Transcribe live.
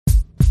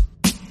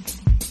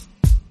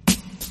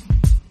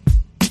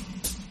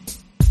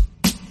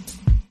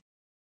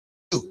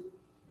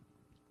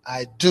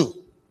I do.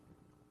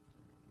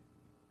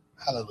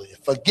 Hallelujah.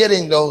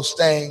 Forgetting those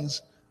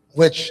things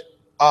which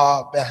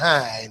are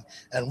behind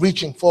and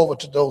reaching forward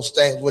to those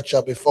things which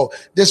are before.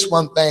 This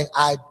one thing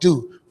I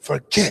do,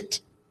 forgetting.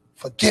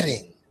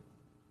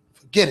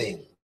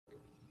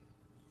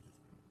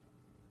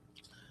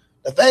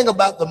 The thing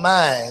about the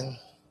mind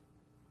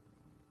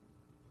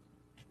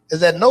is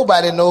that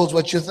nobody knows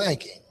what you're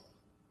thinking.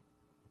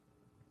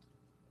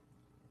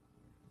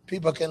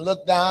 People can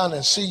look down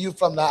and see you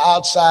from the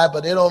outside,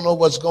 but they don't know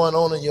what's going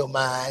on in your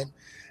mind.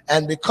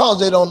 And because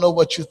they don't know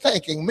what you're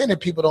thinking, many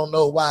people don't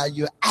know why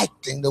you're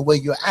acting the way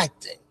you're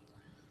acting.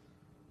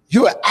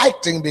 You're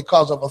acting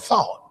because of a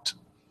thought.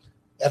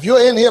 If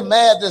you're in here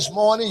mad this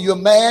morning, you're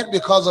mad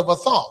because of a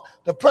thought.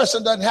 The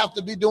person doesn't have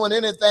to be doing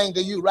anything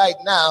to you right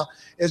now.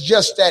 It's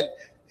just that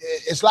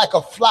it's like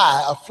a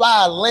fly. A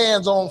fly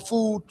lands on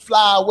food,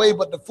 fly away,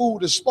 but the food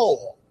is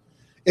spoiled.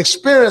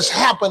 Experience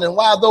happen, and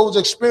while those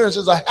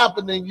experiences are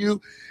happening to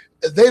you,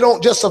 they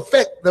don't just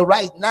affect the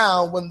right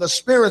now. When the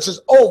experience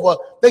is over,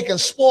 they can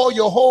spoil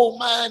your whole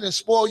mind and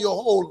spoil your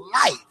whole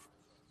life.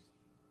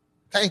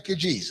 Thank you,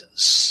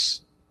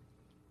 Jesus.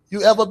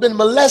 You ever been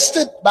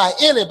molested by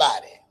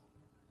anybody?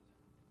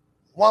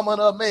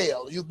 Woman or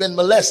male, you've been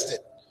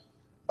molested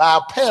by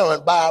a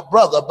parent, by a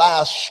brother,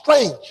 by a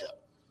stranger.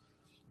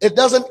 It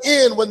doesn't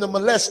end when the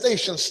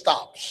molestation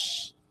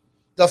stops.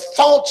 The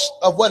thoughts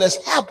of what has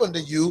happened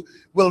to you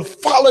will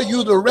follow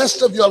you the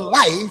rest of your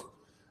life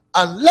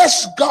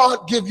unless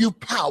God give you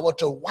power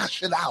to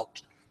wash it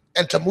out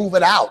and to move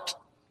it out.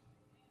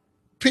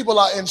 People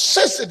are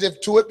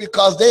insensitive to it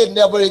because they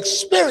never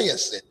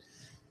experienced it.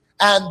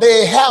 And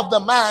they have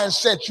the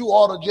mindset you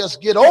ought to just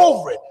get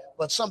over it.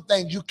 But some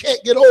things you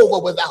can't get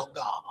over without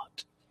God.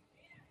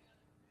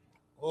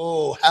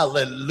 Oh,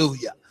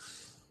 hallelujah.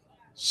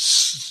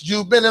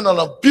 You've been in an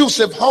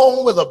abusive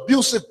home with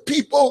abusive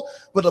people,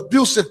 with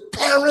abusive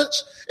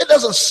parents. It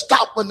doesn't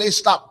stop when they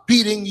stop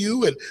beating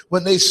you and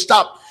when they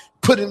stop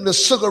putting the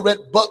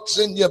cigarette butts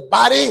in your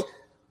body.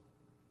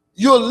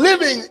 You're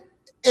living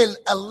in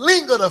a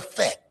lingering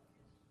effect.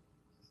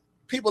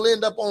 People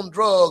end up on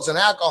drugs and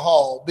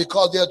alcohol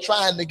because they're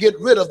trying to get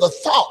rid of the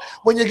thought.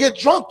 When you get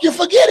drunk, you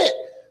forget it.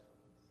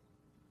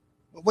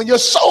 When you're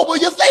sober,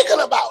 you're thinking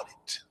about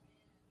it.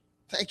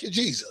 Thank you,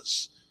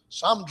 Jesus.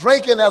 So I'm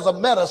drinking as a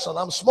medicine.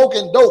 I'm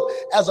smoking dope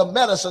as a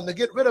medicine to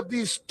get rid of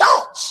these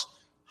thoughts.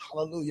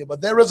 Hallelujah.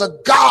 But there is a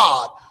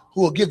God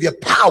who will give you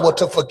power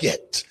to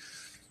forget.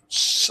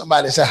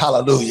 Somebody say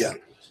hallelujah.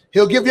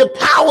 He'll give you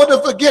power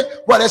to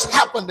forget what has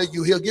happened to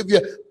you. He'll give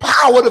you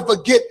power to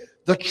forget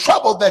the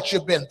trouble that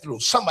you've been through.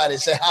 Somebody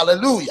say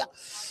hallelujah.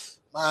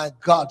 My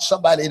God,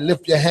 somebody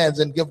lift your hands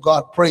and give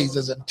God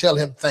praises and tell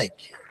him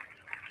thank you.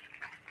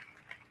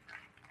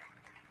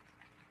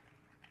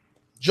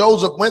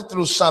 Joseph went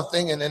through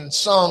something, and in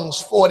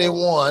Genesis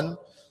 41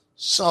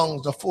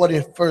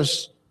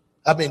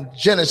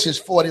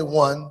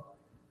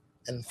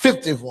 and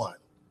 51.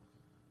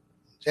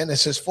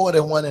 Genesis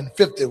 41 and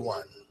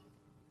 51.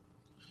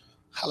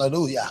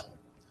 Hallelujah.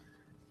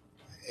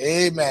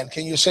 Amen.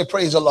 Can you say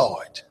praise the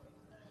Lord?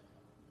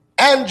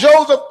 And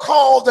Joseph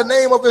called the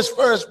name of his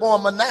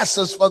firstborn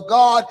Manasseh, for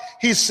God,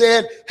 he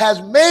said,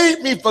 has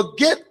made me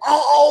forget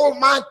all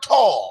my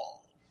toil.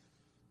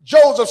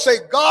 Joseph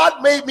said,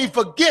 God made me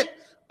forget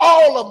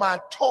all of my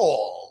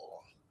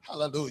toil.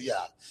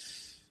 Hallelujah.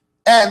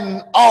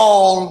 And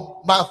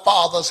all my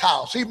father's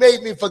house. He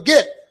made me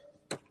forget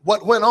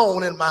what went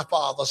on in my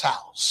father's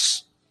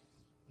house.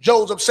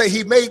 Joseph said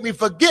he made me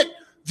forget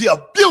the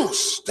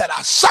abuse that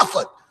I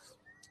suffered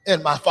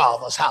in my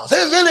father's house.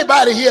 Has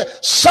anybody here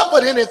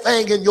suffered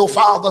anything in your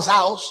father's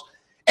house,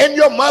 in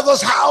your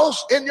mother's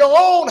house, in your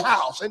own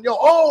house, in your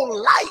own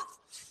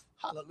life?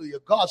 Hallelujah.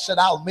 God said,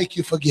 I'll make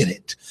you forget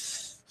it.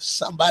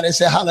 Somebody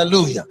say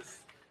hallelujah.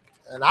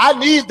 And I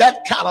need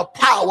that kind of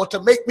power to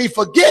make me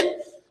forget.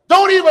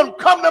 Don't even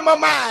come to my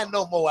mind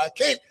no more.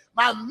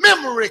 My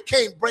memory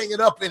can't bring it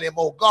up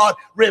anymore. God,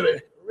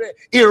 really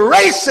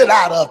erase it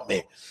out of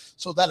me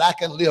so that I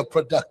can live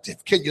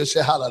productive. Can you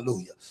say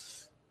hallelujah?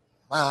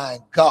 My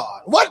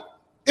God,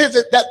 what is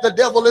it that the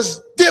devil is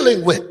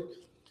dealing with?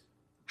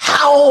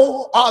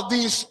 How are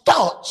these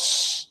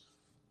thoughts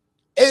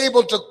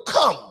able to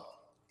come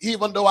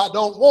even though I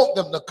don't want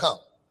them to come?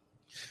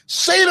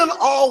 Satan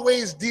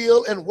always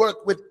deals and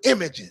work with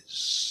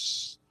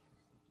images.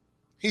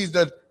 He's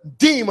the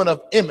demon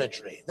of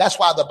imagery. That's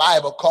why the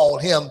Bible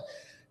called him,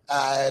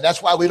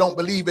 that's why we don't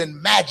believe in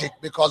magic,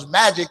 because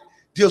magic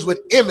deals with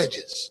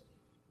images.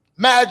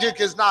 Magic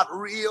is not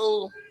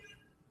real.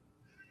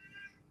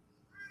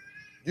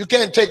 You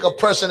can't take a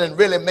person and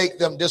really make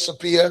them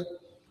disappear.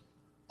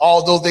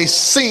 Although they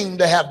seem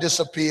to have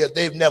disappeared,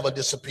 they've never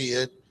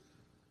disappeared.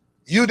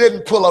 You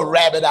didn't pull a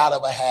rabbit out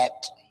of a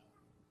hat.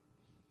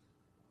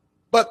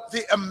 But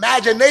the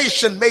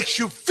imagination makes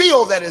you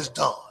feel that it's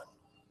done.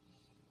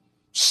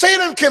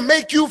 Satan can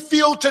make you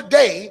feel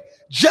today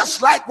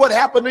just like what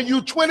happened to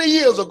you 20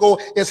 years ago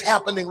is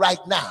happening right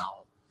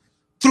now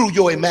through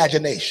your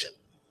imagination.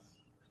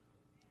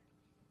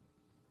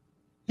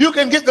 You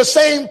can get the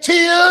same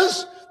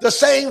tears the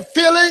same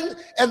feeling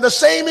and the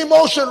same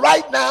emotion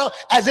right now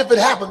as if it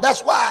happened.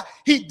 That's why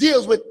he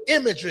deals with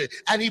imagery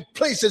and he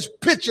places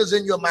pictures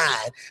in your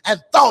mind and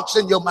thoughts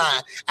in your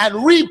mind and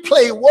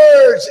replay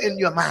words in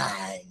your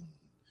mind.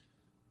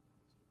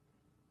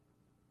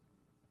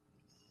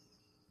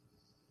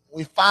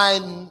 We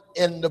find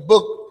in the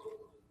book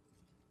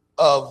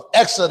of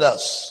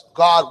Exodus,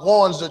 God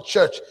warns the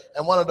church,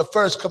 and one of the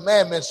first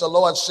commandments, the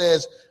Lord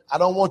says, I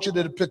don't want you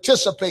to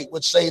participate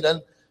with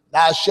Satan.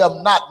 Thou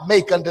shalt not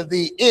make unto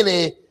thee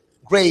any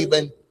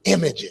graven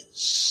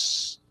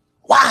images.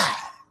 Why?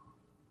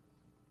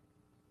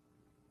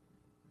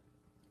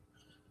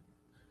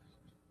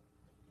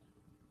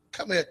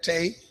 Come here,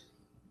 Tay.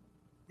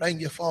 Bring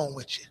your phone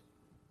with you.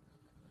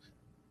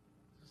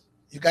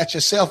 You got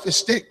your selfie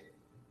stick?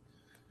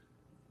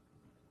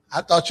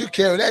 I thought you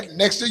carried that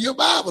next to your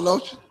Bible,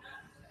 don't you?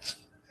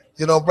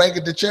 You don't bring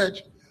it to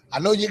church? I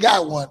know you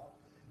got one.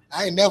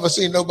 I ain't never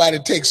seen nobody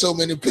take so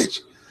many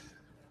pictures.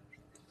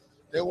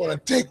 They want to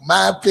take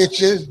my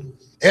pictures,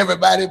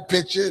 everybody's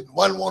picture.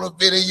 One want a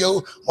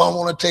video, one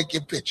want to take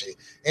your picture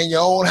in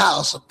your own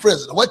house, a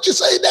prisoner. What you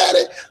say,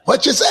 Daddy?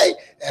 What you say?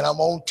 And I'm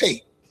on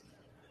tape.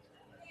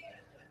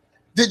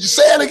 Did you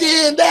say it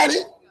again, Daddy?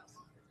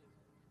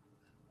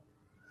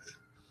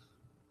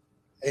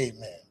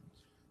 Amen.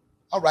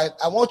 All right,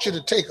 I want you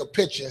to take a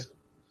picture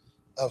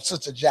of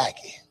Sister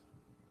Jackie.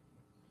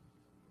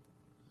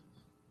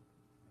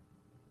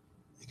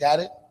 You got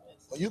it?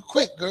 Well, you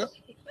quick, girl.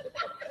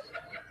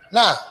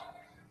 Now,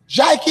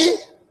 Jackie,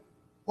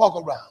 walk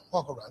around,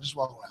 just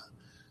walk around.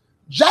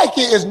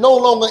 Jackie is no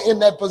longer in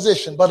that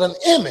position, but an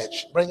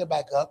image, bring it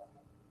back up.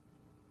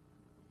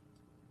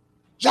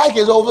 Jackie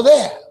is over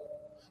there,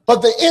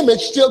 but the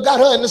image still got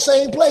her in the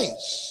same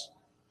place.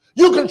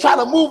 You can try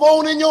to move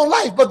on in your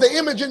life, but the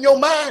image in your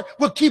mind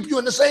will keep you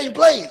in the same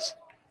place.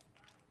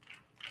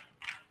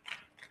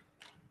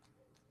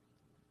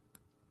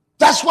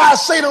 That's why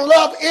Satan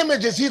loves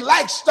images. He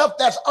likes stuff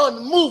that's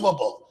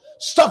unmovable,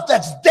 stuff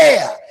that's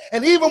there.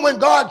 And even when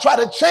God try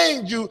to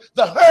change you,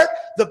 the hurt,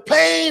 the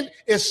pain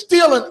is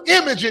still an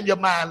image in your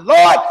mind.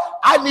 Lord,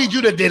 I need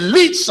you to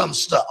delete some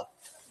stuff.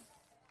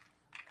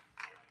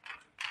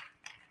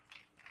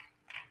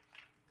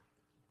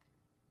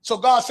 So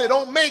God said,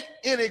 don't make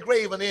any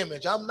graven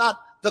image. I'm not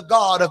the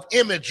God of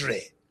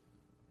imagery.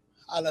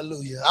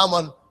 Hallelujah.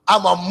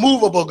 I'm a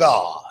movable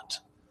God.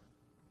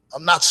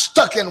 I'm not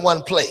stuck in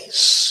one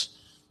place.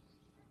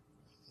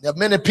 There are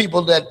many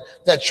people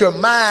that your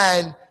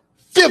mind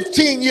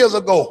 15 years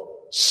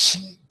ago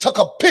took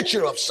a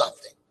picture of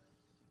something,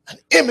 an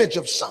image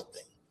of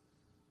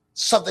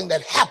something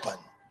that happened.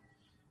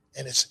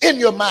 And it's in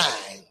your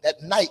mind.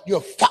 That night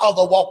your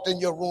father walked in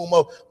your room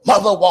or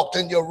mother walked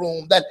in your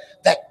room. That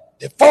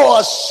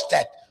divorce,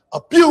 that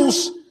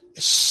abuse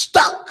is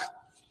stuck.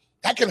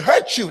 That can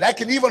hurt you. That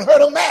can even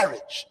hurt a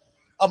marriage.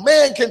 A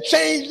man can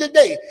change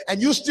today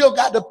and you still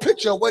got the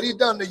picture of what he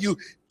done to you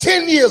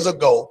 10 years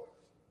ago.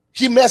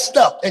 He messed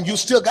up and you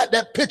still got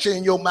that picture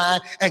in your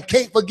mind and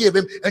can't forgive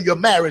him and your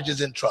marriage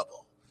is in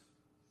trouble.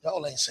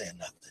 Y'all ain't saying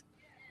nothing.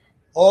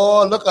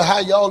 Oh, look at how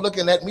y'all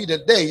looking at me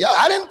today. Y'all,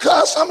 I didn't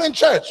cuss. I'm in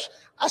church.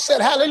 I said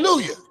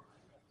hallelujah.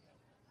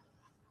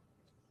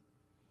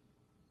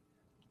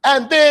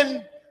 And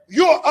then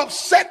you're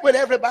upset with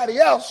everybody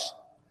else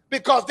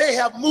because they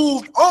have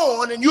moved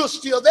on and you're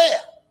still there.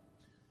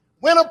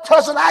 When a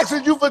person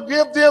asks you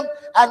forgive them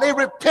and they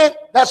repent,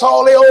 that's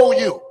all they owe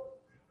you.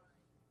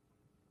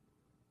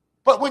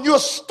 But when you're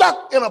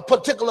stuck in a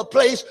particular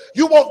place,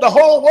 you want the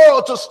whole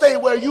world to stay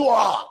where you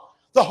are.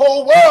 The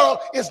whole world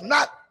is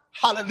not,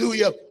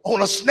 hallelujah,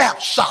 on a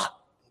snapshot.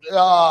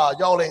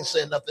 Y'all ain't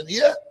saying nothing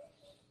here.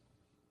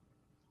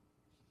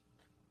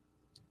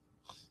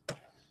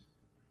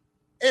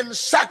 In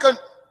 2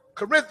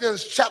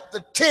 Corinthians chapter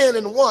 10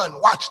 and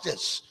 1, watch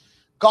this.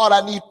 God,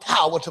 I need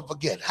power to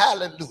forget.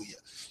 Hallelujah.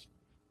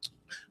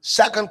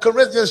 2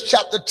 Corinthians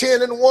chapter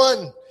 10 and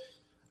 1.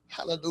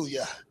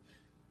 Hallelujah.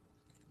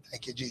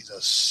 Thank you,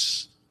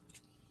 Jesus.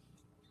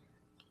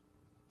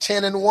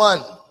 10 and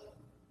 1.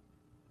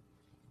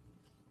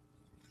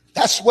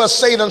 That's where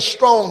Satan's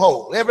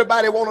stronghold.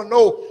 Everybody want to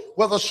know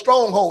where the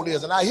stronghold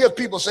is. And I hear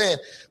people saying,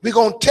 we're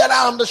going to tear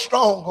down the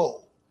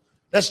stronghold.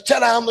 Let's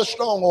tear down the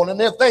stronghold. And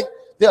they think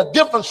there are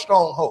different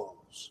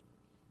strongholds.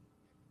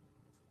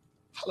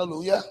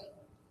 Hallelujah.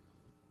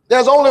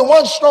 There's only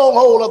one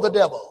stronghold of the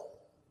devil.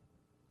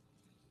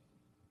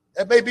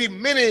 There may be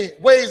many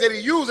ways that he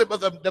uses it,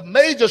 but the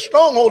major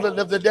stronghold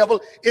of the devil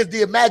is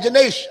the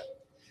imagination.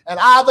 And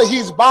either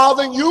he's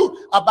bothering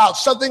you about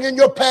something in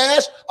your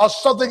past or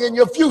something in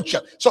your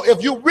future. So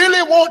if you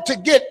really want to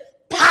get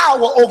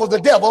power over the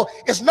devil,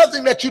 it's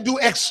nothing that you do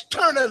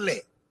externally.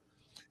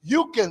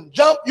 You can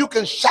jump, you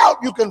can shout,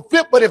 you can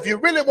flip, but if you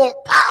really want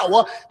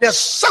power, there's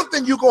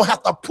something you're going to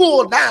have to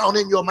pull down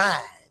in your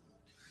mind.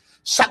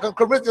 2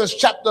 Corinthians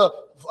chapter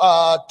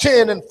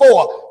 10 and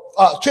 4.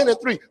 10 and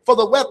 3, for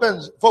the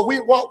weapons, for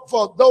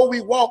though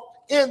we walk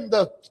in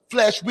the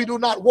flesh, we do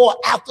not war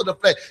after the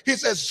flesh. He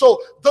says, so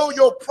though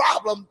your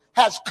problem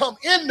has come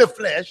in the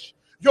flesh,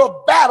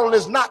 your battle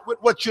is not with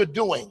what you're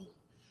doing.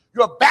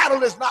 Your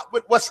battle is not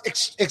with what's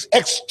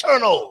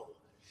external.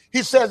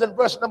 He says in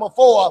verse number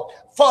 4,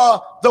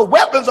 for the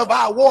weapons of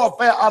our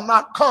warfare are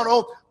not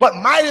carnal, but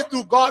mighty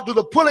through God to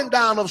the pulling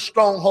down of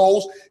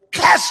strongholds,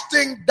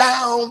 casting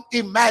down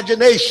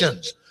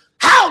imaginations.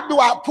 How do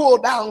I pull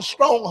down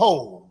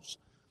strongholds?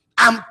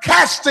 I'm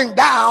casting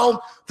down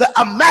the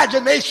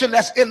imagination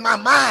that's in my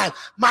mind.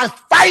 My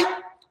fight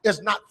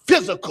is not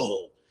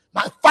physical.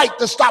 My fight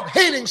to stop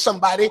hating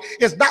somebody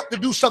is not to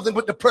do something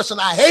with the person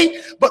I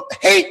hate, but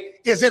hate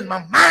is in my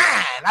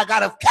mind. I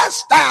got to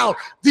cast down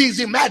these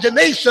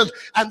imaginations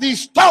and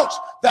these thoughts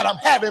that I'm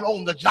having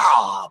on the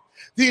job.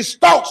 These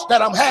thoughts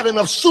that I'm having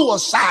of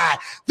suicide.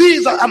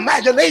 These are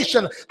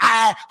imagination.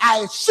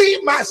 I see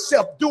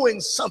myself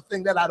doing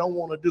something that I don't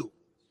want to do.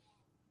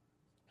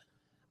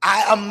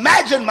 I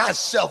imagine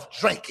myself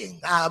drinking.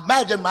 I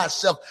imagine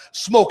myself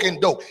smoking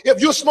dope.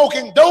 If you're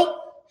smoking dope,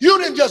 you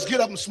didn't just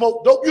get up and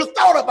smoke dope. You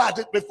thought about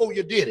it before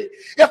you did it.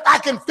 If I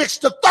can fix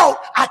the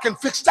thought, I can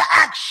fix the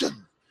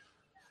action.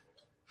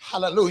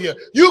 Hallelujah.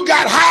 You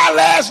got high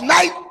last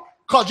night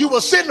because you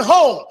were sitting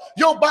home.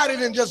 Your body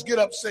didn't just get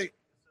up sick.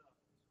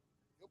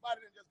 Your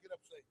body didn't just get up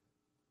sick.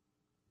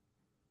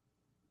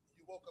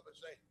 You woke up and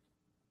say,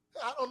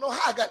 I don't know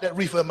how I got that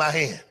reefer in my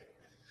hand.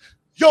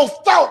 Your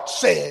thought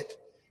said,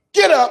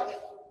 get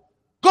up,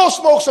 go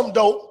smoke some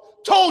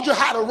dope, told you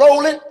how to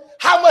roll it,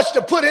 how much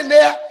to put in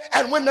there,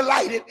 and when to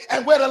light it,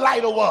 and where the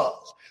lighter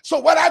was. So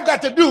what I've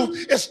got to do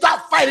is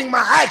stop fighting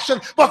my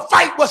action, but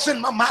fight what's in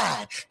my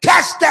mind.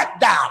 Cast that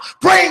down.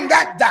 Bring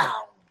that down.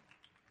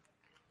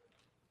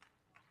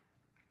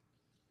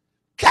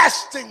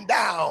 Casting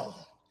down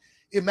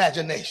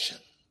imagination.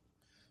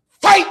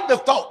 Fight the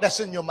thought that's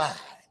in your mind.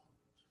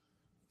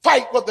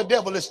 Fight what the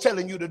devil is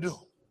telling you to do.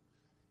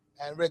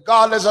 And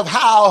regardless of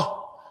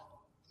how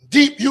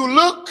deep you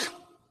look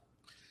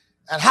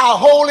and how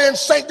holy and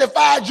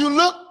sanctified you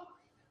look,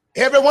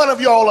 every one of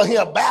y'all are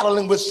here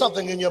battling with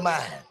something in your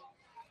mind.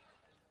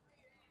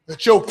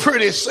 It's your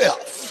pretty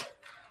self.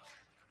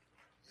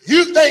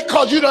 You think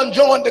because you done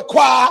joined the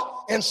choir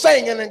and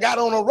singing and got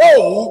on a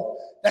roll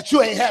that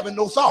you ain't having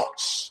no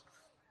thoughts.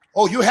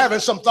 Oh, you having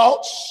some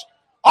thoughts?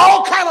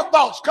 All kind of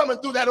thoughts coming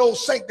through that old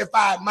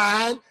sanctified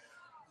mind.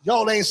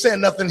 Y'all ain't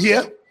saying nothing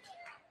here.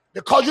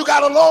 Because you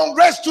got a long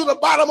dress to the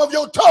bottom of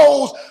your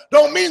toes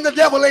don't mean the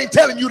devil ain't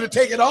telling you to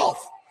take it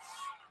off.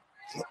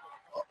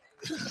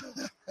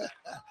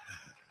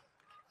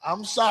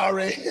 I'm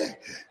sorry,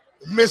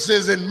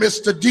 Mrs. and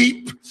Mr.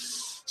 Deep.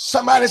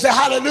 Somebody say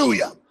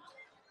hallelujah.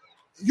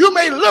 You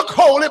may look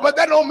holy, but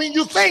that don't mean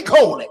you think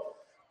holy.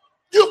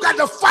 You got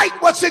to fight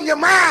what's in your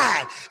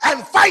mind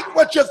and fight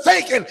what you're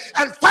thinking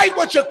and fight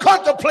what you're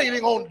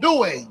contemplating on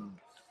doing.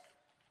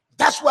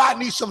 That's where I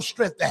need some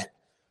strength at,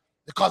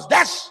 because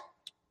that's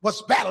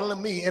what's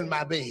battling me in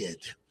my bed.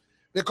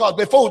 Because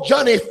before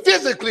Johnny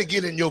physically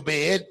get in your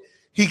bed,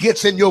 he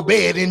gets in your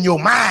bed in your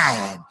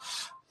mind.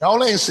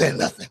 Y'all ain't saying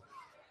nothing.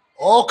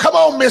 Oh, come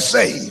on, Miss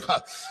Save.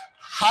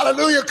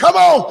 Hallelujah. Come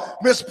on,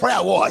 Miss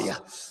Prayer Warrior.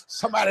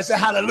 Somebody say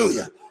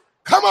hallelujah.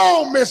 Come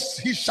on, Miss.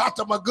 He shot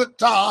him a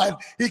guitar and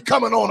he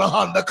coming on a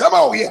Honda. Come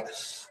on here.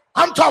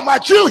 I'm talking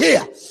about you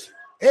here.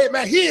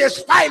 Amen. He is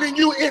fighting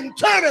you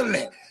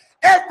internally.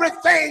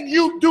 Everything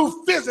you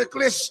do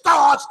physically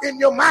starts in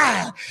your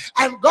mind.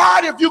 And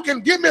God, if you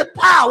can give me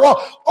power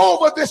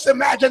over this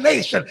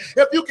imagination,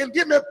 if you can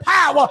give me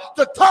power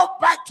to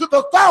talk back to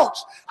the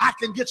thoughts, I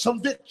can get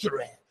some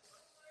victory.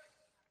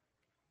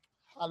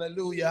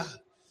 Hallelujah.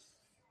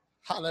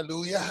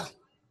 Hallelujah.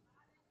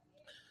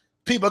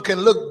 People can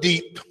look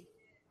deep.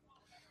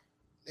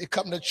 They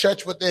come to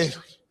church with their,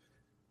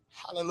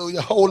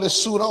 hallelujah, holy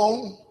suit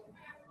on.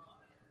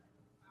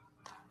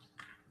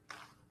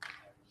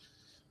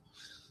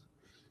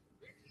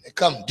 They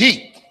come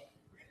deep.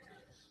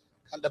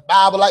 And the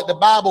Bible, like the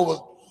Bible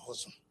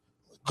was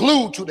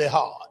glued to their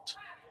heart.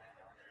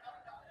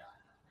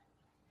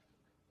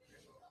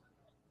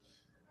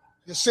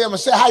 You see them and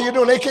say, how you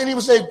doing? They can't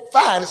even say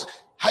fine. It's,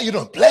 how you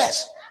doing?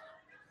 Blessed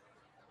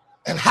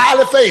and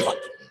highly favored.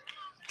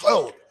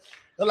 Oh,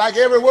 like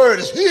every word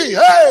is he,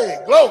 hey,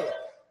 glory.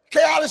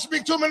 Can't hardly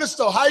speak to him in the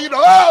store. How you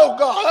doing? Oh,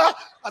 God,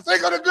 I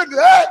think of the goodness.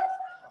 Hey.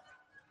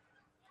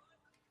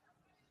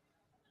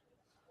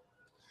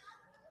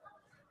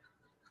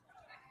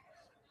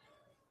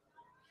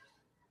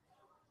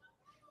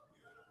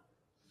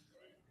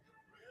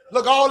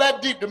 Look, all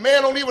that deep. The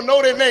man don't even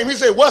know their name. He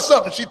said, what's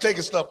up? And she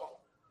taking stuff off.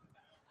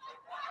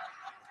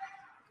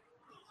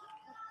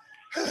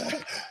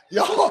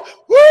 Y'all,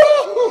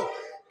 woo!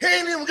 He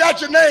ain't even got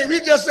your name.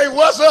 He just say,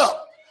 what's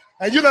up?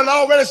 And you done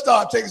already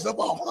start taking stuff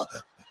off.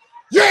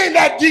 You ain't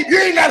that deep. You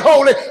ain't that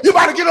holy. You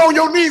got to get on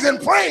your knees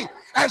and pray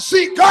and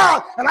seek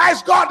God and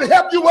ask God to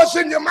help you what's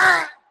in your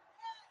mind.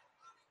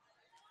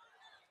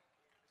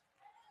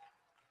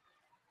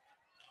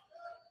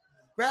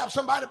 Grab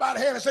somebody by the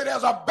hand and say,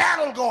 there's a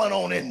battle going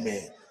on in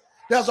me.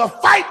 There's a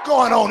fight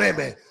going on in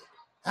me.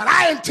 And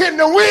I intend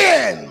to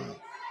win.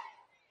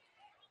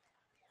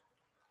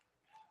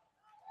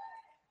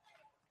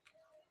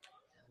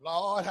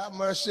 Lord have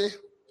mercy.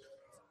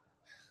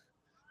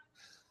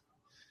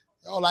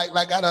 Y'all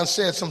like I done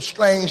said some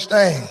strange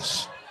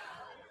things.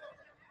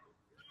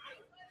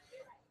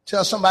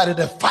 Tell somebody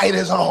the fight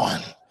is on.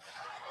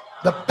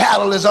 The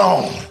battle is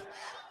on.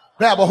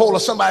 Grab a hold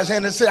of somebody's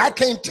hand and say, I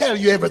can't tell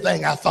you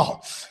everything I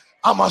thought.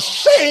 I'm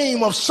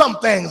ashamed of some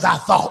things I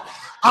thought.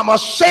 I'm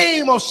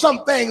ashamed of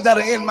some things that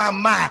are in my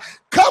mind.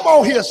 Come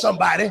on here,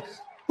 somebody.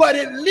 But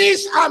at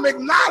least I'm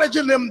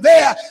acknowledging them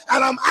there,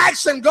 and I'm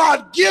asking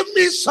God, give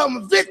me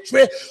some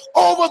victory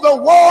over the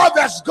war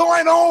that's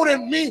going on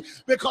in me,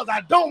 because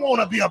I don't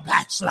want to be a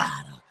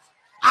backslider.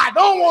 I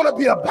don't want to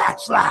be a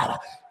backslider.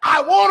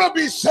 I want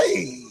to be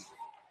saved.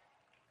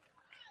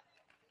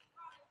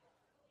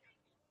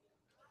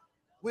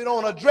 We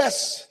don't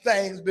address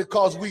things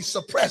because we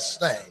suppress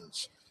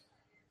things.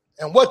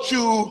 And what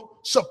you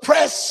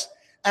suppress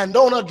and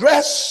don't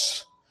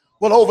address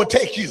will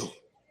overtake you.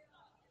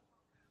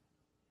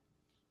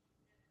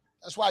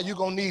 That's why you're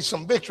going to need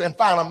some victory and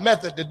find a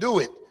method to do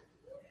it.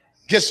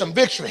 Get some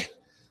victory.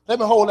 Let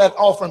me hold that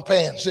offering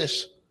pan,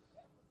 sis.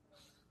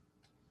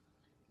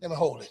 Let me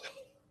hold it.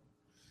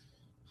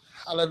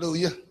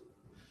 Hallelujah.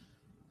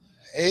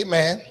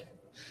 Amen.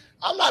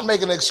 I'm not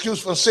making an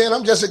excuse for sin.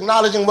 I'm just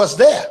acknowledging what's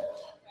there.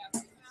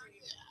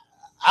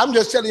 I'm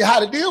just telling you how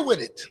to deal with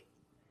it.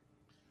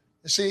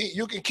 You see,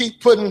 you can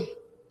keep putting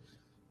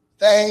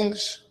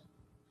things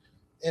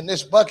in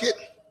this bucket.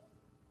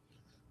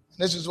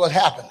 This is what's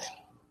happening.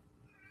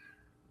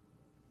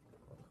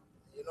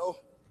 You know,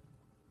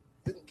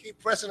 you can keep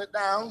pressing it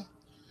down.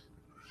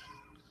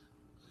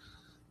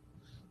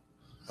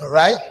 All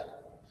right.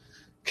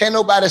 Can't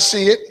nobody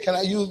see it. Can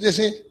I use this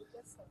here?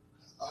 Yes, sir.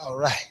 All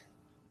right.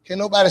 Can't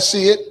nobody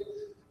see it.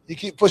 You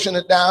keep pushing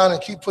it down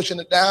and keep pushing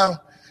it down.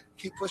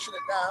 Keep pushing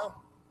it down.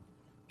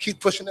 Keep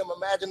pushing them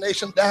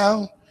imagination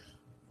down.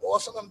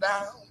 Forcing them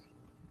down.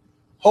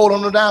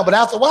 Holding them down. But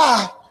after a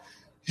while,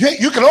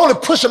 you can only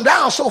push them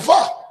down so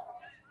far.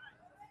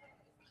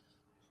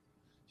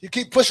 You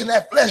keep pushing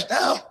that flesh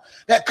down.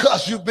 That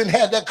cuss,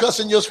 had that cuss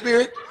in your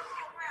spirit.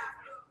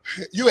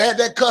 You had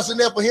that cuss in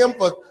there for him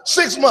for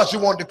 6 months. You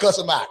wanted to cuss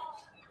him out.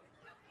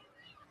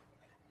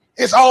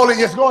 It's all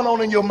that's going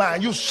on in your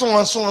mind. You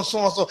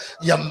so.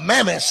 Your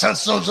mammy, son.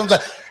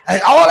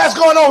 And all that's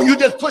going on, you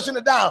just pushing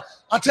it down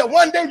until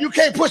one day you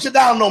can't push it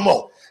down no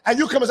more. And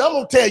you come and say, I'm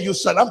going to tell you,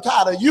 son, I'm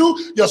tired of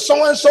you, you're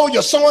so-and-so, and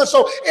you're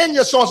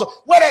so-and-so.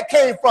 Where that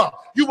came from?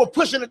 You were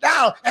pushing it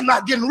down and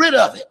not getting rid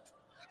of it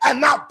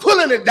and not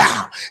pulling it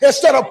down.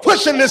 Instead of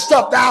pushing this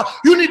stuff down,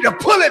 you need to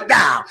pull it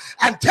down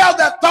and tell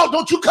that thought,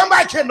 don't you come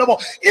back here no more.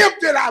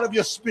 Empty it out of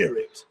your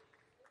spirit.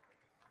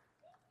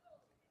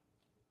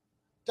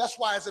 That's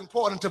why it's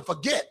important to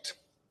forget.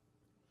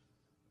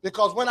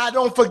 Because when I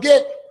don't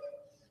forget,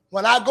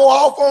 when I go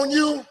off on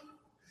you,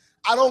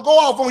 I don't go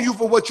off on you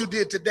for what you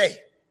did today.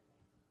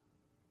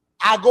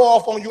 I go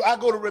off on you. I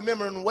go to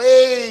remembering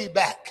way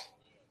back.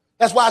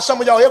 That's why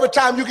some of y'all, every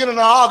time you get in an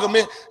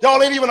argument,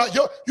 y'all ain't even,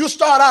 you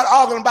start out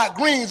arguing about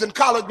greens and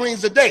collard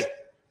greens a day.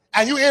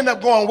 And you end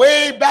up going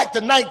way back to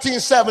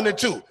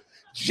 1972.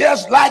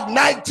 Just like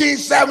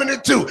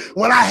 1972,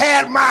 when I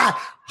had my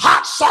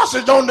hot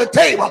sausage on the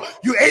table.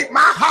 You ate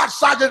my hot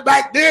sausage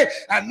back then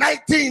in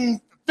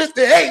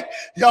 1958,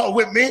 y'all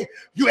with me?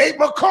 You ate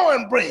my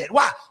cornbread.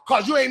 Why?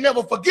 Because you ain't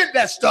never forget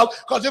that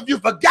stuff. Because if you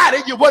forgot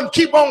it, you wouldn't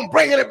keep on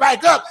bringing it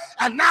back up.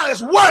 And now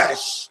it's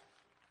worse.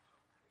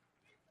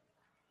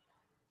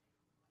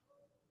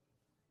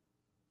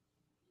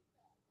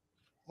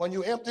 When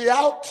you empty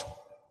out,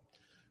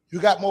 you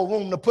got more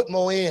room to put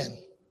more in.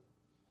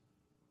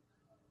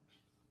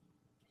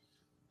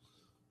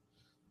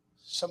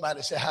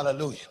 Somebody say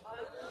hallelujah.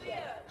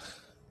 Hallelujah.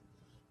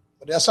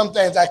 But there are some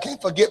things I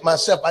can't forget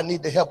myself. I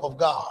need the help of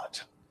God.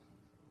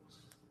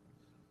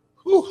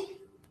 Whew.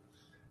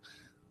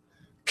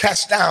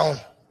 Cast down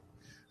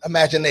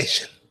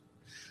imagination.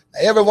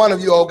 Now, every one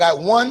of you all got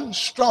one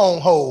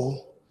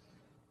stronghold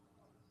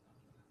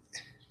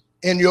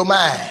in your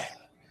mind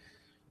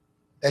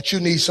that you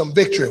need some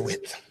victory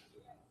with.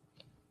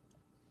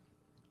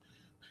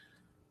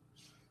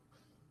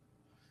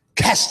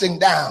 Casting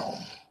down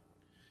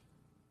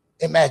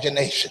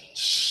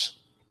imaginations.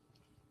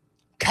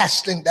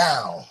 Casting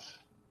down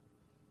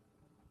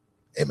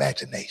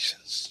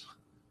imaginations.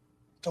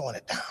 Throwing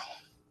it down.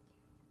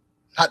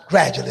 Not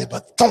gradually,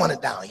 but throwing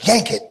it down.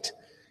 Yank it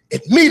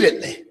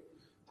immediately.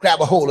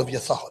 Grab a hold of your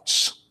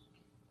thoughts.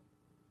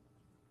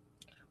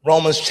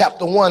 Romans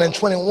chapter 1 and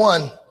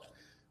 21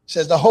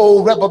 says the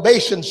whole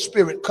reprobation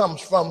spirit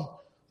comes from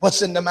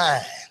what's in the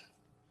mind.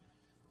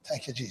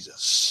 Thank you,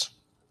 Jesus.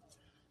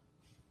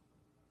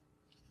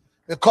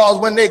 Because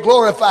when they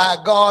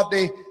glorified God,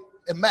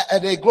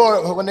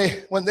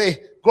 when they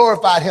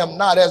glorified him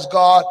not as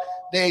God,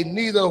 they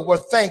neither were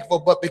thankful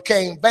but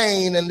became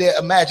vain in their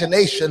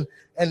imagination,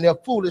 and their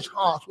foolish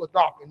hearts were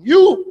darkened.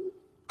 You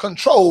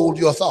controlled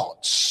your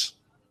thoughts.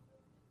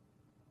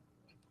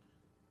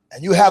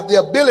 And you have the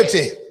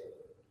ability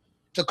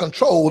to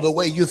control the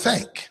way you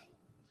think.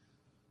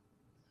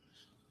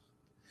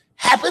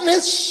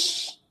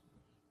 Happiness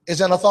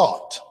is in a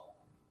thought.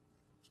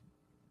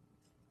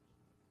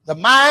 The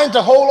mind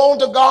to hold on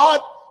to God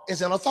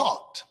is in a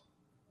thought.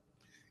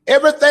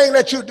 Everything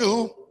that you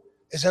do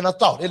is in a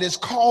thought. It is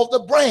called the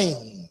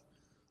brain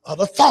of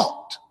the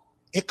thought.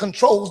 It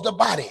controls the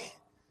body.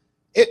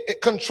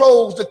 It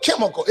controls the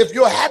chemical. If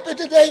you're happy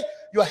today,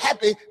 you're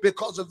happy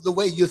because of the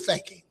way you're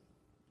thinking.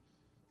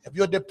 If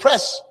you're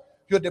depressed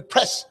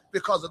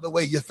because of the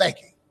way you're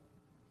thinking.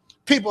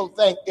 People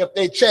think if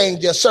they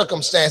change their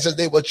circumstances,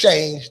 they will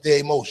change their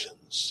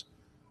emotions.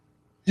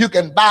 You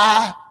can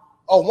buy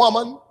a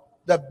woman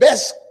the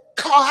best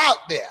car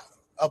out there,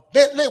 a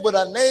Bentley with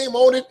a name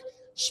on it,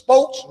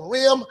 spokes,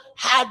 rim,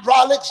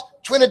 hydraulics,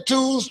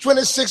 22s,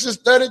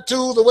 26s,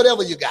 32s, or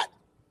whatever you got.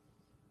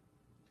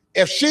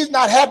 If she's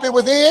not happy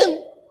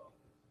within,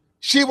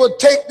 she will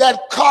take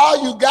that car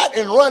you got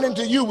and run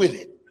into you with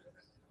it.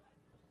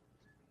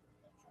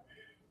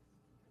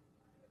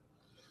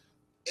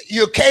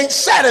 You can't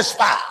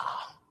satisfy.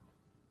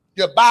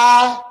 You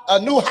buy a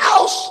new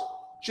house,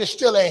 she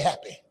still ain't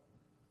happy.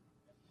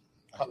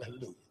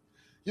 Hallelujah.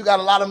 You got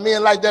a lot of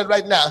men like that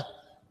right now,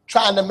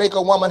 trying to make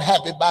a woman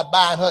happy by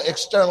buying her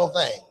external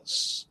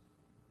things.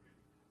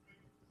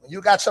 When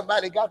you got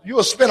somebody,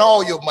 you'll spend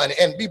all your money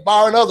and be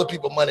borrowing other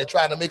people's money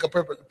trying to make a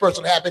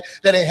person happy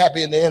that ain't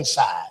happy in the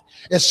inside.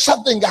 There's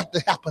something got to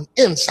happen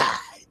inside.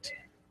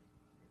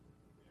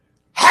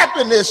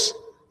 Happiness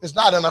is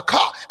not in a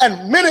car.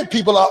 And many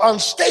people are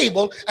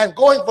unstable and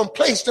going from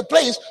place to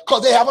place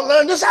because they haven't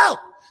learned this out.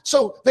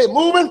 So they're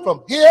moving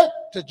from here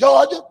to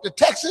Georgia to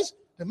Texas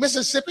to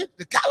Mississippi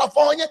to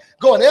California,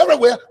 going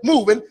everywhere,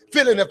 moving,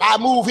 feeling if I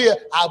move here,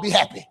 I'll be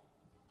happy.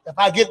 If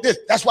I get this,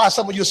 that's why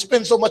some of you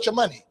spend so much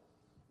money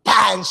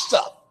buying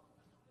stuff.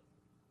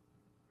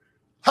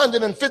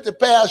 150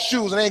 pairs of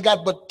shoes and ain't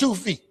got but 2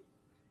 feet.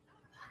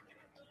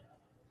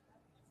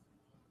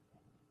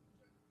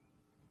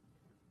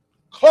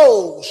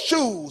 Clothes,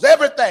 shoes,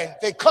 everything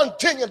they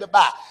continue to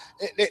buy.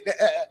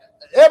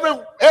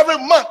 Every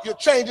month you're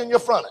changing your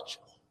furniture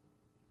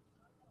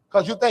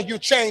because you think you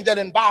change that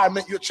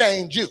environment, you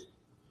change you.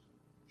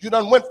 You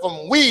done went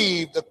from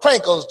weave to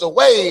crinkles to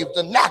wave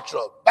to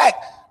natural, back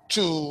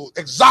to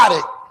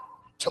exotic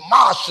to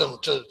Martian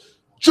to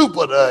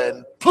Jupiter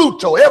and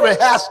Pluto, every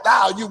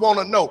hairstyle you want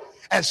to know,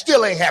 and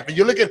still ain't happy.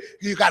 You're looking,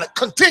 you got to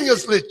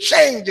continuously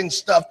changing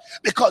stuff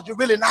because you're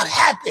really not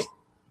happy.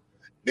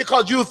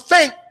 Because you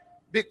think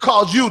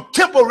because you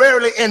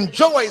temporarily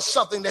enjoy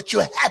something that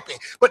you're happy.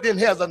 But then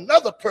here's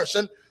another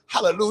person,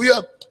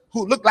 hallelujah,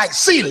 who look like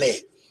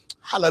Seeley,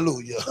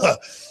 hallelujah,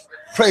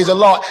 praise the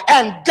Lord,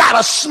 and got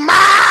a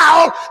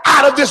smile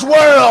out of this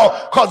world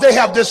because they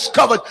have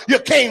discovered you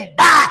can't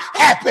buy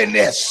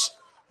happiness.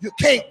 You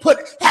can't put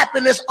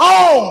happiness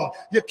on.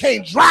 You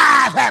can't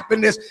drive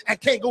happiness and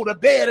can't go to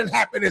bed in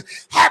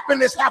happiness.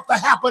 Happiness have to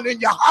happen in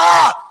your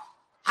heart.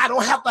 I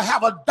don't have to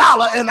have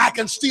 $1 and I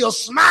can still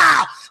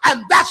smile.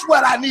 And that's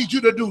what I need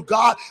you to do,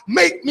 God.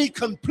 Make me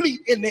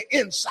complete in the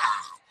inside.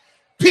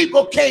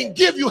 People can't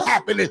give you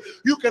happiness.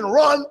 You can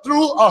run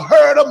through a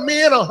herd of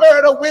men, a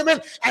herd of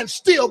women, and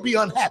still be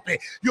unhappy.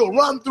 You'll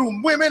run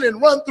through women and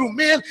run through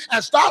men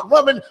and start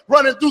running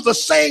through the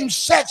same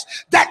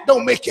sex. That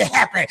don't make you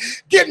happy.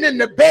 Getting in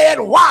the bed,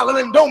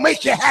 wallowing don't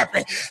make you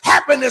happy.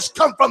 Happiness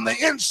comes from the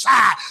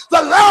inside.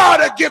 The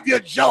Lord will give you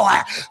joy.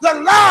 The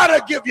Lord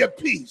will give you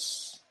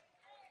peace.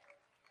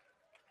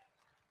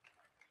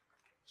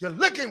 You're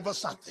looking for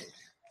something.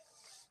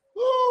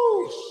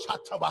 Ooh,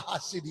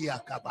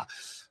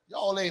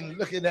 y'all ain't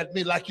looking at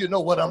me like you know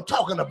what I'm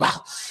talking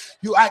about.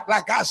 You act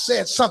like I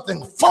said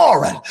something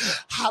foreign.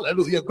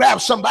 Hallelujah. Grab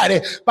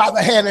somebody by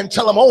the hand and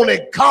tell them only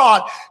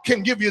God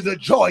can give you the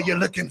joy you're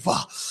looking for.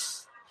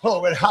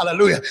 Glory,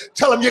 hallelujah.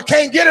 Tell them you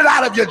can't get it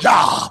out of your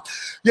job.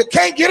 You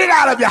can't get it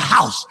out of your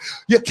house.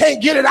 You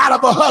can't get it out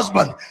of a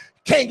husband.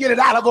 Can't get it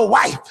out of a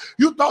wife.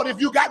 You thought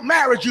if you got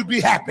married, you'd be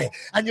happy.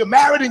 And you're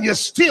married and you're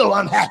still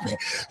unhappy.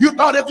 You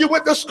thought if you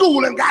went to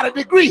school and got a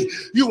degree,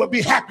 you would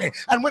be happy.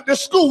 And went to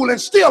school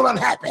and still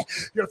unhappy.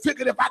 You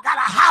figured if I got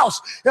a house,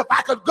 if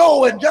I could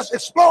go and just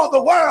explore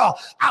the world,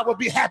 I would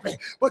be happy.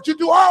 But you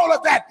do all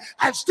of that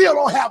and still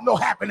don't have no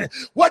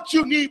happiness. What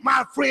you need,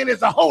 my friend, is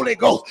the Holy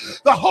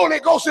Ghost. The Holy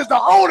Ghost is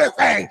the only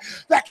thing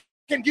that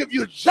can give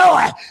you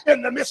joy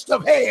in the midst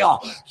of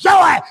hell,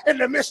 joy in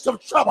the midst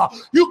of trouble.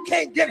 You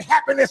can't get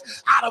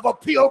happiness out of a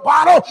pill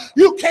bottle.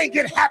 You can't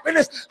get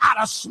happiness out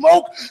of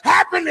smoke.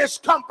 Happiness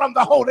comes from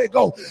the Holy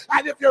Ghost.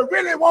 And if you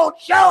really want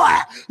joy,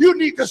 you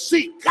need to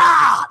seek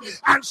God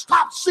and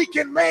stop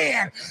seeking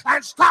man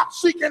and stop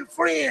seeking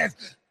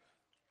friends.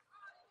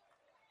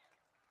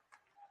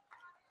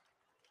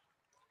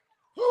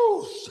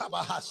 Ooh,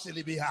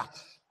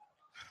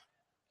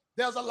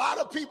 there's a lot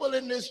of people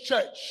in this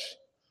church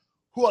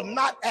who are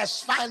not as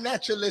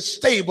financially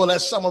stable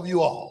as some of you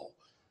all.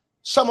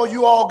 Some of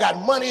you all got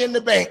money in the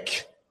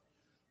bank,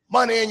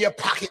 money in your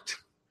pocket.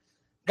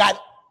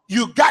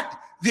 You got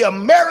the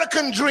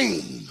American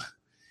dream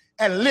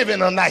and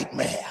living a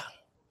nightmare.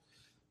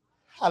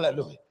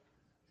 Hallelujah.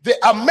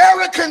 The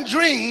American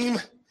dream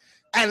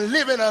and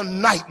living a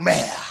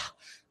nightmare.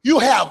 You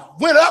have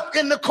went up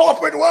in the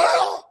corporate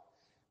world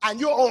and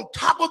you're on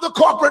top of the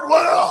corporate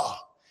world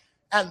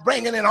and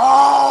bringing in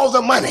all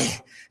the money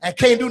and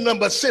can't do nothing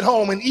but sit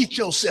home and eat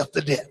yourself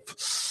to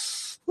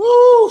death.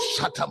 Woo,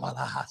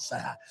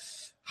 shatamalahasa.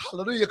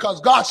 Hallelujah,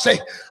 because God say,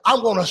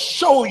 I'm going to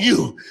show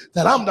you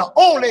that I'm the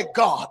only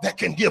God that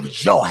can give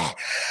joy.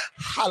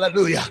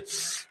 Hallelujah.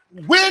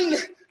 When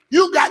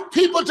you got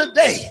people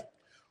today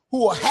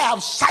who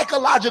have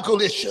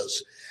psychological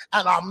issues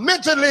and are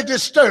mentally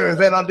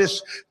disturbed and are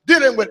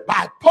dealing with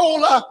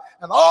bipolar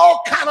and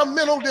all kind of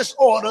mental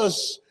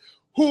disorders,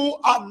 who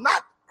are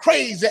not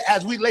crazy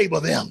as we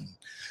label them.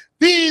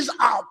 These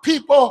are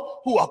people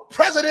who are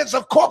presidents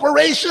of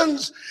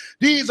corporations.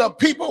 These are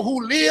people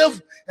who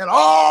live in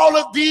all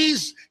of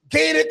these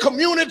gated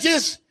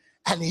communities,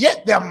 and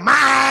yet their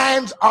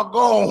minds are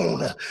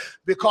gone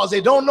because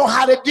they don't know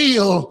how to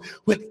deal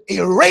with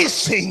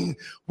erasing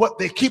what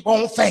they keep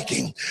on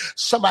thinking.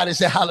 Somebody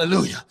say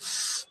hallelujah.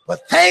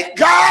 But thank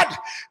God,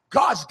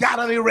 God's got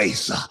an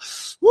eraser.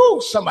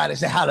 Woo, somebody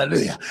say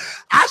hallelujah.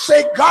 I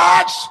say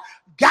God's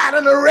got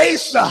an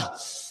eraser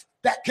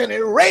that can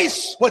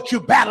erase what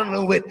you're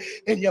battling with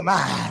in your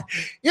mind.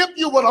 If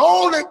you would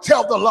only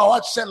tell the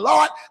Lord, say,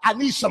 Lord, I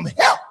need some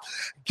help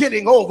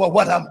getting over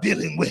what I'm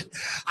dealing with.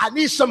 I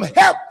need some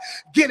help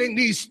getting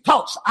these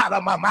thoughts out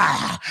of my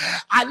mind.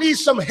 I need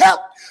some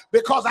help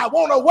because I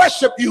want to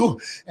worship you.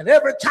 And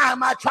every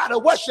time I try to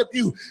worship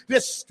you,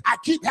 I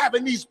keep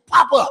having these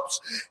pop-ups.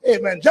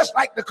 Amen. Just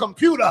like the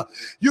computer.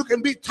 You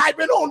can be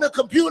typing on the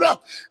computer.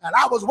 And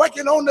I was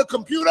working on the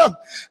computer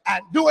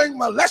and doing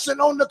my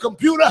lesson on the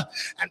computer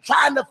and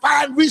trying to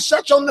find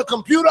research on the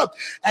computer.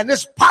 And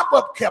this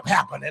pop-up kept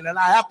happening. And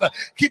I have to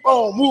keep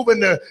on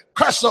moving the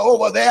cursor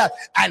over there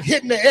and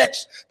hitting the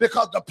X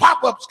because the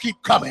pop-ups keep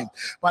coming.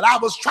 But I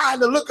was trying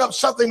to look up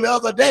something the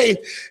other day,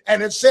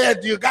 and it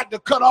said you got to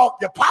cut off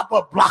your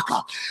pop-up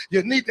blocker.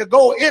 You need to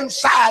go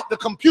inside the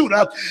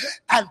computer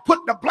and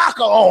put the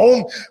blocker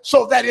on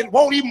so that it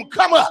won't even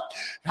come up.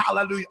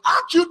 Hallelujah.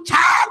 Aren't you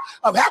tired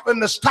of having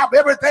to stop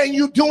everything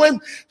you're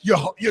doing?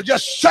 You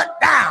just shut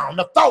down.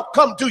 The thought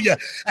come to you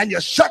and you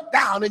shut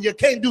down and you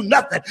can't do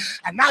nothing.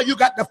 And now you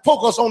got to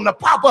focus on the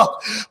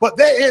pop-up. But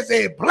there is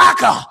a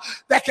blocker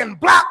that can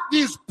block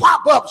these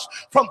pop-ups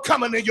from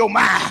coming in your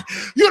mind.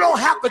 You don't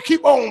have to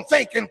keep on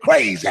thinking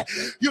crazy.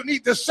 You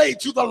need to say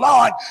to the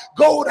Lord,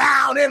 go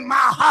down in my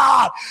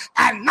heart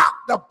and knock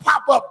the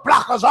pop-up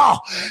blockers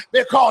off,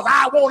 because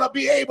I want to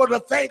be able to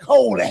think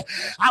holy.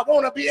 I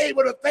want to be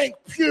able to think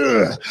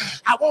pure.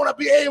 I want to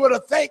be able to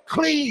think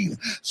clean.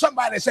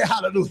 Somebody say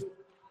hallelujah.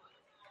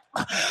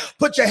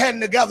 Put your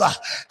hand together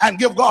and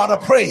give God a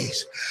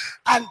praise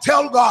and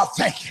tell God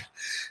thank you.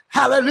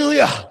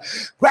 Hallelujah.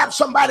 Grab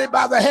somebody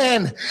by the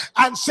hand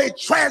and say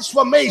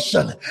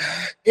transformation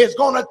is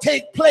going to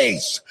take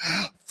place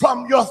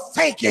from your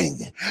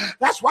thinking.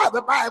 That's why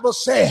the Bible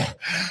said,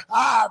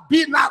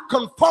 be not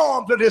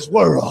conformed to this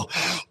world,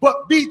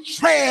 but be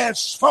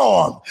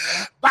transformed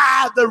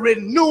by the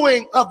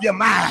renewing of your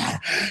mind.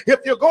 If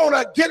you're going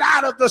to get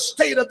out of the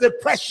state of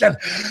depression,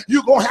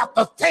 you're going to have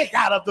to think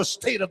out of the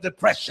state of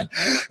depression.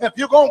 If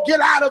you're going to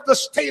get out of the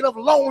state of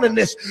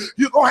loneliness,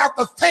 you're going to have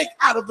to think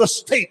out of the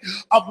state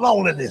of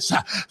loneliness.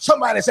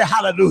 Somebody say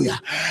hallelujah.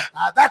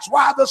 That's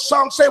why the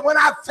song say, when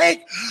I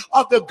think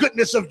of the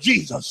goodness of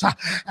Jesus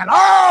and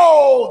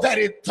all that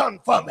it done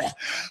for me,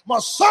 my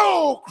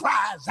soul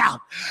cries out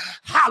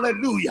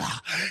hallelujah.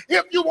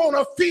 If you want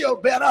to feel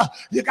better,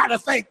 you got to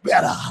think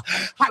better.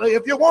 Hallelujah.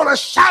 If you want to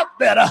shout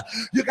better,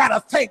 you got to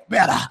think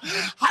better.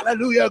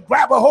 Hallelujah.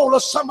 Grab a hold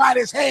of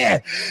somebody's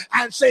hand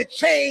and say,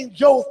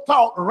 change your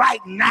thought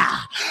right now.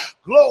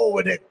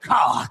 Glory to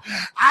God.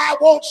 I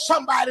want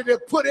somebody to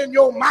put in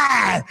your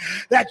mind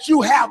that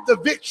you have the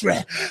victory.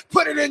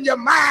 Put it in your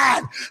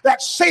mind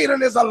that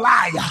Satan is a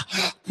liar.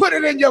 Put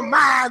it in your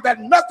mind that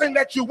nothing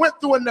that you went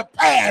through in the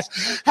past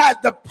has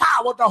the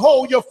power to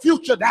hold your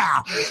future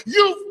down.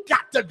 You've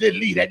got to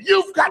delete it.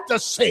 You've got to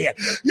say it.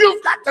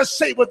 You've got to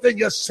say within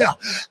yourself,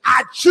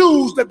 I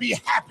choose to be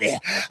happy.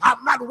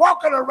 I'm not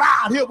walking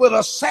around here with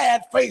a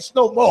sad face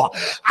no more.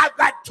 I've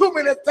got too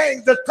many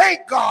things to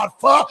thank God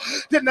for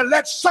than to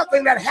let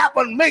something that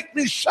happened make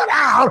me shut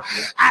down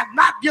and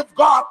not give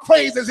God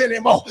praises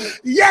anymore.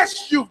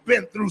 Yes, you've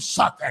been through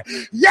something.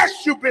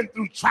 Yes, you've been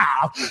through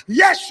trial.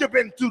 Yes, you've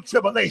been through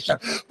tribulation.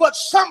 But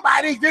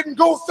somebody didn't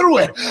go through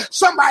it.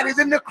 Somebody's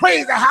in the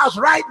crazy house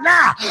right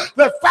now.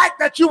 The fact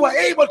that you were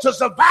able to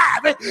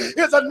survive it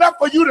is enough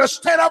for you to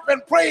stand up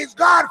and praise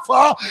God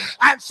for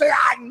and say,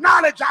 I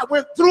acknowledge I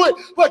went through it,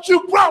 but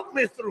you brought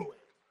me through it.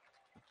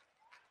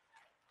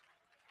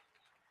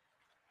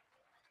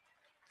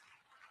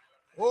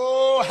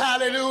 Oh,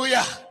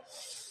 hallelujah.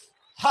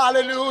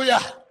 Hallelujah.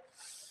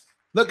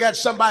 Look at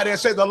somebody and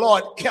say, the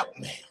Lord kept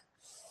me.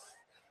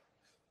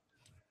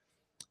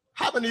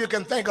 How many of you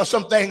can think of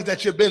some things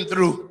that you've been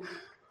through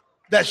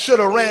that should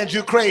have ran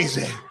you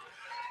crazy,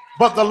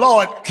 but the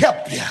Lord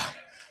kept you?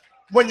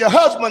 When your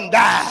husband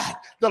died,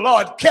 the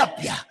Lord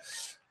kept you.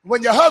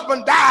 When your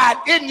husband died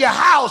in your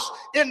house,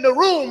 in the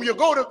room, you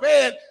go to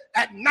bed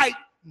at night,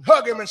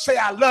 hug him and say,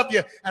 I love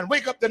you, and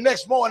wake up the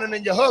next morning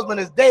and your husband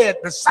is dead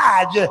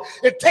beside you.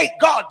 It takes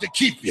God to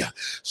keep you.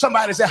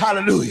 Somebody say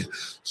hallelujah.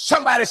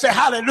 Somebody say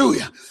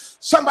hallelujah.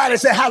 Somebody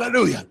say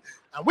hallelujah.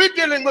 And we're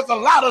dealing with a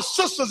lot of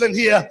sisters in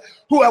here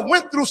who have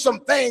went through some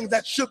things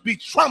that should be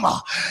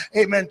trauma.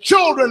 Amen.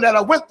 Children that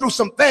have went through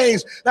some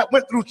things that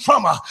went through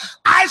trauma.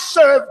 I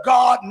serve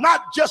God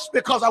not just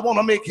because I want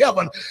to make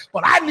heaven,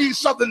 but I need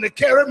something to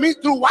carry me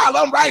through while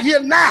I'm right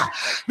here now,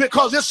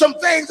 because there's some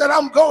things that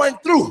I'm going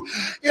through.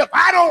 If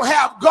I don't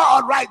have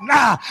God right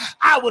now,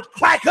 I would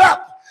crack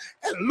up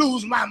and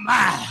lose my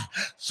mind.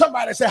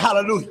 Somebody say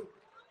hallelujah.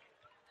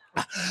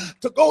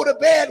 To go to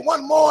bed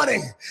one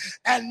morning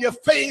and your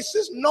face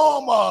is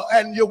normal,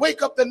 and you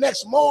wake up the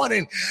next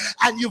morning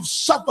and you've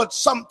suffered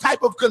some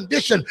type of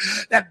condition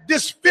that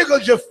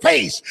disfigures your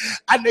face,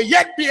 and to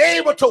yet be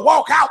able to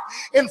walk out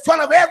in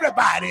front of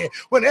everybody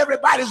when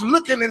everybody's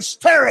looking and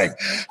staring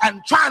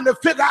and trying to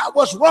figure out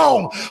what's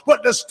wrong,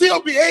 but to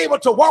still be able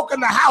to walk in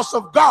the house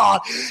of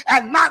God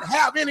and not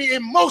have any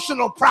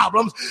emotional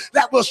problems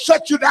that will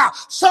shut you down.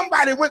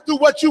 Somebody went through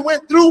what you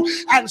went through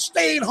and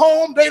stayed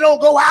home. They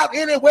don't go out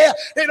anywhere.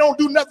 They don't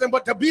do nothing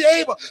but to be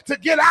able to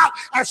get out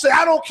and say,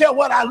 I don't care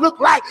what I look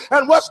like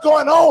and what's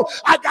going on.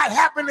 I got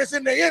happiness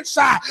in the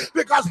inside,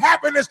 because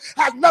happiness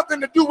has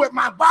nothing to do with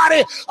my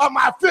body or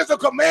my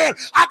physical man.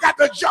 I got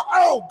the joy.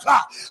 Oh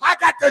God, I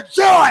got the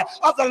joy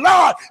of the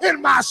Lord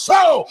in my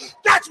soul.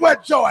 That's where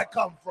joy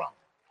comes from.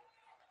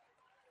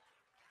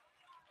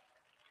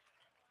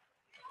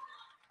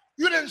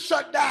 You didn't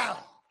shut down.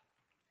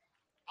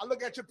 I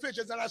look at your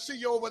pictures and I see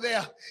you over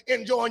there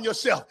enjoying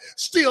yourself,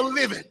 still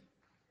living.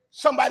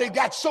 Somebody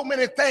got so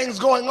many things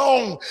going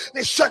on,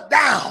 they shut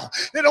down.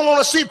 They don't want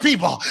to see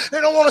people.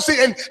 They don't want to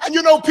see, and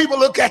you know, people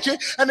look at you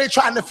and they're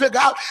trying to figure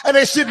out, and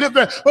they sit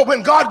living. But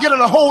when God gets in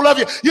a hold of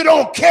you, you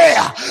don't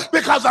care,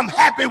 because I'm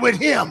happy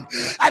with him.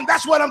 And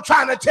that's what I'm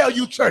trying to tell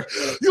you, church.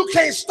 You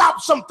can't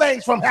stop some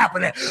things from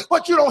happening,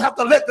 but you don't have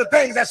to let the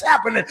things that's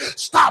happening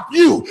stop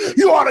you.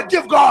 You ought to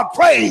give God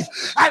praise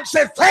and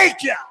say,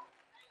 thank you.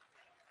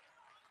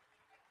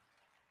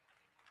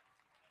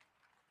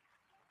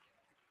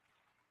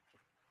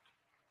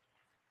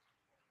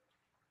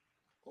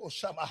 Oh,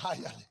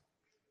 Shamahaya.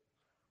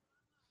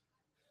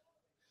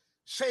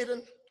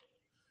 Satan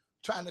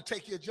trying to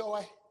take your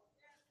joy,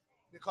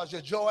 because your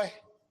joy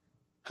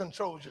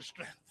controls your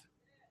strength.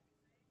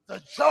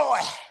 The joy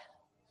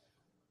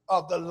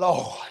of the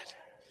Lord.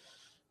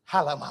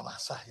 Hallelujah.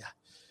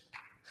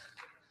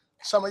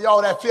 Some of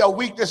y'all that feel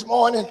weak this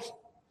morning,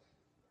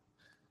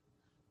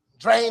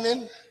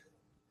 draining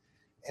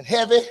and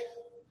heavy, if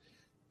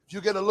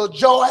you get a little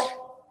joy,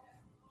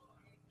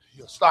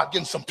 you'll start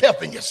getting some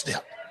pep in your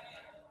step.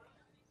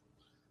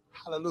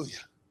 Hallelujah.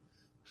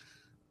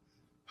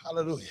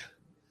 Hallelujah.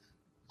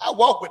 I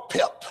walk with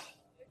pep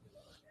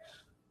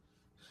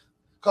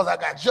because I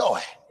got joy.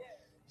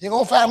 You're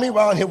going to find me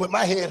around here with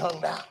my head hung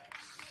down.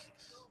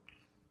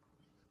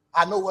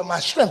 I know where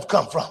my strength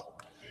come from.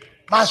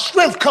 My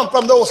strength come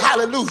from those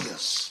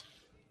hallelujahs.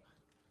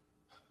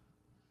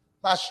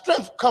 My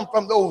strength come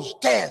from those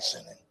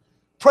dancing and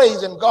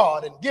praising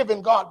God and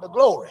giving God the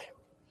glory.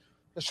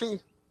 You see,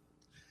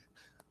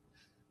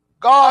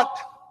 God,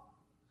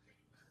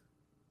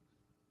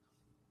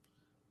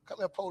 come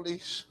here,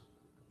 police.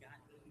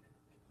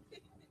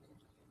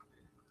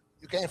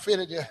 You can't fit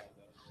it, yeah,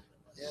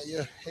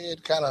 your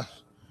head kind of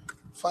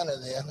funny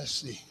there. Let's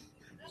see.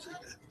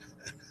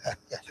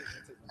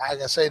 I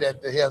can say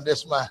that to him.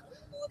 This is my,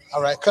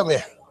 all right, come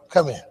here,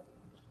 come here.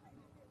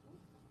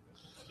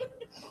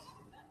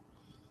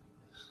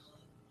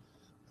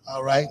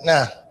 All right,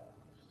 now,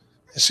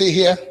 you see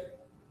here?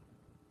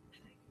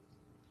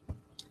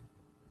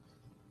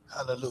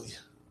 Hallelujah.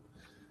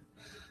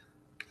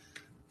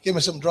 Give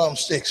me some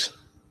drumsticks.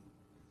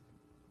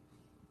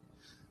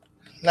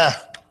 Now,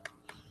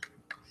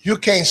 you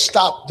can't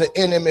stop the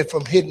enemy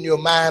from hitting your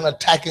mind,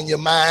 attacking your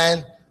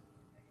mind.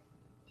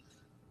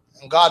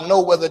 And God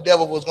knows where the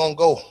devil was going to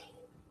go.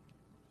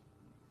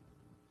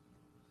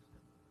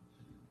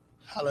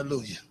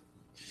 Hallelujah.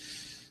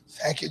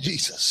 Thank you,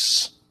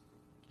 Jesus.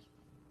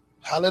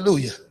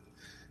 Hallelujah.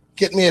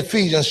 Get me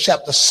Ephesians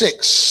chapter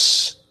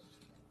 6,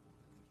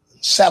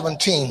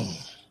 17.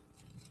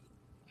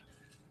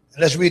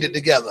 Let's read it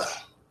together.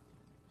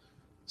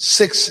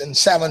 6 and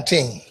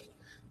 17.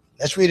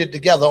 Let's read it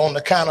together on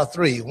the count of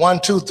 3. 1,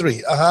 2,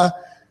 3.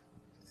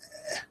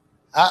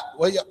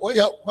 Where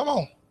y'all? Come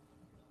on.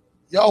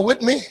 Y'all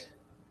with me?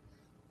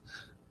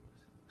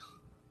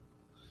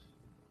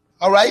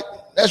 All right.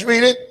 Let's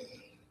read it.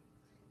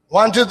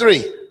 1, 2,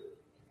 3.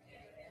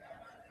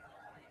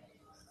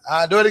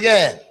 Do it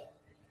again.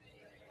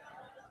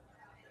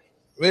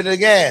 Read it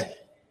again.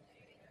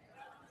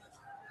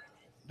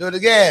 Do it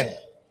again.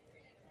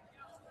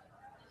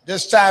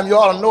 This time you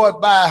ought to know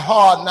it by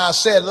heart. Now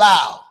say it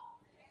loud.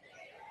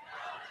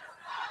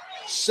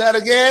 Say it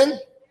again.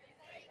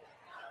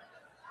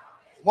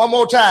 One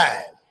more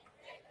time.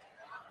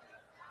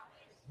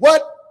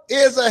 What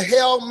is a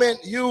helmet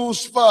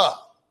used for?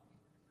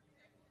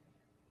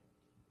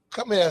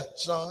 Come here,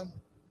 son.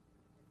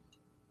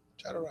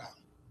 Turn around.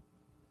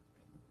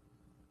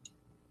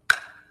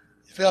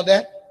 You feel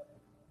that?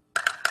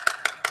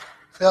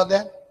 Feel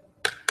that?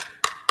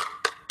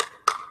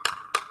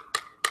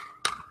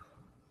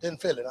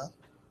 Didn't feel it, huh?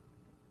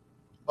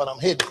 But I'm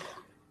hidden.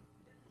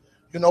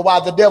 You know why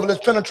the devil is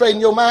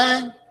penetrating your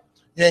mind?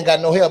 You ain't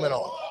got no helmet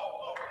on.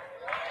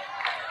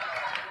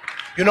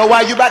 You know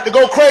why you about to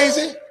go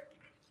crazy?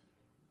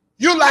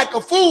 You like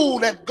a fool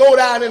that go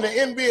down in the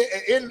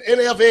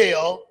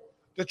NFL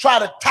to try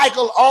to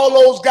tackle all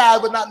those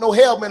guys with not no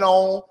helmet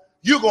on.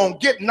 You're going to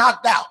get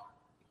knocked out.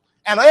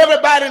 And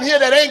everybody in here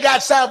that ain't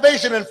got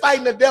salvation and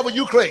fighting the devil,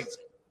 you crazy.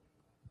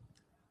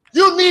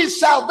 You need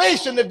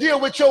salvation to deal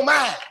with your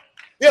mind.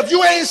 If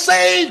you ain't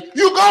saved,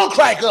 you going to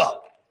crack up.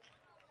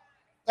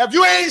 If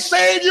you ain't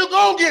saved, you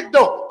going to get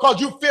dope because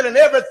you feeling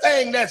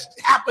everything that's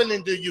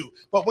happening to you.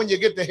 But when you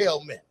get the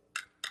helmet,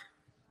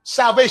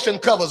 salvation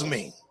covers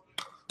me.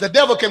 The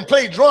devil can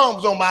play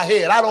drums on my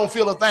head. I don't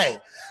feel a thing.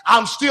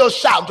 I'm still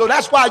shouting. So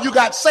that's why you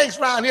got saints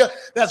around here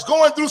that's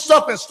going through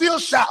stuff and still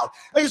shout.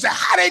 And you say,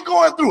 how they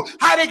going through?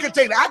 How they can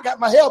take it? I got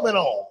my helmet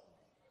on.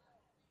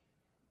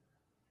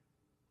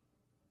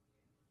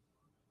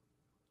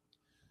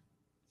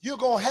 You're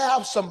going to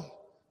have some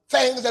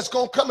things that's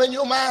going to come in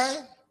your mind.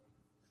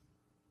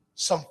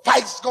 Some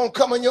fights going to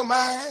come in your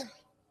mind.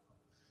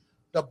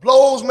 The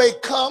blows may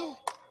come,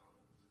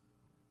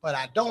 but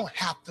I don't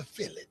have to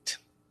feel it.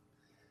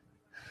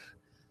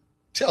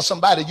 Tell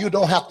somebody you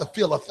don't have to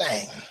feel a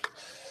thing.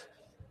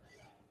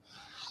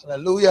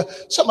 Hallelujah.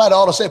 Somebody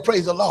ought to say,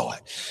 praise the Lord.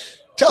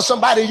 Tell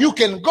somebody you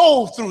can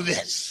go through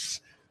this.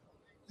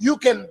 You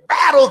can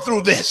battle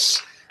through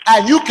this.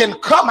 And you can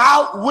come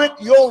out with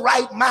your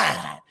right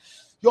mind.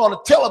 You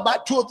ought to tell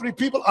about 2 or 3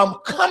 people, I'm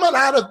coming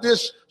out of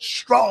this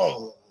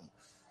strong.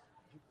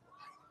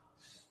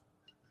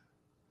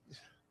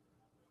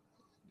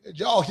 Did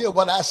y'all hear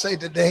what I say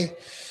today?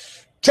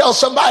 Tell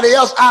somebody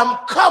else,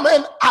 I'm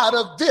coming out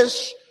of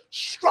this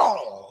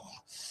strong.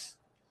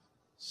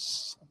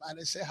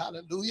 Somebody say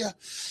hallelujah.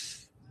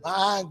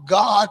 My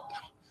God.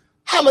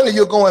 How many of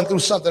you are going through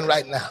something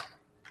right now?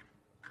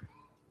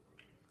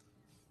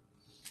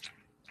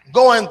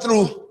 Going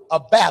through a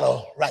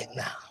battle right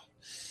now.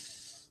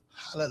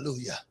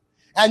 Hallelujah.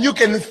 And you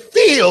can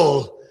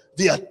feel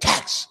the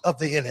attacks of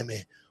the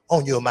enemy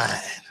on your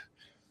mind.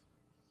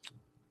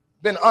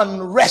 Been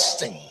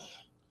unresting.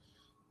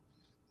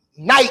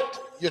 Night,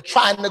 you're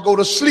trying to go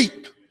to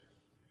sleep.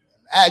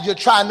 As you're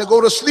trying to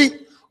go to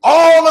sleep,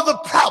 all of the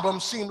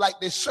problems seem like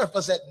they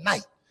surface at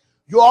night.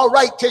 You're all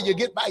right till you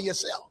get by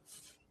yourself.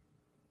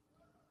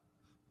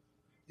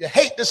 You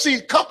hate to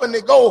see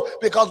company go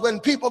because when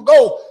people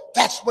go,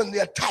 that's when the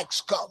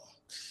attacks come.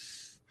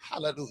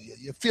 Hallelujah.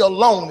 You feel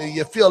lonely.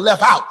 You feel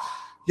left out.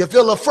 You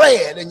feel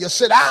afraid and you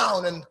sit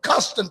down and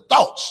constant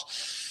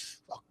thoughts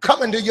are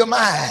coming to your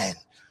mind.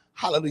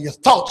 Hallelujah.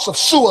 Thoughts of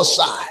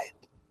suicide.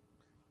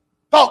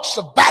 Thoughts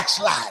of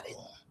backsliding.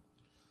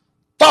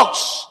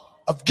 Thoughts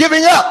of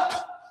giving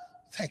up.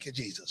 Thank you,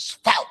 Jesus.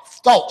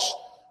 Thoughts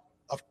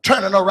of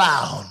turning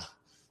around.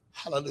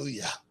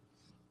 Hallelujah.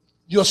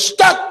 You're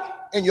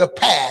stuck in your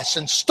past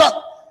and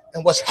stuck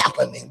in what's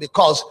happening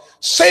because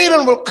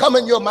Satan will come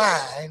in your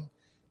mind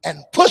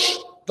and push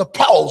the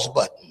pause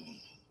button.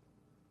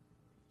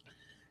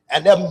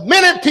 And there are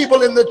many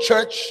people in the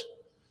church,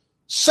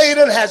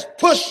 Satan has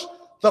pushed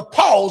the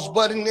pause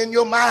button in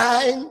your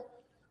mind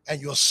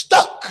and you're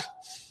stuck.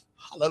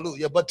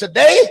 Hallelujah. But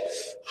today,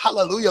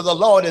 hallelujah, the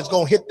Lord is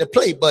going to hit the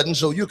play button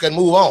so you can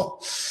move on.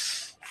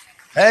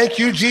 Thank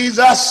you,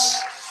 Jesus.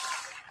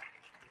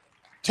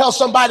 Tell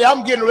somebody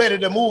I'm getting ready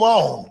to move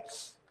on.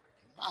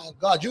 My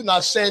God, you're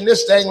not saying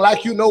this thing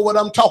like you know what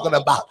I'm talking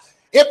about.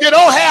 If you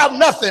don't have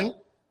nothing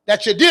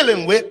that you're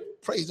dealing with,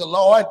 praise the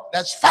Lord,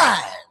 that's fine.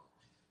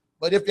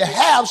 But if you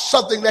have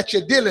something that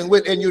you're dealing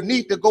with and you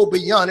need to go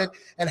beyond it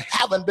and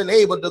haven't been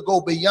able to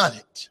go beyond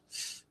it,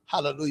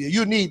 hallelujah,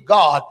 you need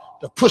God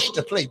to push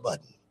the play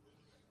button.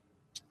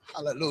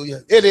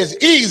 Hallelujah. It is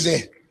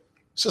easy,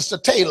 Sister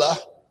Taylor,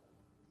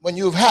 when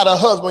you've had a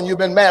husband you've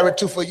been married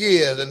to for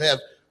years and have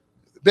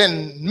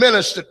been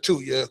ministered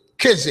to, your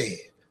Kizzy,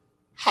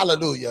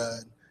 hallelujah,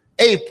 and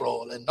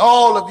April, and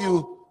all of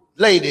you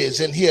ladies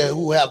in here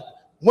who have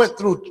went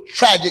through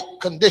tragic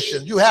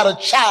conditions. You had a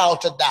child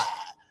to die.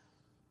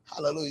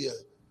 Hallelujah.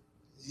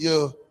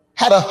 You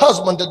had a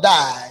husband to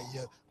die.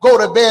 You go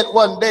to bed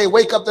one day,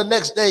 wake up the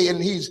next day,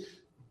 and he's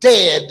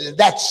dead.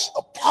 That's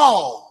a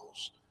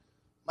pause.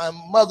 My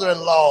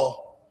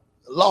mother-in-law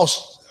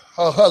lost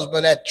her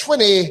husband at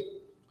 21.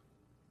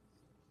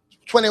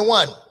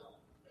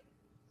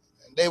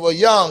 And they were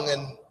young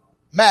and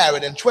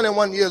married, and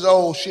 21 years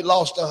old, she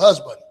lost her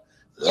husband.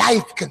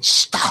 Life can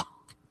stop.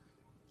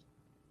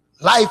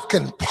 Life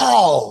can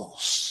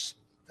pause.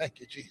 Thank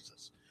you,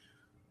 Jesus.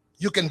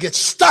 You can get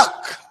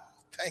stuck.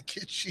 Thank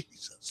you,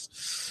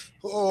 Jesus.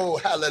 Oh,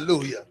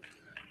 hallelujah.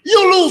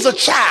 You lose a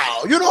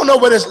child. You don't know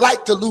what it's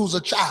like to lose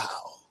a child.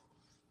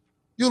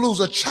 You lose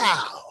a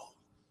child.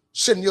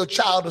 Send your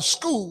child to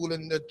school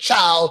and the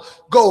child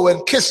go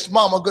and kiss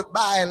mama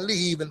goodbye and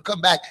leave and come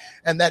back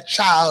and that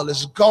child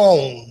is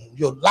gone.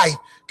 Your life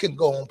can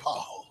go on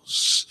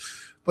pause.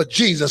 But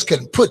Jesus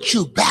can put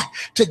you back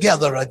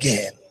together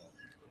again.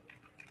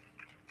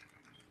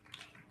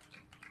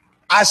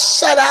 I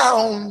sat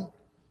down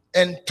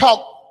and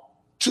talked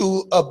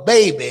to a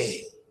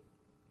baby.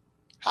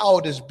 How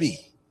old is B?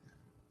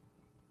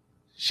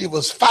 She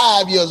was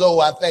 5 years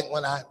old, I think,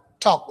 when I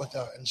talked with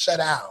her and sat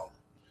down.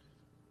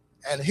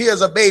 And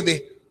here's a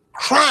baby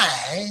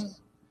crying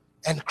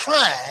and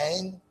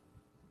crying,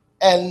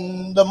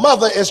 and the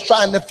mother is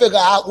trying to figure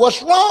out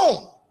what's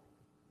wrong.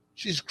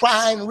 She's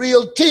crying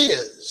real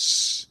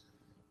tears.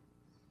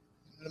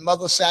 And the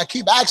mother said, I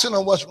keep asking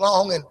her what's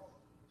wrong, and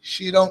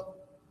she don't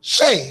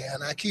say.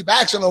 And I keep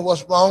asking her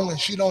what's wrong, and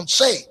she don't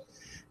say.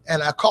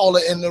 And I call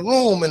her in the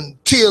room,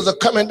 and tears are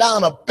coming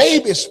down a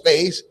baby's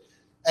face.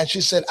 And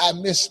she said, I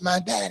miss my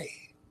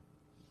daddy.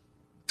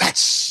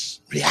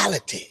 That's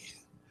reality.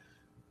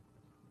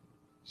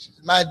 She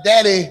said, my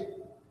daddy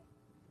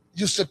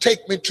used to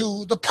take me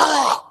to the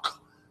park.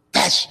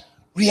 That's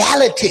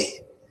reality.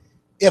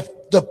 If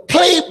the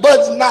play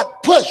button's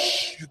not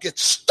pushed, you get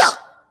stuck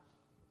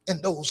in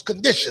those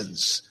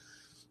conditions.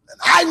 And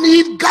I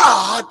need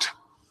God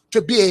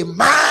to be a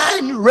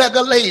mind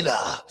regulator.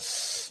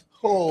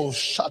 Oh,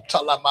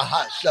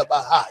 Shatalamaha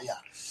Shabahaya.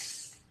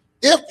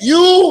 If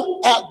you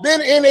have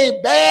been in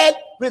a bad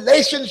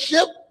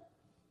relationship,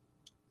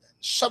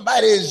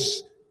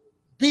 somebody's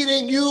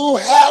beating you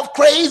half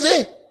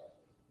crazy,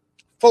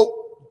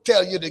 folk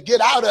tell you to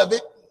get out of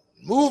it,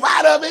 move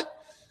out of it.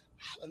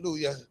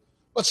 Hallelujah.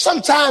 But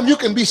sometimes you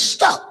can be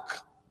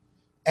stuck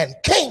and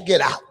can't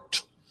get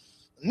out.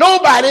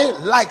 Nobody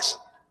likes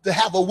to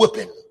have a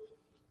whipping,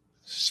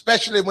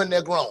 especially when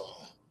they're grown.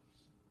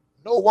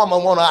 No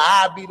woman want her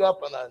eye beat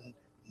up and her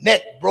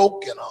neck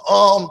broke and her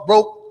arm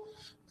broke.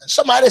 And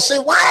somebody say,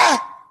 why?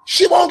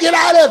 She won't get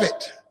out of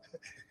it.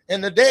 In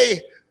the day,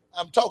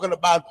 I'm talking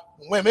about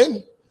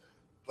women,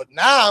 but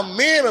now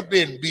men are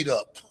being beat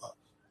up.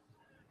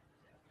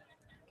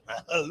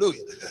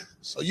 Hallelujah.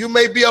 So you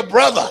may be a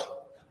brother.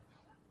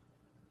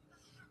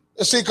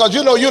 You see, because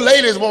you know you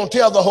ladies won't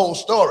tell the whole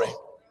story.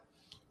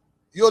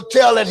 You'll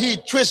tell that he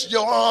twisted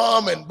your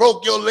arm and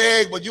broke your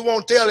leg, but you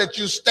won't tell that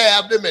you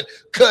stabbed him and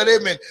cut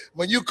him. And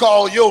when you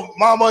call your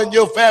mama and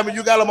your family,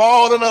 you got them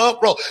all in the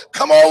uproar.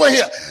 Come over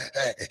here.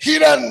 He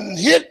done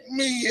hit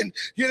me, and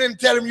you didn't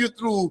tell him you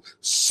threw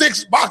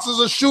 6 boxes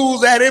of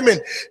shoes at him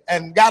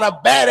and got a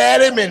bat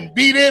at him and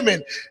beat him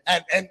and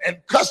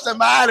cussed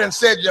him out and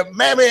said your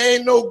mammy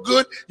ain't no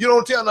good. You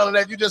don't tell none of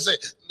that. You just say,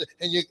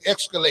 and you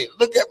escalate.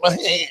 Look at my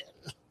hand.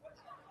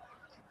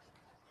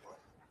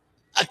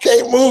 I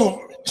can't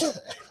move.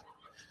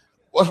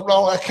 What's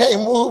wrong? I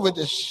can't move. It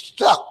is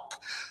stuck.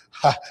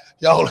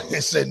 Y'all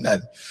ain't say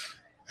nothing.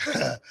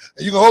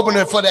 You can open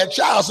it for that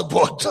child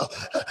support.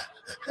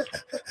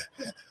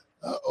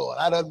 Uh-oh,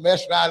 I done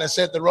messed around and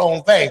said the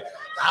wrong thing.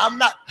 I'm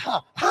not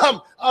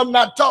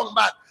talking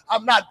about,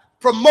 I'm not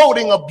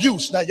promoting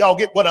abuse. Now y'all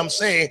get what I'm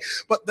saying.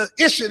 But the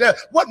issue there,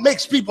 what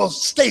makes people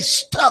stay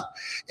stuck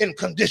in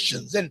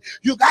conditions? And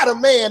you got a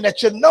man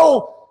that you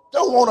know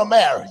don't want to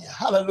marry you.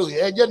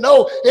 Hallelujah. And you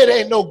know it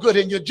ain't no good,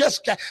 and you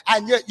just can't,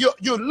 and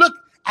you look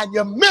and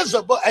you're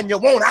miserable and you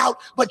want out,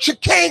 but you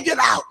can't get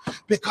out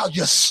because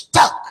you're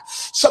stuck.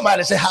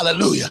 Somebody say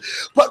hallelujah.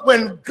 But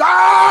when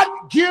God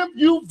gives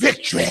you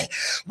victory,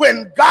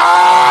 when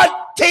God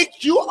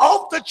takes you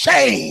off the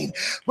chain,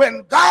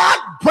 when God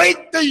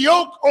breaks the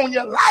yoke on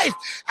your life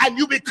and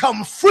you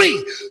become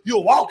free, you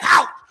walk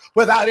out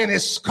without any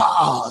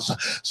scars.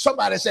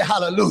 Somebody say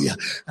hallelujah.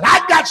 And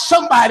I got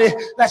somebody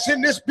that's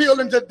in this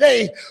building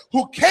today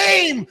who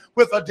came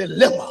with a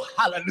dilemma.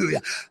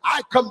 Hallelujah.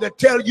 I come to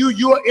tell you,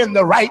 you're in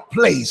the right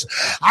place.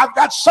 I've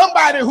got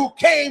somebody who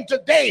came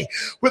today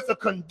with a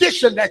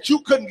condition that you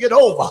couldn't get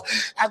over.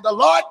 And the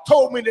Lord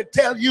told me to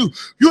tell you,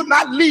 you're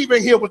not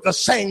leaving here with the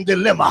same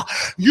dilemma.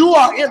 You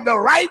are in the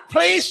right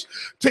place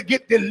to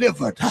get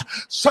delivered.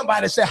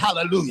 Somebody say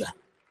hallelujah.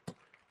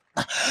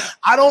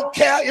 I don't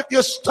care if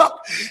you're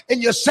stuck in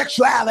your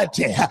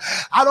sexuality.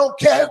 I don't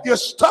care if you're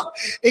stuck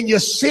in your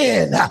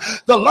sin.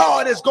 The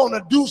Lord is going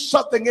to do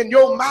something in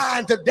your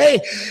mind today,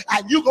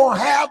 and you're going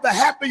to have the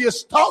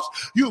happiest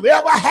thoughts you've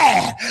ever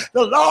had.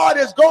 The Lord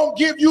is going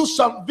to give you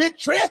some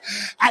victory,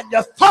 and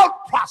your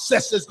thought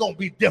process is going to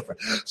be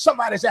different.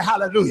 Somebody say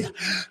hallelujah.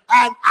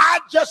 And I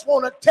just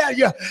want to tell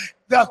you,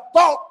 the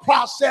thought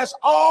process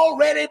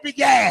already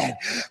began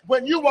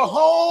when you were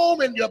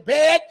home in your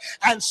bed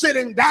and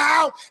sitting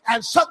down,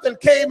 and something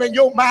came in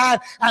your mind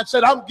and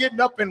said, I'm getting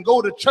up and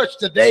go to church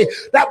today.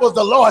 That was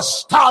the Lord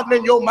starting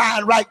in your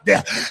mind right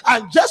there.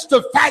 And just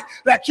the fact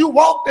that you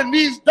walked in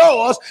these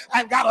doors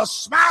and got a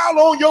smile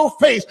on your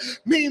face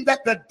means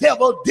that the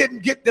devil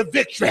didn't get the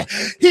victory.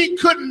 He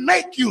couldn't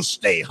make you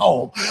stay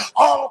home.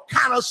 All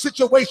kind of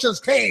situations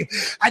came,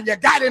 and you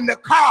got in the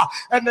car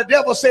and the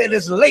devil said,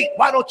 it's late.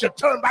 Why don't you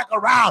turn back around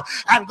around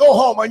and go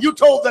home. And you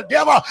told the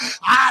devil,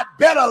 I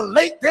better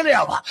late than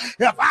ever.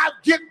 If I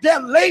get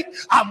there late,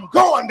 I'm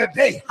going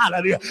today.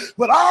 Hallelujah.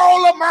 With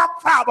all of my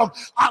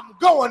problems, I'm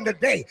going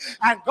today.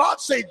 And God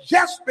said,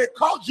 just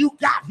because you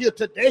got here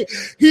today,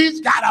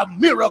 he's got a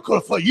miracle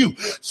for you.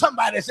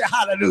 Somebody say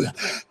hallelujah.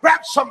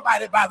 Grab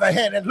somebody by the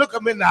hand and look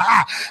them in the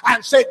eye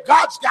and say,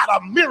 God's got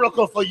a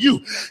miracle for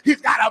you.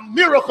 He's got a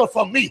miracle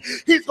for me.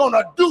 He's going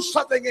to do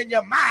something in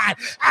your mind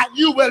and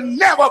you will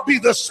never be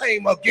the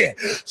same again.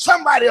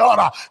 Somebody ought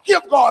to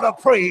give God a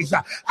praise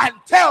and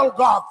tell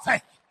God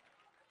thank you.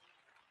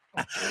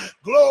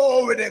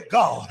 Glory to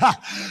God.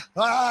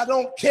 I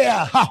don't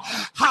care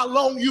how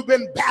long you've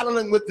been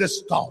battling with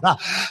this thought.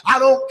 I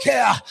don't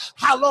care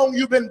how long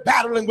you've been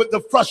battling with the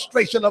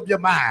frustration of your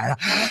mind.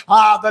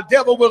 The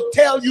devil will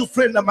tell you,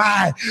 friend of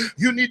mine,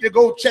 you need to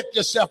go check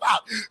yourself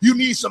out. You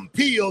need some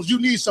pills. You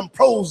need some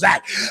Prozac.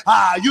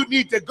 You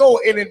need to go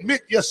and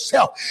admit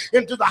yourself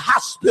into the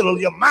hospital.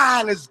 Your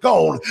mind is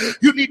gone.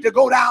 You need to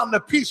go down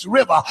the Peace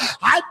River.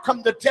 I've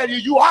come to tell you,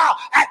 you are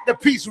at the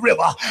Peace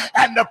River,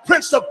 and the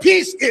Prince of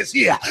Peace is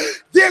here.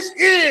 This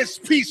is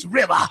Peace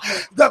River.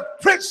 The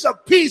Prince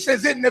of Peace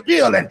is in the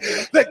building.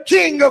 The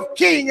King of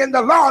Kings and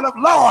the Lord of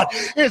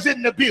Lords is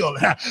in the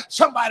building.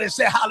 Somebody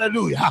say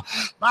hallelujah.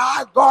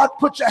 My God,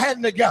 put your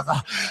hand together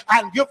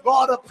and give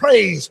God a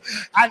praise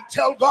and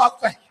tell God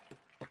thank you.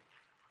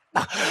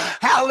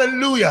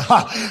 Hallelujah.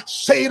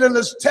 Satan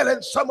is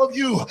telling some of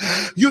you,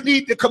 you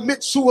need to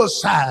commit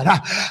suicide.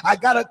 I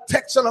got a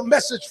text and a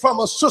message from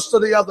a sister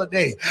the other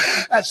day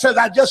that says,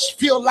 I just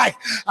feel like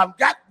I've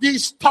got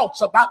these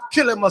thoughts about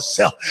killing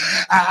myself.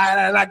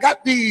 And I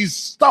got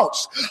these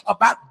thoughts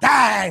about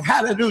dying.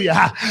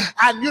 Hallelujah.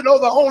 And you know,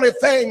 the only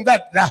thing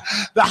that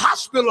the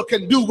hospital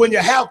can do when you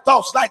have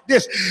thoughts like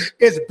this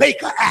is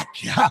Baker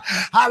Act.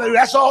 Hallelujah.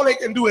 That's all they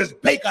can do is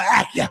Baker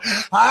Act.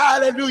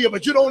 Hallelujah.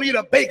 But you don't need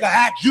a Baker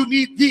Act. You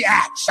need the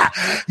Acts.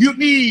 You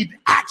need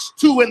Acts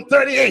 2 and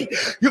 38.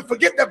 You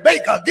forget the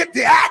baker, get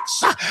the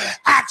Acts.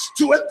 Acts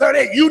 2 and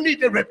 38. You need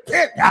to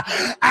repent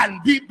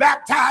and be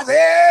baptized,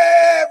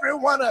 every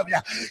one of you,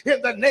 in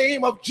the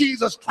name of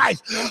Jesus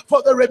Christ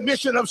for the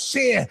remission of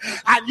sin,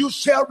 and you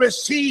shall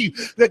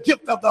receive the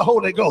gift of the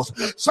Holy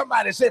Ghost.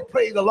 Somebody say,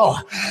 praise the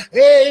Lord.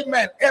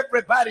 Amen.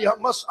 Everybody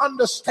must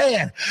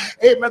understand,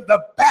 amen, the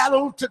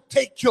battle to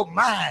take your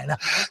mind,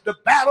 the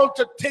battle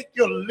to take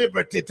your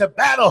liberty, the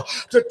battle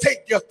to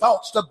take your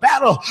thoughts, the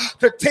battle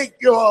to take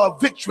your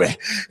victory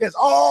is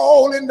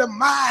all in the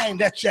mind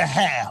that you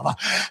have.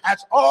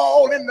 That's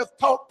all in the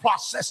thought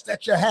process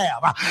that you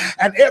have.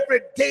 And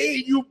every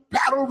day you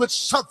battle with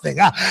something.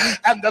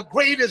 And the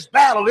greatest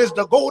battle is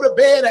to go to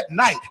bed at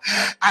night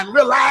and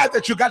realize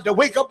that you got to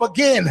wake up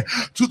again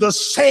to the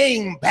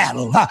same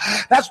battle.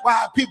 That's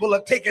why people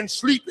are taking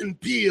sleeping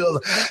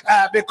pills,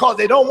 because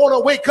they don't want to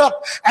wake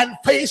up and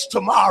face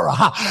tomorrow.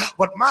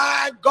 But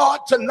my God,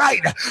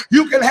 tonight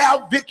you can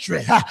have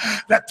victory.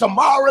 That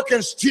tomorrow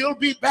can still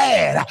be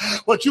bad,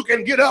 but you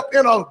can get up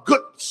in a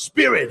good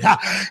spirit,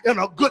 in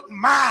a good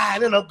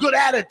mind, in a good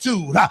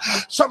attitude.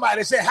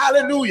 Somebody say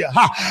hallelujah,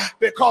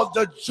 because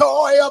the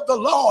joy of the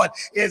Lord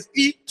is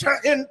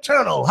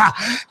internal,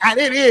 and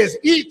it is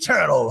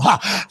eternal.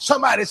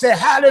 Somebody say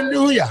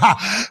hallelujah.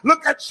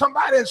 Look at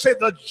somebody and say,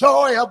 the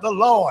joy of the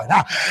Lord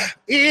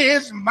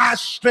is my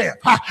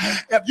strength.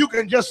 If you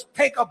can just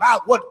think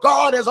about what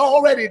God has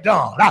already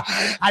done,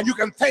 and you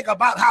can think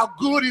about how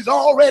good he's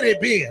already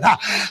been.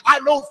 I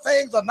know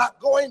things are not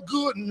going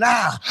good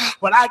now,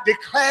 but I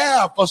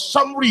declare for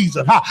some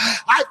reason,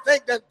 I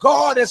think that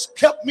God has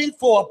kept me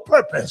for a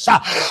purpose.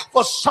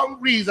 For some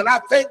reason, I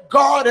think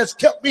God has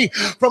kept me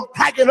from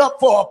cracking up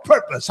for a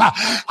purpose.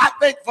 I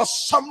think for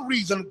some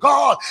reason,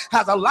 God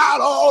has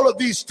allowed all of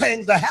these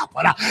things to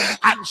happen.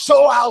 And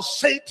so I'll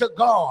say to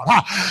God,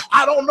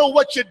 I don't know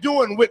what you're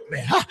doing with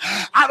me.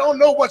 I don't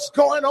know what's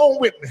going on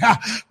with me.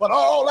 But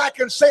all I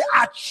can say,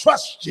 I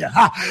trust you.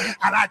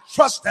 And I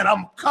trust that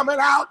I'm coming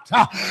out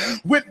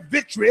with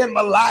victory in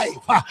my life.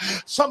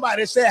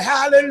 Somebody say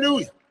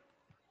hallelujah.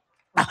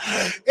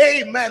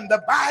 Amen.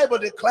 The Bible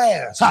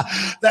declares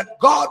that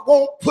God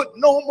won't put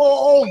no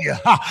more on you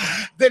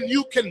than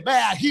you can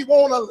bear. He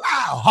won't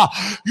allow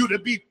you to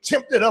be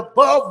tempted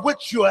above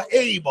which you are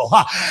able.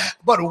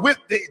 But with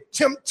the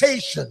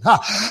temptation,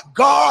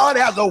 God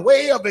has a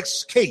way of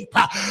escape.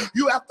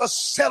 You have to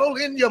settle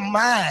in your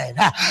mind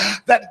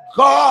that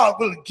God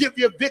will give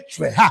you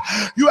victory.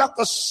 You have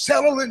to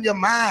settle in your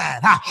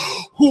mind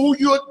who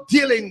you're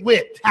dealing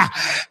with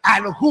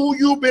and who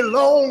you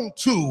belong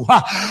to.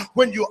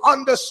 When you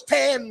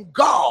understand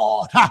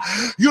God,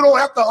 you don't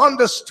have to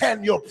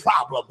understand your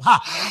problem.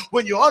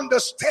 When you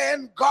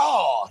understand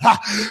God,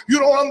 you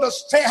don't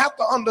have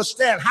to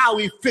understand how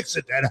he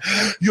fixes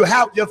it. You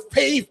have your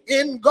faith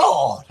in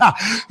God.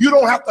 You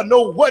don't have to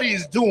know what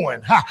he's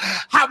doing.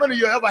 How many of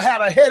you ever had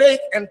a headache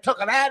and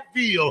took an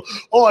Advil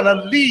or an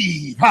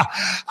Aleve?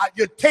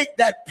 You take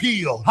that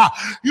pill.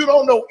 You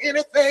don't know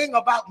anything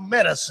about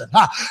medicine.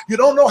 You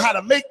don't know how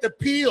to make the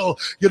pill.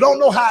 You don't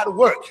know how it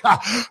works.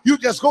 You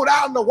just go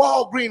down to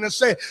Walgreens and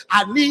and say,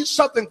 I need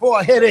something for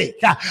a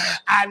headache.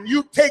 And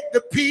you take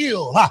the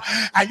pill,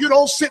 and you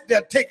don't sit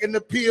there taking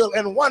the pill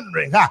and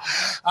wondering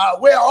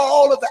where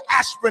all of the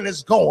aspirin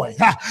is going.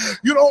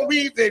 You don't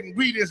read the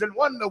ingredients and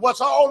wonder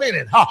what's all in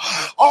it.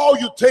 All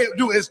you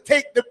do is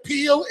take the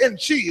pill and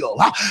chill.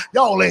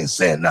 Y'all ain't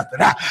saying nothing.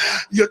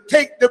 You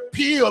take the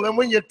pill, and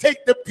when you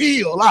take the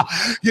pill,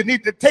 you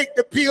need to take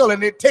the pill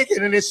and they take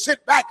it and they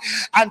sit back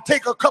and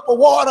take a cup of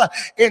water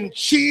and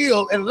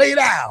chill and lay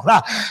down.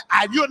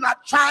 And you're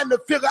not trying to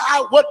figure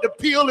out what the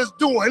pill is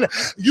doing.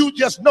 You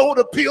just know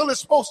the pill is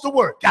supposed to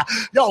work.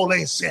 Y'all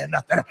ain't saying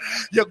nothing.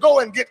 You go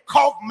and get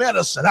cough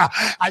medicine,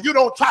 and you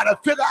don't try to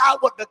figure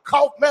out what the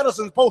cough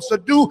medicine is supposed to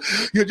do.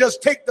 You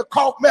just take the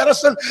cough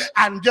medicine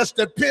and just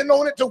depend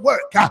on it to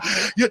work.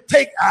 You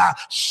take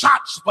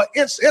shots for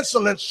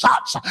insulin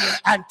shots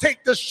and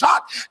take the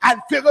shot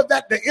and figure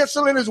that the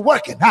insulin is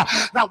working.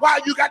 Now, why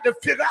you got to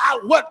figure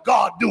out what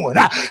God doing?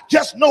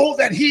 Just know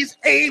that he's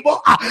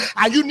able,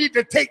 and you need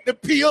to take the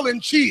pill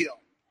and chill.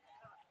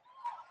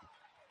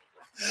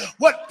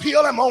 What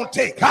pill am I going to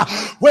take?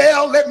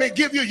 Well, let me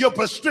give you your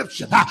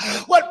prescription.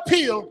 What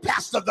pill,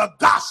 Pastor? The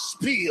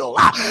gospel.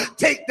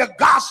 Take the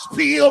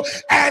gospel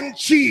and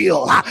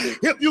chill.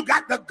 If you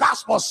got the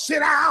gospel, sit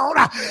down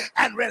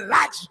and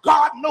relax.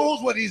 God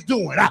knows what he's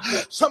doing.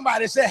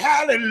 Somebody say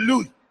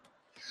hallelujah.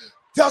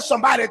 Tell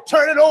somebody,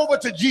 turn it over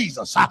to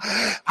Jesus,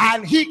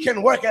 and he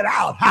can work it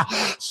out.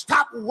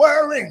 Stop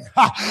worrying.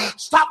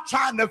 Stop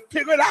trying to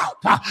figure it out.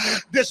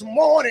 This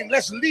morning,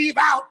 let's leave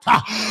out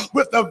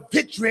with the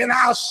victory in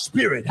our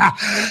spirit.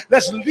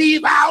 Let's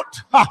leave out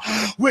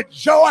with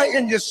joy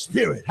in your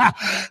spirit.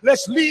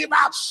 Let's leave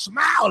out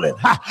smiling.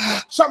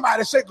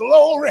 Somebody say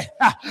glory.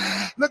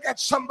 Look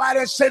at somebody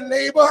and say,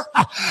 neighbor,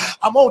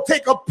 I'm going to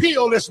take a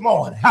pill this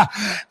morning,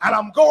 and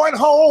I'm going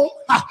home.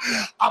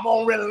 I'm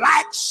going to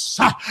relax.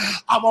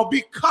 I'm going to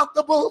be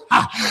comfortable.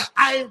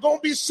 I ain't going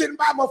to be sitting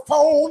by my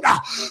phone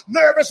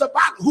nervous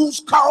about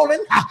who's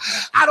calling.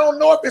 I don't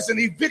know if it's an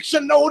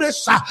eviction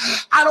notice.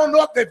 I don't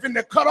know if they've been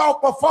to cut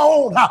off my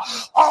phone.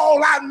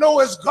 All I know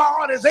is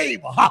God is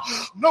able.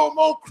 No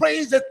more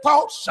crazy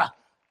thoughts.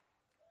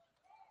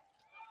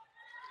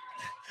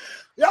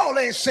 Y'all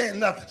ain't saying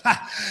nothing.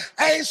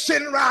 I ain't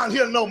sitting around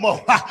here no more.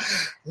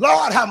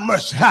 Lord have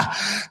mercy.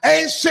 I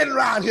ain't sitting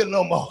around here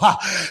no more.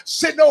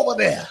 Sitting over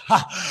there.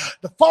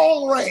 The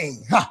phone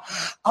rang.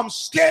 I'm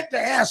scared to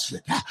answer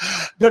it.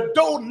 The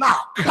door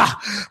knock.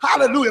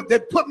 Hallelujah. If they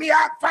put me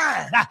out,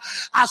 fine.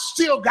 I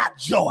still got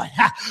joy.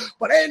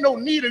 But ain't no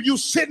need of you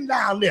sitting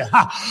down there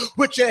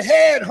with your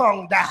head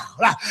hung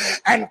down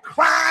and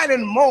crying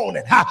and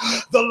moaning.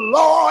 The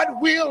Lord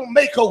will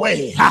make a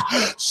way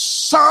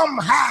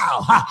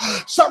somehow.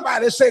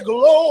 Somebody say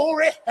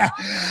glory.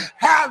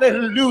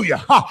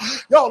 Hallelujah.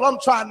 Y'all, I'm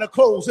trying to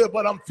close here,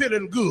 but I'm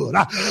feeling good.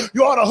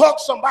 You ought to hug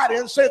somebody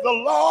and say, the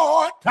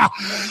Lord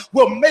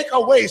will make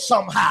a way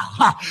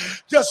somehow.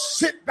 Just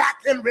sit back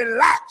and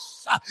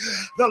relax.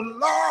 The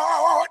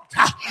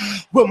Lord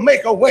will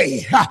make a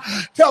way.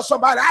 Tell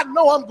somebody, I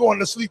know I'm going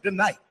to sleep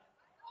tonight.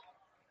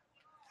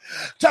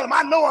 Tell him,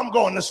 I know I'm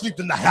going to sleep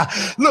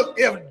tonight. Look,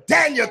 if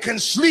Daniel can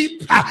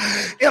sleep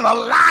in a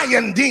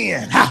lion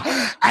den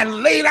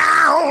and lay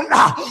down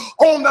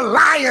on the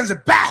lion's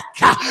back,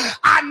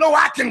 I know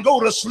I can go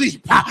to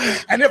sleep.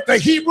 And if the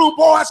Hebrew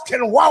boys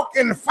can walk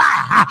in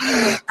fire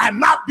and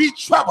not be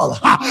troubled,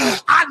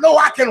 I know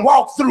I can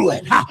walk through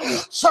it.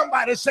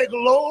 Somebody say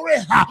glory.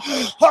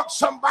 Hug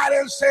somebody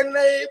and say,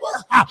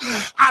 neighbor,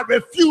 I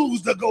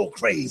refuse to go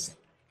crazy.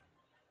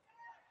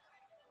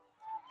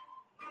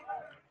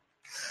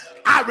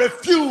 I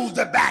refuse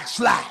to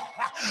backslide.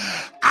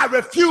 I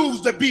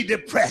refuse to be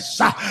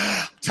depressed.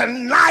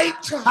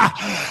 Tonight,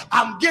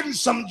 I'm getting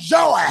some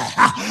joy.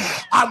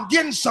 I'm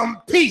getting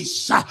some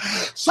peace.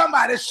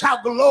 Somebody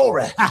shout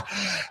glory.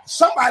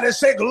 Somebody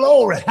say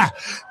glory.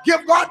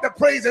 Give God the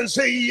praise and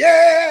say,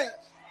 yeah.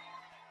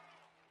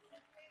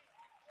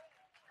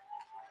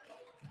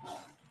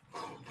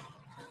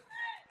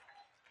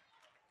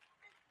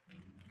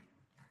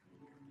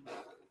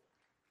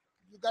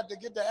 You got to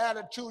get the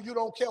attitude. You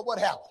don't care what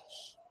happens.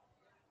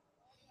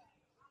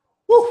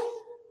 Woo.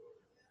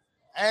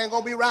 I ain't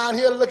going to be around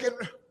here looking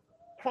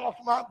across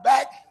my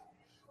back,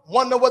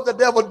 wonder what the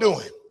devil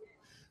doing.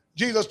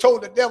 Jesus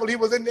told the devil he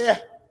was in there.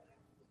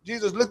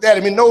 Jesus looked at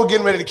him and know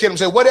getting ready to kill him,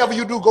 said, whatever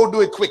you do, go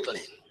do it quickly.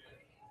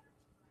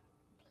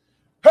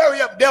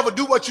 Hurry up, devil,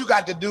 do what you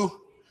got to do,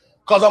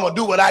 because I'm going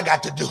to do what I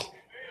got to do.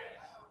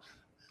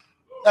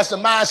 That's the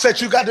mindset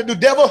you got to do.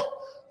 Devil,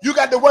 you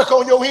got to work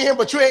on your end,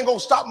 but you ain't going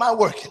to stop my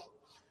working.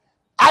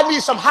 I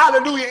need some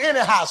hallelujah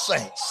anyhow,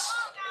 saints.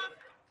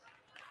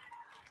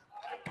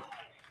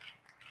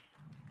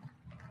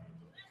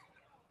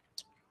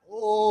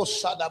 Oh,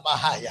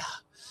 Sadabahaya.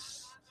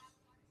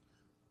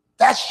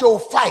 That's your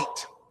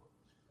fight.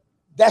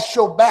 That's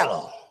your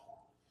battle.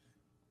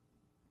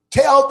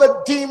 Tell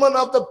the demon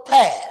of the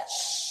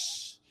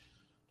past.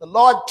 The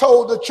Lord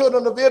told the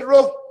children of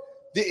Israel,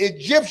 the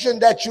Egyptian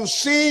that you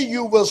see,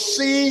 you will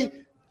see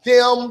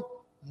them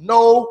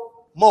no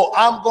more.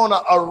 I'm going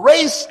to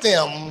erase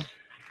them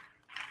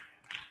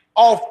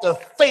off the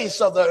face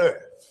of the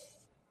earth.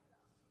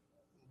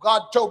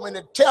 God told me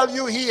to tell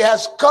you he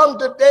has come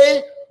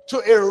today to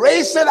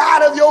erase it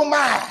out of your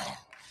mind.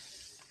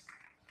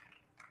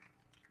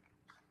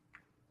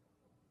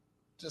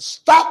 To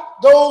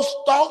stop those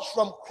thoughts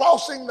from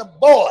crossing the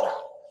border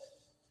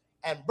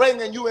and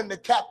bringing you into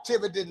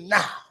captivity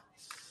now.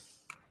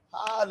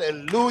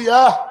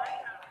 Hallelujah.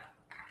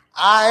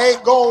 I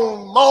ain't gonna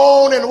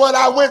moan in what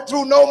I went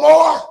through no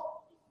more.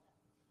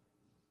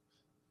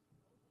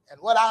 And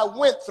what I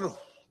went through,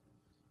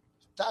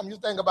 sometimes you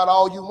think about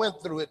all you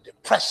went through, it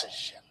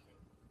depresses you.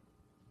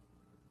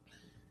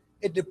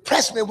 It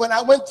depressed me when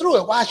I went through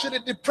it. Why should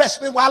it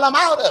depress me while I'm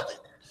out of it?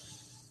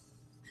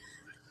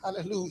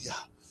 Hallelujah.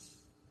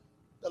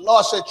 The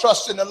Lord said,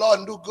 trust in the Lord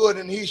and do good,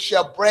 and he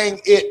shall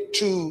bring it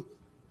to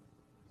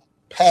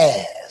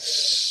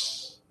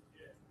pass.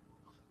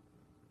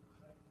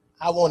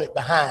 I want it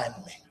behind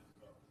me.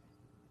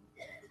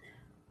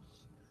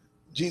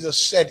 Jesus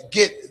said,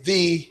 get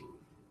thee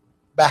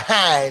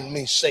behind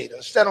me,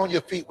 Satan. Stand on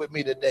your feet with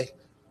me today.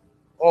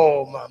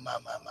 Oh, my.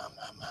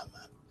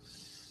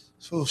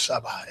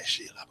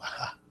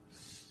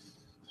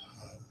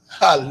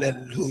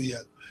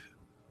 Hallelujah.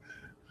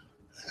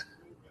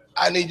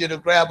 I need you to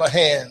grab a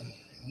hand,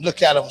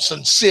 look at him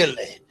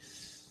sincerely.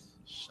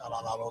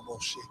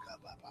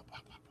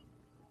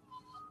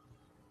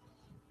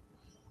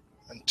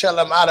 And tell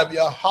him out of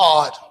your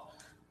heart,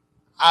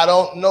 I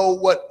don't know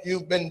what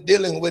you've been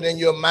dealing with in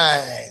your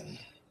mind.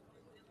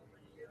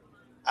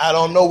 I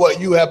don't know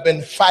what you have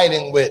been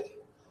fighting with,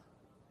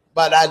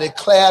 but I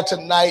declare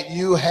tonight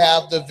you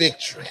have the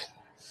victory.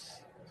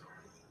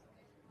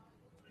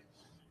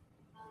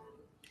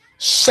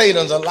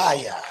 Satan's a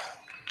liar.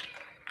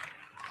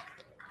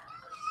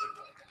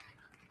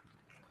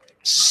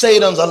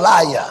 Satan's a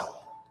liar.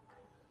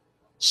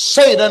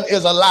 Satan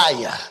is a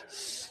liar.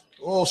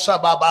 Oh,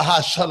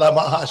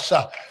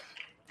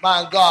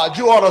 my God,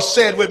 you ought to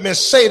say it with me.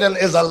 Satan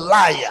is a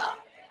liar.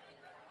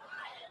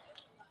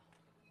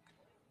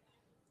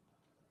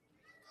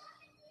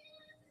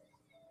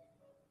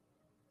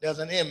 There's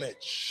an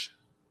image.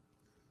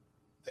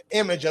 The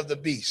image of the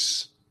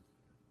beast.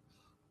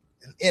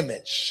 An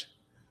image.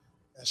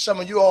 And some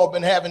of you all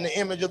been having the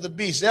image of the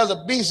beast. There's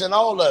a beast in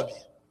all of you.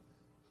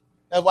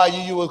 That's why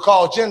you were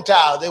called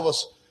Gentiles.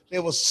 They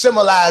was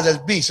symbolized as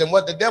beasts. And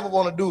what the devil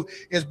want to do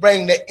is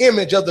bring the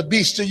image of the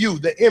beast to you,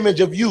 the image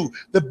of you,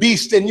 the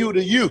beast in you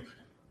to you.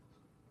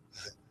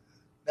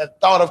 That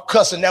thought of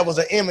cussing, that was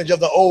an image of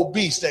the old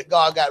beast that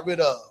God got rid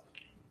of.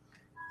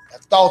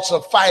 That thoughts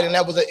of fighting,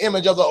 that was an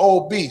image of the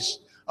old beast.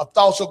 Of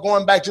thoughts of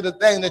going back to the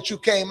thing that you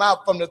came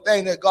out from, the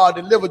thing that God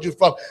delivered you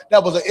from,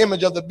 that was an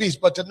image of the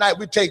beast. But tonight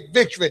we take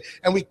victory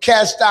and we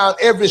cast down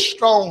every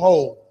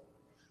stronghold.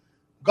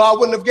 God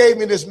wouldn't have gave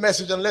me this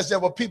message unless there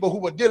were people who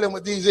were dealing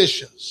with these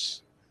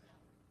issues.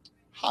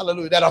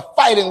 Hallelujah. That are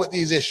fighting with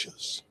these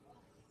issues.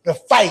 The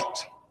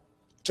fight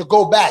to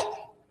go back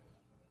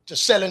to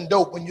selling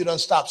dope when you done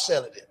stop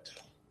selling it.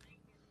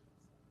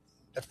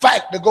 The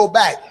fight to go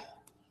back.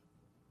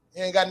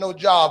 You ain't got no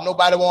job.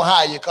 Nobody won't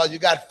hire you because you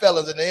got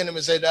fellas and the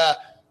enemy said,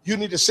 you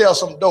need to sell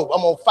some dope.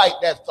 I'm going to fight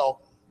that thought.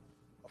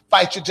 I'll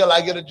fight you till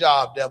I get a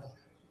job, devil.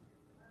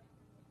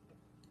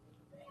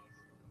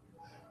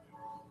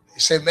 He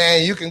said,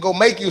 man, you can go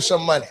make you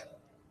some money.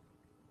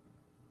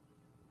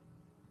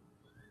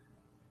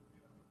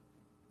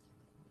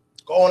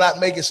 Go on out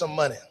and make you some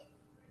money.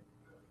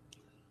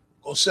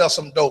 Go sell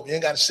some dope. You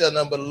ain't got to sell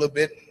nothing but a little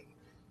bit.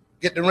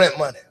 Get the rent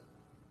money.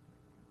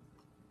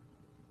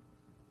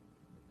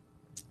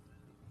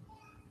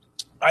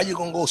 Why you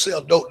going to go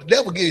sell dope? The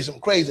devil gives you some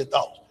crazy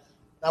thoughts.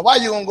 Now, why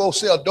you going to go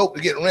sell dope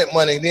to get rent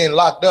money and then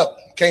locked up?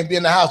 Can't be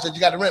in the house that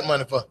you got the rent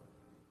money for.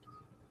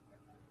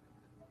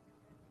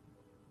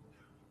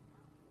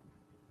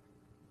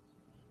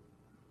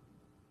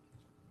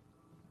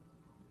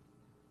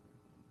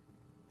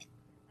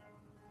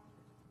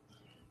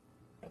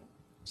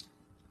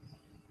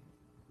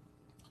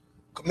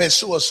 Commit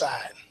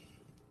suicide,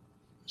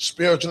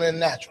 spiritually and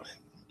naturally.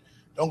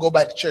 Don't go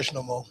back to church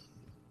no more.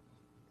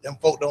 Them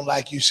folk don't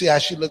like you. See how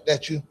she looked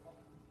at you?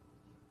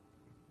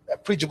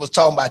 That preacher was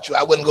talking about you.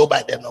 I wouldn't go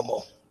back there no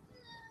more.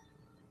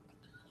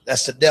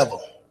 That's the devil.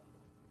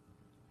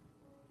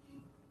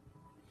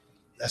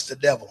 That's the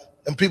devil.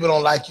 Them people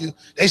don't like you.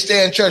 They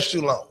stay in church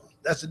too long.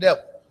 That's the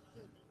devil.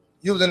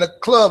 You was in the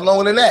club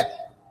longer than that.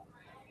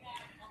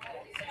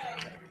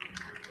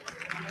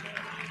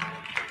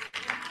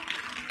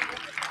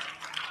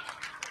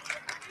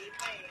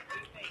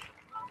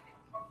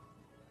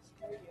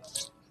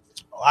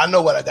 Oh, I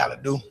know what I got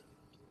to do.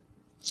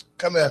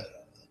 Come here.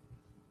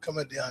 Come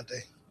here,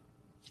 Deontay.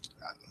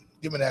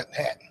 Give me that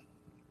hat.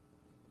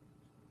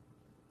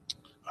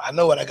 I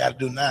know what I got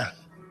to do now.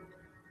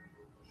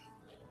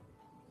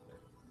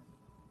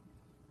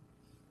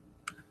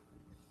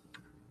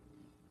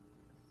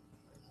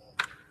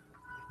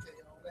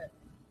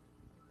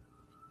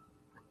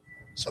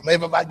 So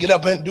maybe if I get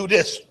up and do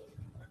this,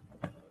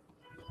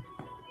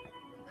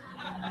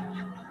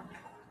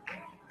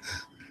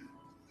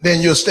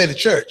 then you'll stay to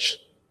church.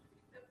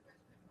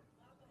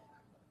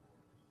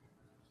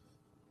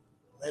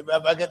 Maybe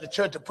if I get the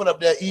church to put up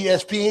their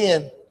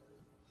ESPN,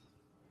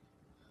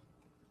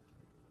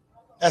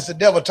 that's the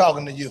devil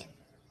talking to you.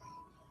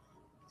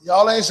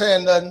 Y'all ain't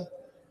saying nothing.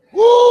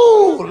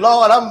 Woo,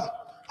 Lord,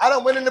 I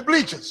done went in the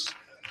bleachers.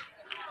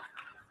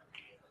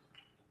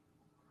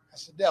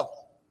 That's the devil.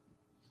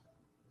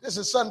 This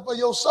is something for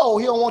your soul.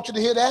 He don't want you to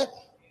hear that.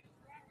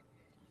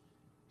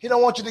 He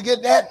don't want you to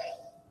get that.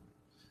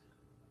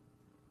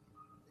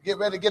 Get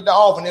ready to get the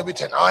offering. They'll be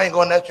telling, I ain't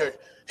going to that church.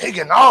 They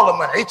getting all the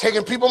money. They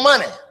taking people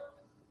money.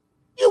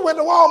 You went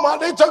to Walmart.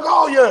 They took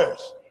all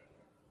yours.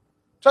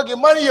 Took your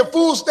money, your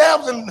food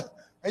stamps, and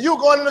you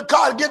going in the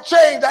car to get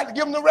changed. I had to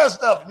give them the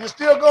rest of it. You're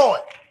still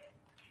going.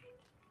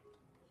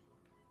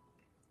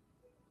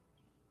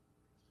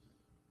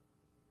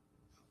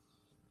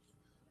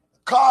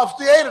 The car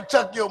theater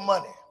took your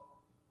money.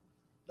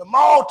 The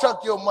mall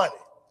took your money.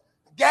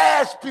 The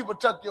gas people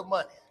took your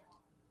money.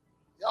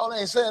 Y'all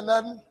ain't saying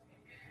nothing.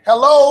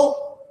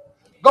 Hello?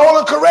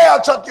 Golden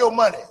Corral took your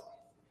money.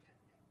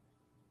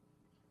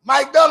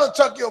 Mike Dunner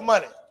took your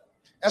money.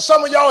 And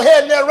some of y'all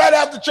heading there right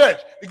after church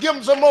to give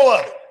them some more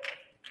of it.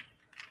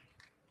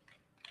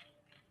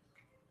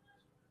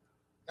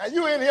 Now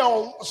you in here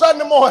on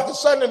Sunday morning,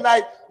 Sunday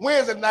night,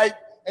 Wednesday night,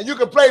 and you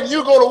can play, and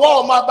you go to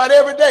Walmart about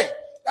every day.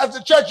 That's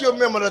the church you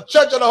remember, the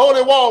Church of the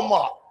Holy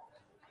Walmart.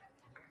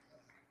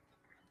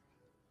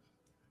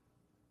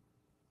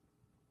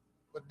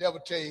 But the devil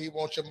tell you he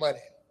wants your money.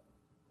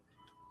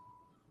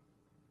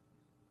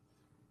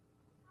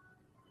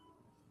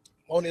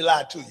 Won't he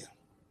lie to you?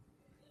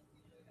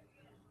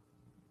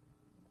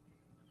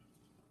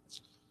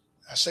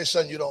 I say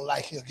something you don't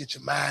like, he'll get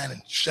your mind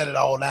and shut it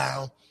all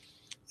down.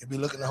 You'll be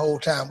looking the whole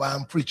time while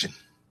I'm preaching.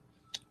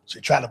 So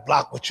you try to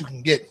block what you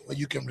can get, what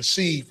you can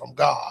receive from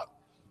God.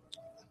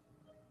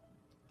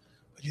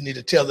 But you need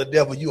to tell the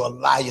devil you're a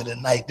liar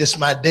tonight. This is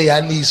my day.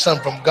 I need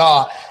something from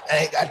God. I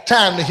ain't got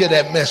time to hear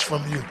that mess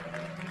from you.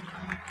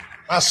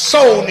 My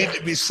soul needs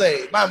to be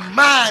saved. My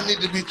mind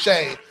needs to be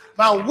changed.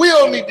 My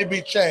will needs to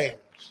be changed.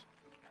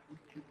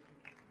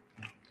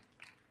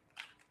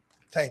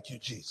 Thank you,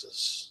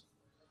 Jesus.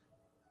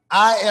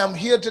 I am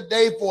here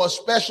today for a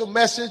special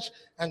message,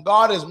 and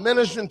God is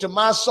ministering to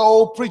my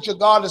soul. Preacher,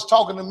 God is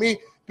talking to me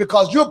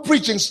because you're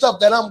preaching stuff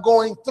that I'm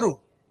going through.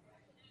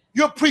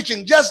 You're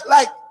preaching just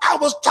like I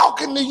was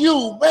talking to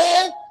you,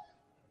 man.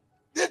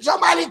 Did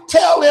somebody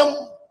tell him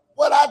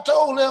what I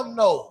told him?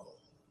 No.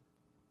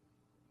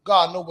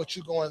 God knows what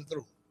you're going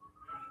through.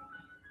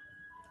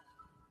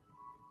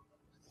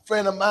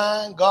 Friend of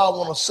mine, God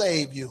want to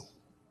save you.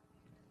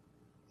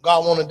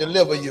 God want to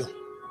deliver you.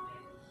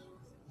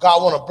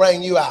 God want to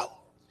bring you out.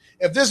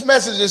 If this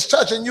message is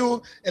touching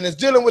you and is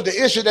dealing with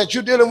the issue that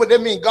you're dealing with,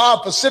 that means God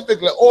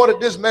specifically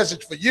ordered this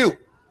message for you.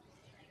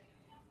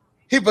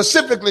 He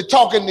specifically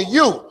talking to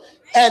you.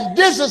 And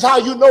this is how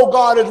you know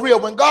God is real.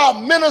 When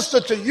God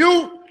ministers to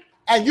you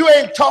and you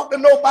ain't talked to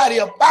nobody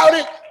about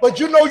it, but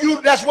you know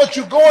that's what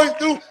you're going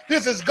through,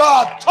 this is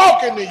God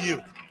talking to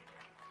you.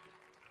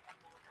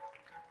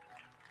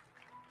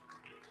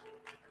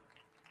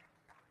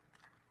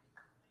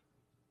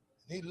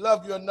 He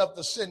loved you enough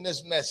to send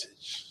this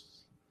message.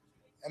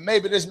 And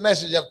maybe this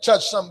message have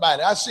touched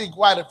somebody. I see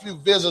quite a few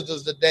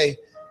visitors today,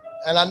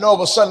 and I know it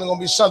was something going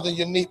to be something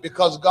unique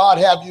because God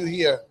have you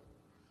here.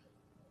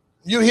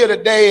 You here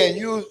today and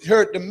you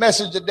heard the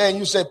message today and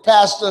you say,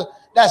 Pastor,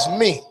 that's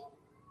me.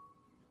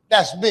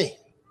 That's me.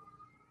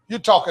 You're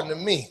talking to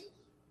me.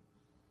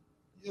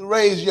 You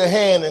raise your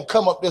hand and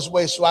come up this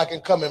way so I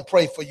can come and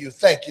pray for you.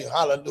 Thank you.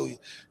 Hallelujah.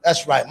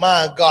 That's right.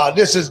 My God.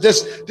 This is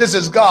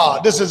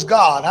God. This is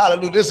God.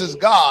 Hallelujah. This is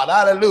God.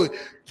 Hallelujah.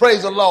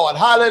 Praise the Lord.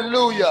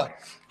 Hallelujah.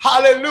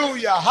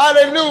 Hallelujah.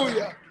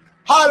 Hallelujah.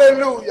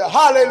 Hallelujah.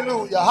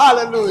 Hallelujah.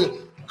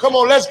 Hallelujah. Come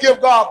on, let's give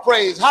God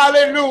praise.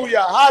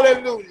 Hallelujah.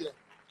 Hallelujah.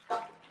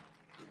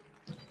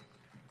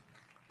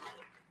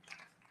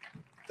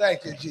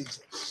 Thank you,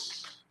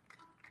 Jesus.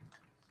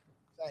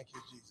 Thank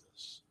you,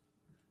 Jesus.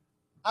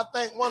 I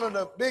think one of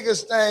the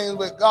biggest things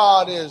with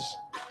God is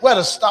where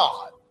to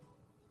start.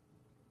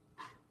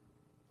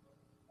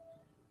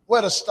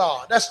 Where to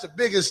start. That's the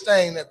biggest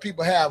thing that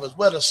people have is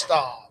where to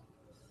start.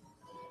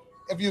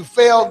 If you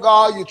fail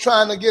God, you're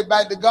trying to get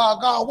back to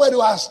God. God, where do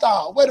I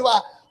start?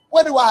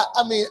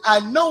 I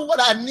know what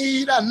I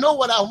need. I know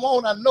what I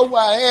want. I know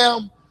where I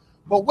am.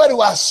 But where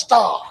do I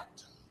start?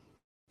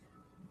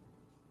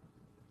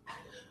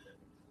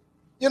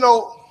 You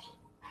know,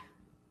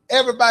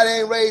 everybody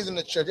ain't raised in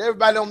the church.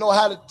 Everybody don't know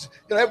how to,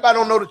 everybody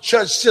don't know the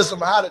church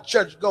system or how the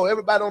church go.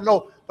 Everybody don't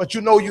know, but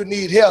you know you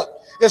need help.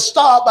 It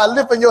starts by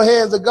lifting your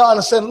hands to God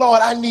and saying,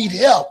 Lord, I need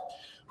help.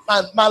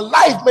 My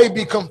life may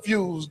be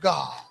confused,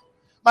 God.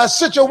 My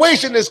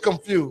situation is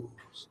confused.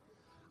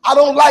 I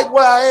don't like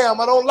where I am.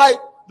 I don't like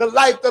the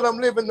life that I'm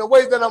living, the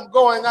way that I'm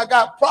going. I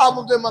got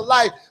problems in my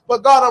life.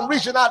 But God, I'm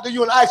reaching out to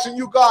you and asking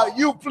you, God,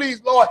 you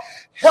please, Lord,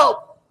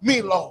 help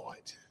me, Lord.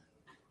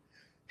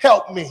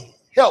 Help me.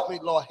 Help me,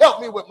 Lord. Help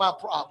me with my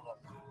problem.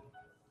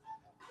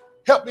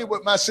 Help me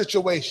with my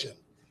situation.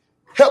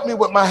 Help me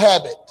with my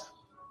habit.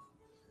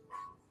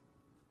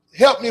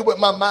 Help me with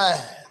my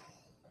mind.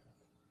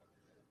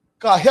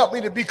 God, help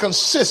me to be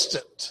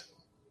consistent.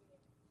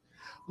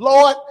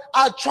 Lord,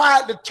 I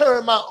tried to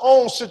turn my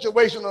own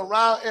situation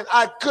around and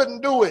I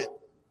couldn't do it.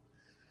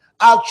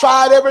 I've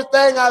tried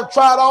everything. I've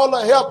tried all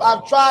the help.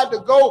 I've tried to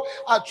go.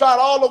 I've tried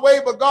all the way,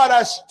 but God,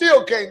 I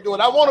still can't do it.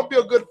 I want to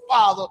be a good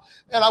father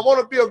and I want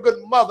to be a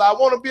good mother. I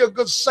want to be a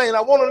good saint.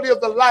 I want to live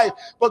the life,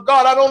 but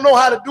God, I don't know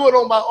how to do it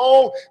on my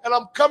own. And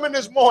I'm coming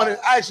this morning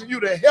asking you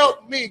to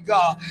help me,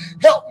 God.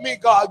 Help me,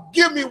 God.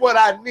 Give me what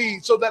I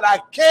need so that I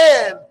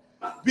can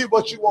be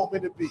what you want me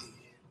to be.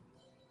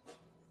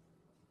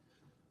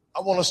 I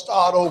want to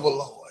start over,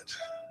 Lord.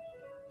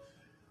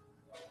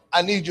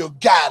 I need your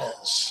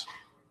guidance.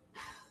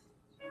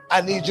 I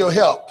need your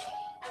help.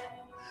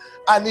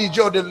 I need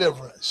your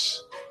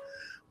deliverance.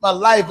 My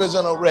life is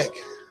in a wreck.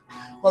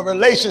 My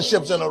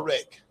relationship's in a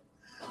wreck.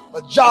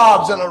 My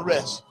job's in a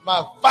wreck.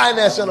 My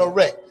finance in a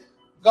wreck.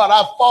 God,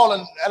 I've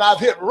fallen and I've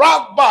hit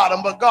rock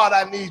bottom, but God,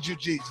 I need you,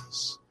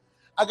 Jesus.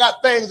 I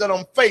got things that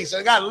I'm facing.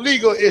 I got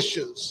legal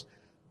issues.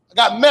 I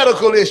got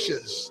medical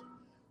issues.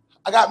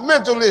 I got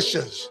mental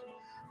issues.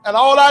 And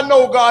all I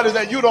know, God, is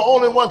that you're the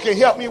only one can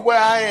help me where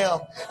I am.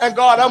 And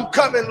God, I'm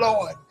coming,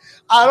 Lord.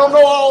 I don't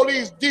know all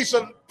these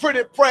decent,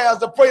 pretty prayers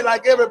to pray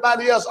like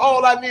everybody else.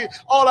 All I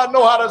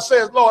know how to say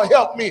is, Lord,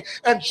 help me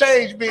and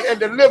change me and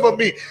deliver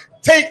me.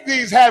 Take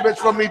these habits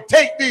from me.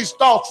 Take these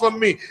thoughts from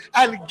me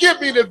and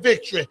give me the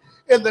victory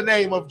in the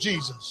name of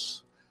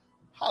Jesus.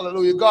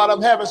 Hallelujah. God,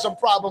 I'm having some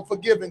problem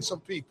forgiving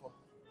some people.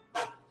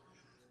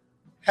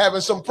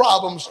 Having some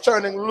problems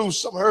turning loose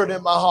some hurt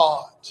in my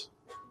heart.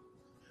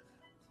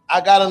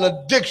 I got an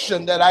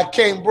addiction that I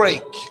can't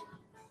break.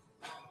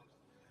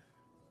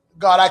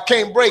 God, I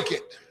can't break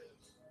it.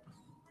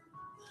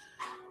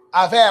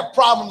 I've had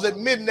problems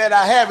admitting that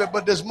I have it,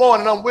 but this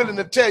morning I'm willing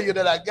to tell you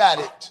that I got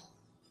it.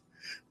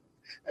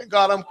 And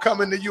God, I'm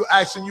coming to you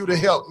asking you to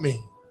help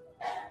me.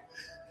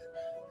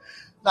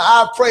 Now,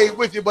 I prayed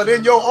with you, but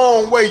in your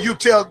own way, you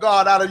tell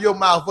God out of your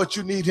mouth what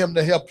you need him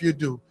to help you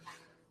do.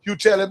 You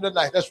tell him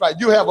tonight. That's right.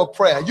 You have a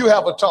prayer. You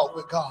have a talk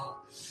with God.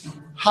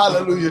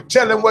 Hallelujah.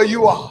 Tell him where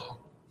you are.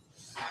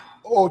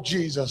 Oh,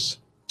 Jesus.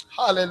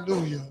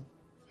 Hallelujah.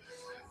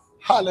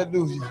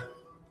 Hallelujah.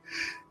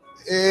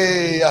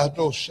 I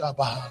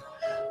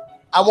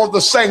want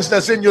the saints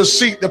that's in your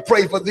seat to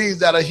pray for these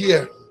that are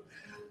here.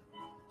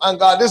 And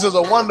God, this is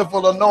a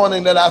wonderful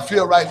anointing that I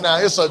feel right now.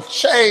 It's a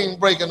chain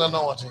breaking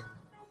anointing.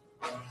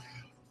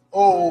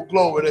 Oh,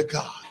 glory to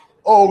God.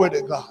 Glory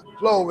to God.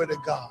 Glory to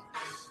God.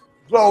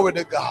 Glory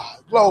to God.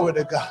 Glory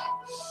to God.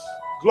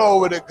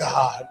 Glory to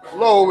God.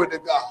 Glory to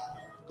God.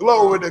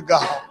 Glory to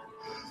God.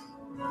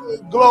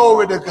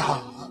 Glory to God.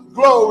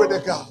 Glory to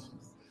God.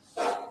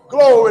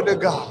 Glory to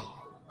God.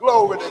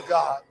 Glory to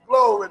God.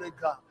 Glory to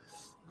God.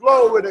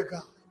 Glory to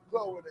God.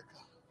 Glory to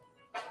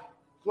God.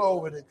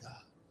 Glory to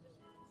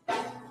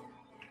God.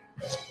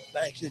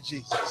 Thank you,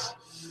 Jesus.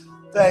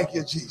 Thank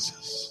you,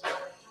 Jesus.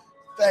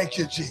 Thank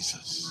you,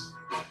 Jesus.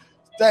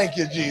 Thank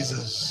you,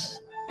 Jesus.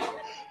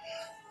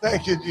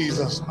 Thank you,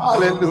 Jesus.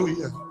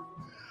 Hallelujah.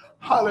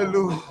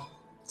 Hallelujah.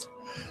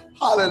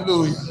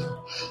 Hallelujah.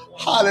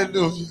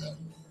 Hallelujah.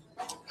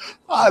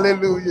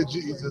 Hallelujah,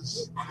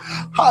 Jesus.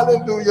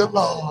 Hallelujah,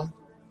 Lord.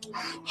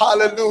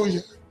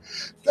 Hallelujah.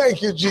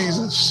 Thank you,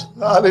 Jesus.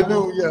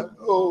 Hallelujah.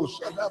 Oh,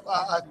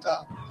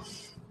 Shalabahata.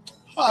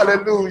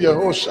 Hallelujah.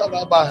 Oh,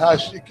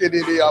 Shalabahashi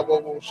Kididi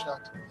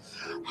Aboboshat.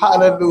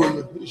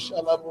 Hallelujah.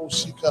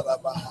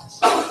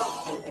 Shalabosikalabahas.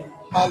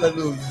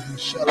 Hallelujah.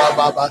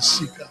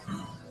 Shalababasika.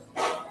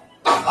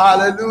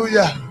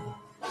 Hallelujah.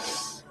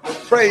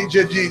 Praise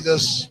you,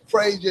 Jesus.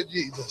 Praise you,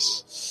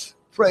 Jesus.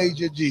 Praise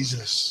you,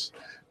 Jesus.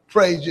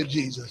 Praise you,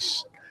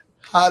 Jesus.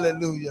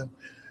 Hallelujah.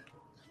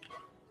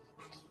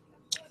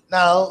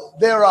 Now,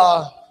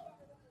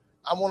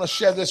 I want to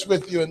share this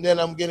with you, and then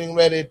I'm getting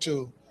ready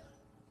to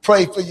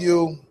pray for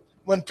you.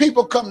 When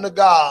people come to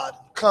God,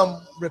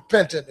 come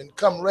repentant and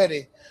come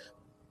ready,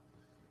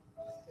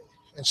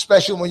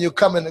 especially when you're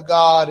coming to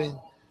God and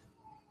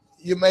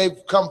you may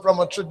come from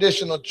a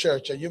traditional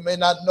church or you may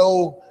not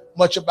know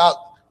much about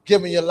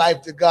giving your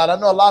life to God. I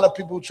know a lot of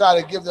people who try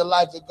to give their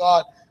life to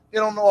God, they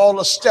don't know all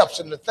the steps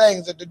and the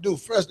things that to do.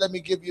 First, let me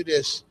give you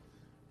this.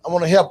 I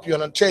want to help you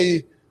and I'll tell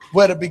you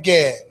where to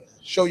begin,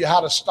 show you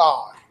how to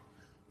start.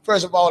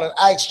 First of all, in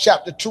Acts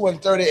chapter 2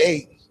 and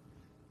 38,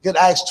 get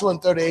Acts 2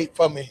 and 38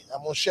 for me.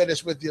 I'm going to share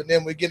this with you, and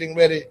then we're getting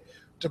ready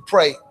to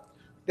pray.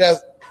 There's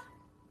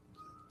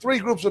three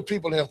groups of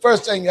people here.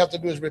 First thing you have to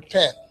do is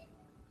repent.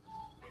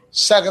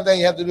 Second thing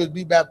you have to do is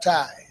be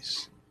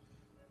baptized.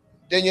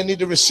 Then you need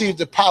to receive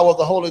the power of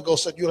the Holy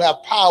Ghost so that you'll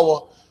have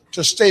power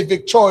to stay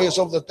victorious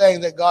over the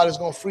thing that God is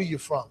going to free you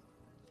from.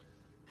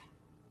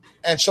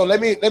 And so let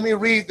me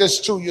read this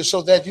to you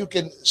so that you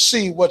can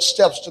see what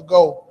steps to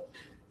go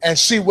and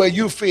see where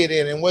you fit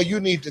in and where you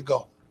need to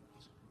go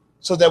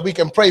so that we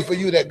can pray for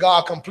you that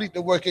God complete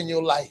the work in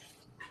your life.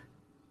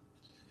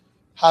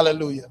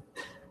 Hallelujah.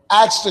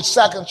 Acts the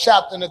 2nd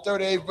chapter and the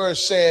 38th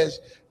verse says,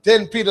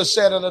 then Peter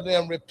said unto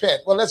them,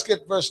 repent. Well, let's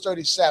get verse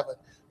 37.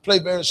 Play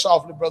very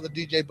softly, Brother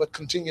DJ, but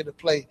continue to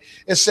play.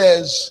 It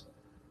says,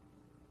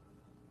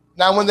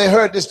 Now when they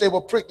heard this, they were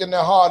pricked in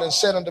their heart and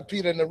said unto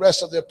Peter and the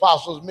rest of the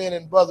apostles, men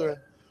and brethren,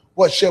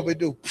 what shall we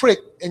do? Prick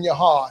in your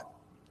heart.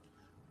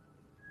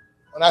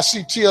 When I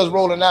see tears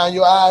rolling down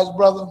your eyes,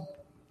 brother,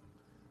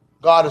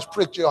 God has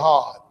pricked your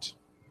heart.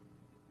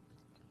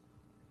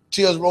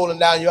 Tears rolling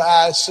down your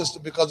eyes, sister,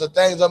 because the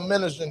things I'm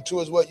ministering to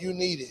is what you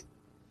needed.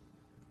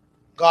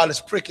 God is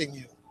pricking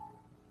you.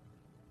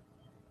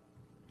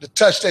 The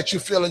touch that you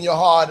feel in your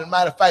heart, and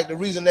matter of fact, the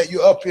reason that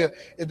you're up here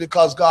is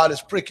because God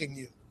is pricking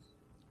you.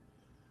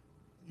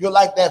 You're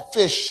like that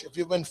fish, if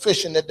you've been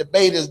fishing, that the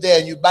bait is there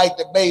and you bite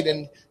the bait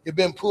and you've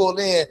been pulled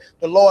in.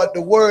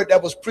 The word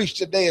that was preached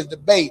today is the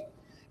bait.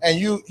 And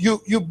you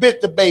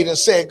bit the bait and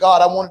said,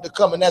 God, I wanted to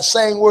come. And that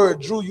same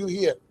word drew you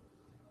here.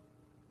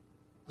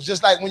 It's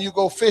just like when you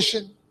go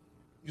fishing,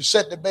 you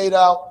set the bait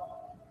out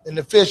and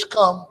the fish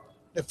come.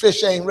 The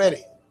fish ain't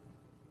ready.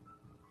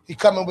 He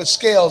coming with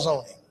scales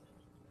on him.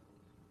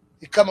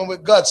 He coming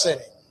with guts in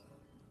him.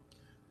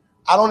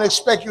 I don't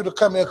expect you to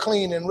come here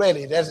clean and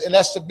ready.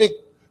 That's the big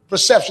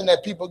perception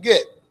that people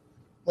get.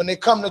 When they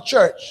come to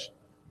church,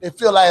 they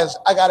feel like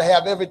I got to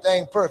have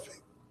everything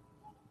perfect.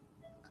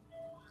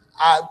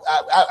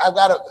 I've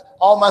got to,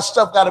 all my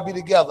stuff got to be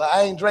together.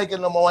 I ain't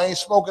drinking no more. I ain't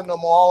smoking no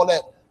more. All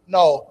that.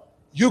 No,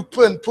 you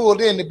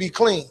pulled in to be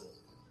clean.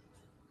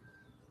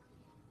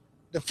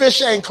 The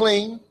fish ain't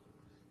clean.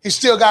 He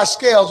still got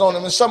scales on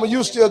him, and some of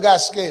you still got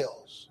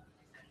scales.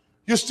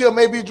 You still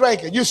may be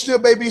drinking. You still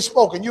may be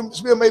smoking. You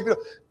still may be.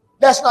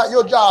 That's not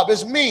your job.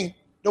 It's me,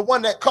 the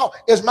one that called.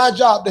 It's my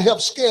job to help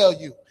scale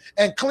you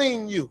and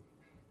clean you.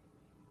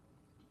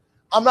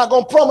 I'm not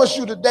going to promise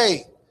you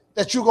today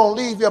that you're going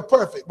to leave here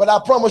perfect. But I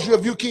promise you,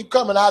 if you keep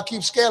coming, I'll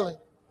keep scaling.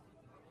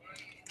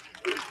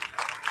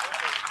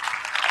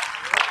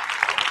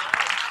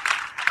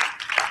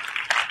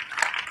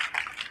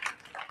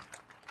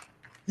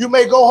 You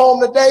may go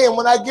home today, and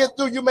when I get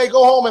through, you may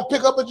go home and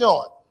pick up a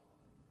joint.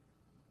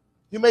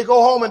 You may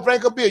go home and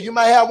drink a beer. You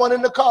might have one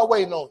in the car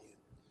waiting on you.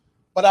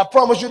 But I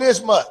promise you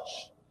this much.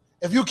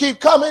 If you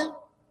keep coming,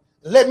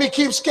 let me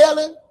keep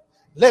scaling,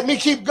 let me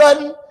keep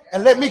gutting,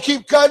 and let me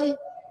keep cutting,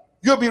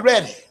 you'll be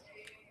ready.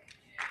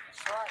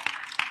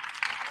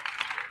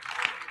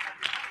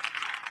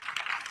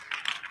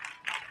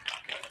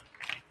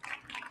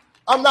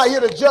 I'm not here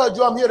to judge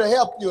you. I'm here to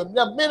help you. And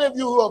there are many of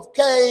you who have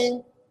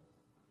came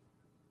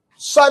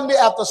Sunday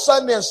after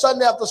Sunday and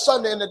Sunday after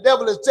Sunday, and the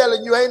devil is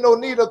telling you ain't no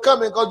need of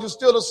coming because you're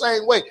still the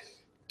same way.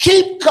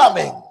 Keep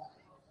coming.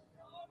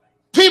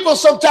 People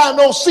sometimes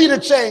don't see the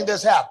change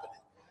that's happening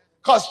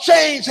because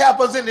change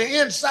happens in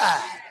the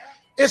inside.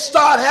 It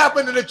starts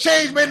happening. The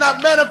change may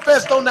not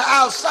manifest on the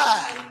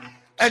outside.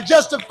 And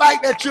just the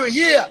fact that you're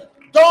here,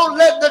 don't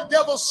let the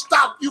devil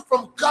stop you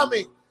from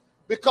coming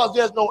because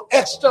there's no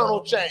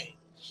external change.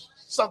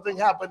 Something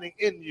happening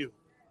in you.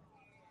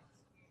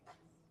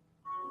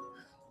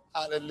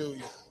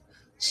 Hallelujah.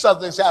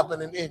 Something's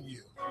happening in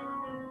you.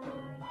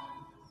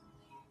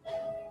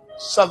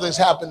 Something's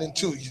happening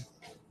to you.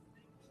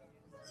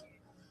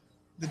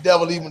 The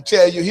devil even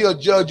tell you, he'll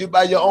judge you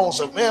by your own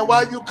self. Man,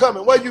 why are you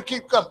coming? Why you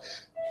keep coming?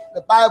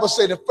 The Bible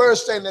says the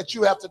first thing that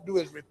you have to do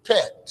is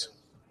repent.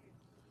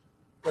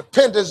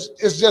 Repentance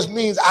just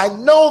means I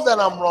know that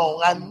I'm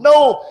wrong. I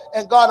know,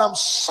 and God, I'm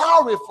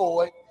sorry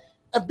for it.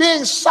 And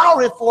being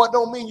sorry for it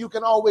don't mean you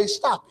can always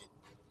stop it.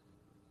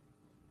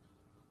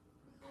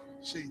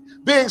 See,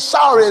 being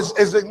sorry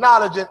is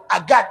acknowledging I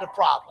got the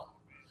problem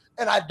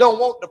and I don't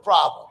want the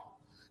problem.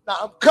 Now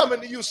I'm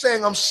coming to you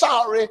saying I'm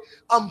sorry.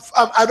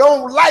 I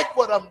don't like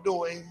what I'm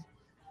doing.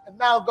 And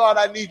now, God,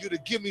 I need you to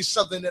give me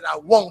something that I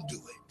won't do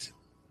it.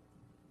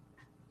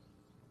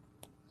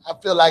 I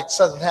feel like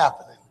something's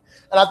happening.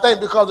 And I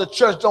think because the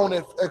church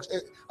don't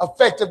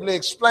effectively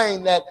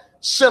explain that,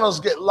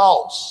 sinners get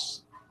lost.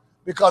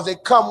 Because they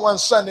come one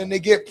Sunday and they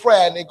get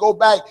prayer and they go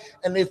back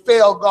and they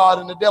fail God,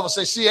 and the devil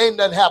says, see, ain't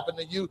nothing happened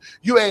to you.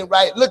 You ain't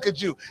right. Look at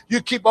you.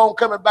 You keep on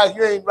coming back.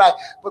 You ain't right.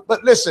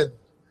 But listen,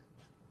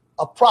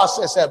 a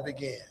process has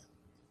begun.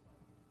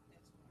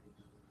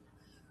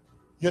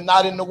 You're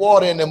not in the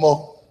water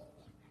anymore.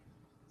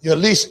 You're at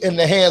least in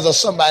the hands of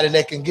somebody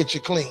that can get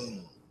you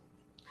clean.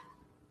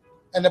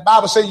 And the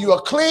Bible says you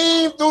are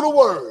clean through the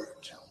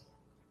word.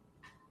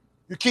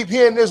 You keep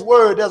hearing this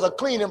word, there's a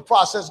cleaning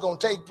process going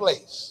to take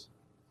place.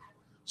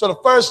 So the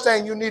first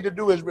thing you need to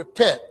do is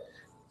repent.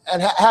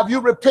 And have you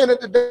repented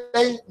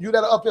today? You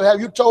that are up here, have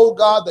you told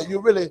God that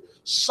you're really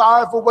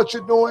sorry for what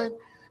you're doing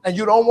and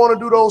you don't want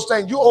to do those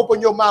things? You open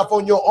your mouth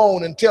on your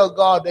own and tell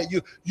God that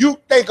you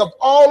think of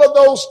all of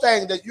those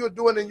things that you're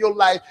doing in your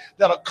life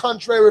that are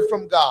contrary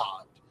from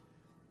God,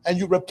 and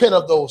you repent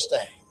of those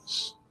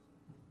things.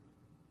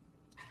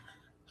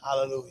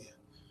 Hallelujah.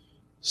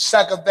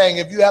 Second thing,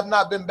 if you have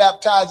not been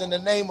baptized in the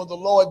name of the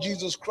Lord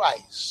Jesus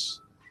Christ,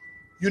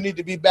 you need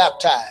to be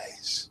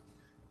baptized.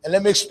 And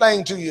let me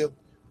explain to you.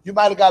 You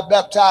might have got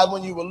baptized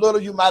when you were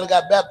little. You might have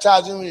got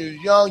baptized when you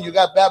were young. You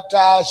got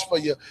baptized for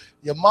your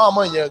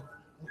mama and your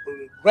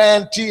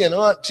grandtie and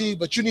auntie,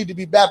 but you need to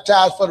be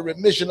baptized for the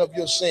remission of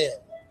your sin.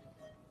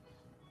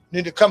 You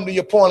need to come to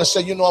your point and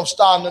say, I'm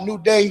starting a new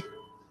day.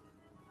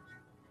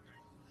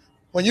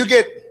 When you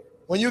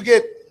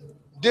get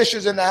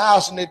dishes in the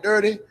house and they're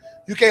dirty,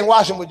 you can't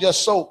wash them with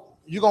just soap.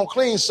 You're going to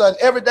clean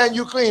something. Everything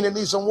you clean, it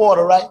needs some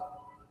water, right?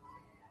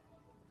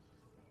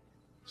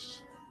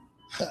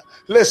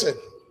 Listen,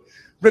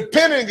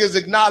 repenting is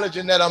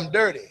acknowledging that I'm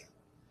dirty.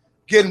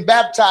 Getting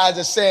baptized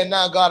is saying,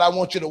 now, God, I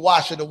want you to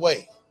wash it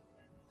away.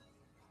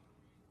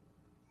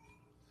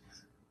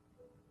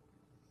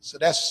 So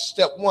that's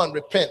step one,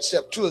 repent.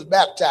 Step two is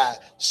baptize.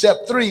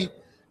 Step three,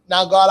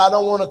 now, God, I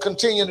don't want to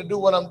continue to do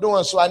what I'm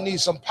doing, so I need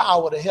some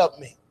power to help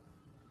me.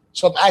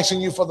 So I'm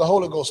asking you for the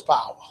Holy Ghost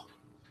power.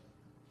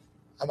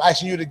 I'm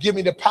asking you to give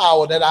me the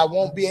power that I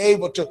won't be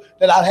able to,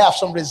 that I'll have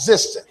some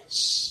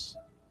resistance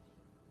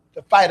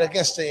to fight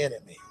against the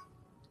enemy.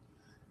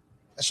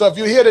 And so if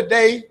you're here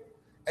today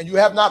and you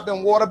have not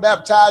been water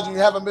baptized and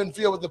you haven't been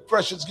filled with the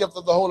precious gift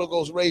of the Holy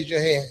Ghost, raise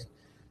your hand.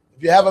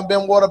 If you haven't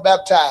been water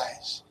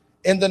baptized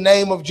in the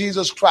name of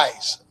Jesus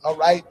Christ, all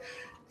right,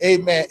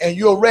 amen, and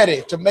you're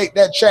ready to make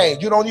that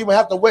change. You don't even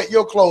have to wet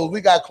your clothes.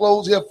 We got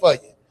clothes here for you.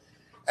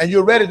 And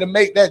you're ready to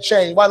make that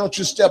change. Why don't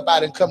you step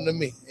out and come to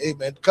me?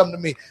 Amen. Come to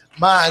me.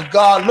 My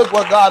God, look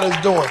what God is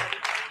doing.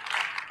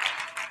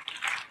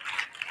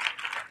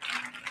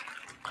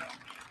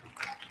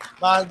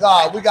 My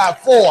God, we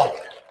got 4.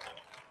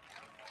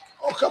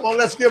 Oh, come on,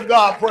 let's give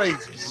God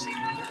praises.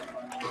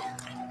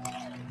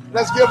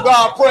 Let's give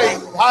God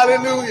praise.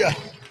 Hallelujah.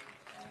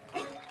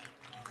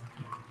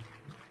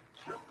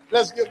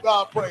 Let's give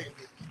God praise.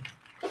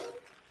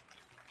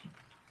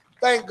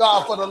 Thank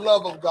God for the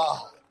love of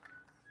God.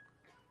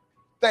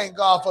 Thank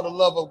God for the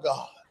love of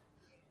God.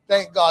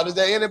 Thank God. Is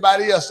there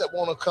anybody else that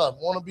want to come?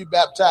 Want to be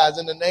baptized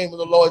in the name of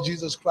the Lord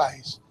Jesus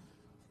Christ?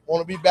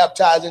 Want to be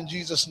baptized in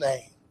Jesus'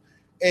 name?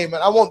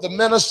 Amen. I want the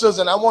ministers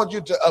and I want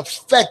you to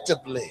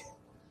effectively,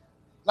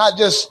 not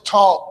just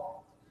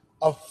talk,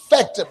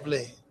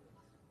 effectively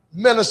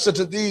minister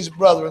to these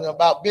brethren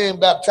about being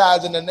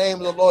baptized in the name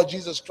of the Lord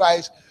Jesus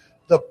Christ,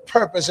 the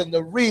purpose and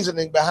the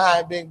reasoning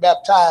behind being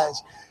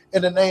baptized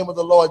in the name of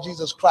the Lord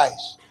Jesus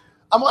Christ.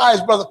 I'm going to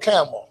ask Brother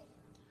Campbell,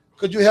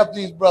 could you help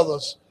these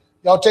brothers?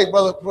 Y'all take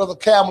Brother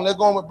Campbell. They're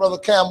going with Brother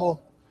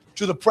Campbell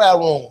to the prayer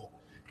room.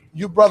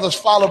 You brothers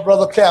follow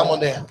Brother Campbell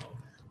there.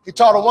 He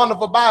taught a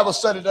wonderful Bible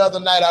study the other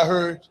night, I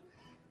heard.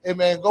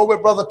 Amen. Go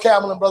with Brother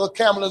Campbell, and Brother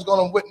Campbell is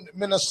going to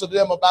minister to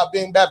them about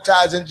being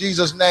baptized in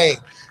Jesus' name.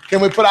 Can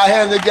we put our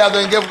hands together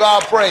and give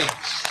God praise?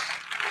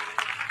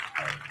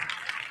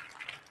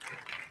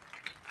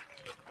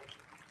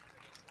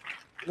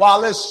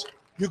 While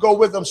you go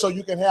with them so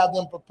you can have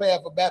them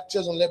prepared for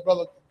baptism. Let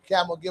Brother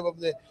Campbell give them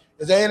the.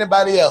 Is there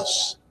anybody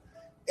else?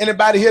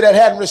 Anybody here that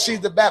hadn't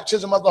received the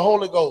baptism of the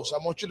Holy Ghost? I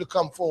want you to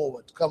come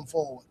forward. Come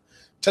forward.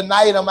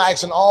 Tonight, I'm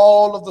asking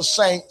all of the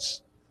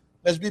saints,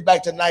 let's be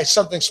back tonight.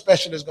 Something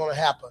special is going to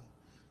happen.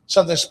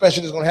 Something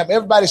special is going to happen.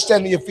 Everybody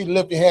stand to your feet,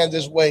 lift your hands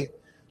this way.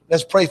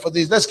 Let's pray for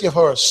these. Let's give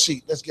her a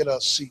seat. Let's get her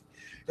a seat.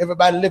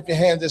 Everybody lift your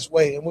hands this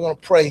way, and we're going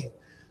to pray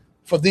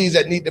for these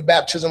that need the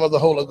baptism of the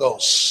Holy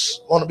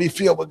Ghost. Want to be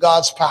filled with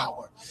God's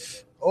power.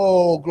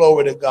 Oh,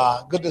 glory to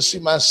God. Good to see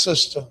my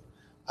sister.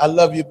 I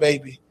love you,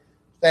 baby.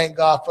 Thank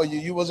God for you.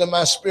 You was in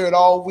my spirit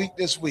all week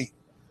this week.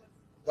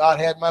 God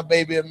had my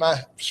baby in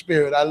my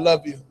spirit. I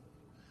love you.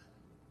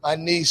 My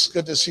niece,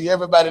 good to see you.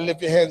 Everybody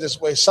lift your hands this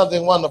way.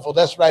 Something wonderful.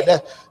 That's right.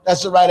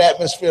 That's the right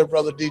atmosphere,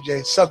 Brother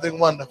DJ. Something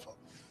wonderful.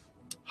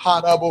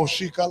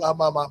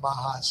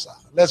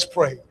 Let's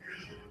pray.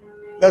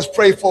 Let's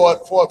pray for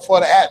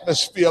the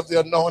atmosphere of the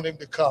anointing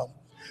to come.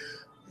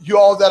 You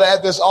all that are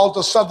at this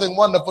altar, something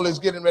wonderful is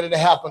getting ready to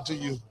happen to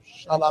you.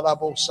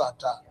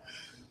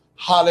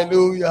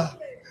 Hallelujah.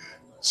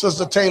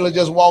 Sister Taylor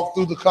just walked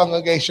through the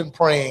congregation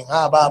praying.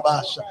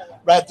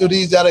 Right through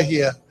these that are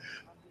here.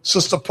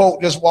 Sister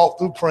Pope just walked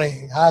through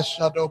praying.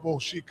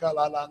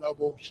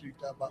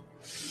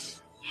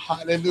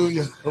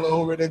 Hallelujah.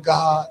 Glory to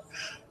God.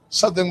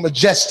 Something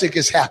majestic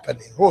is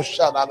happening.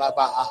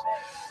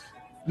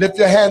 Lift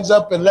your hands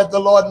up and let the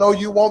Lord know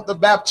you want the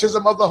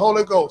baptism of the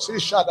Holy Ghost.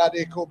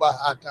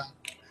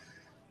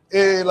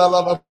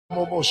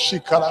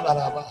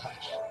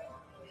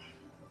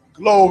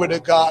 Glory to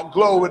God,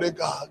 glory to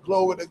God,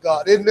 glory to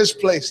God. In this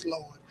place,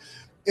 Lord.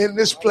 In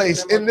this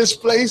place, in this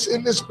place,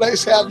 in this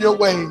place, have your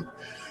way.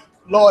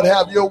 Lord,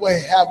 have your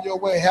way, have your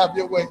way, have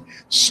your way.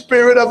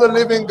 Spirit of the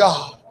living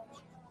God.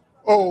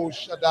 Oh,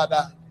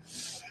 Shadada.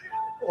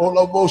 Oh,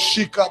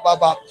 Loboshika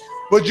Baba.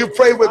 Would you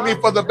pray with me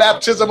for the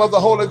baptism of the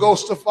Holy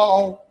Ghost to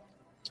fall?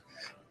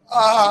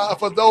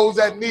 For those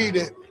that need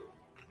it.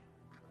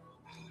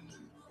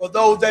 For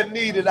those that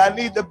need it. I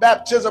need the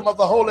baptism of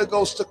the Holy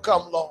Ghost to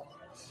come, Lord.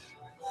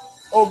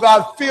 Oh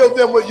God, fill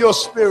them with your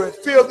spirit.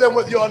 Fill them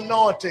with your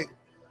anointing.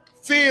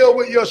 Fill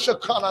with your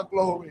Shekinah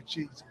glory,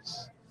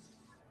 Jesus.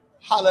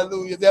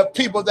 Hallelujah. There are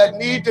people that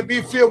need to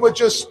be filled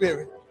with your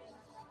spirit.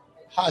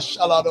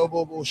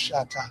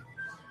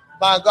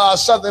 My God,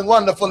 something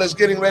wonderful is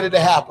getting ready to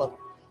happen.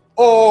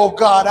 Oh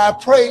God, I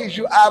praise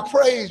you. I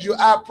praise you.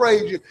 I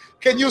praise you.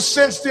 Can you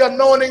sense the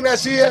anointing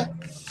that's here?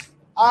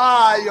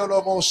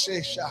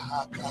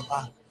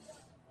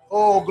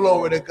 Oh,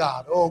 glory to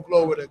God. Oh,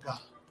 glory to God.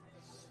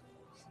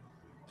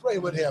 Pray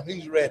with him.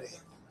 He's ready.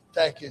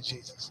 Thank you,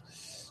 Jesus.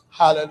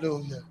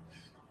 Hallelujah.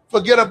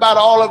 Forget about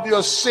all of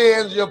your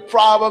sins, your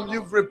problems.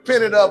 You've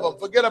repented of them.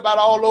 Forget about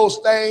all those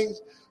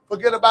things.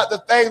 Forget about the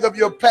things of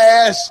your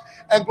past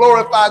and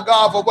glorify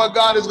God for what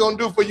God is going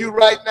to do for you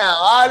right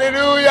now.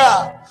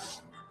 Hallelujah.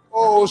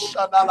 Oh,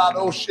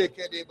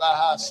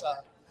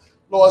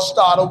 Lord,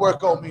 start a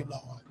work on me,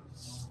 Lord.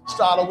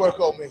 Start a work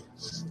on me.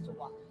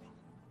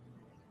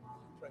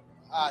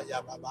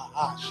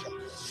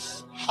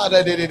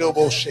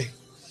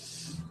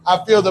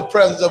 I feel the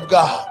presence of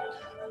God.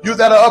 You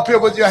that are up here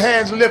with your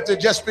hands lifted,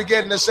 just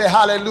begin to say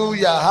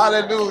hallelujah,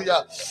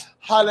 hallelujah,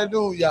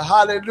 hallelujah,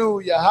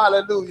 hallelujah,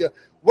 hallelujah.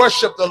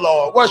 Worship the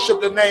Lord.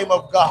 Worship the name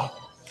of God.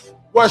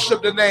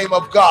 Worship the name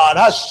of God.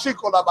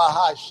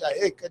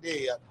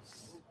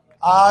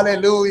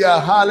 Hallelujah,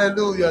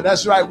 hallelujah.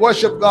 That's right.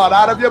 Worship God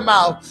out of your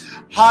mouth.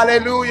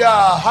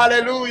 Hallelujah,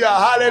 hallelujah,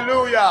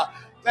 hallelujah.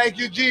 Thank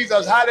you,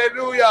 Jesus.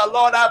 Hallelujah.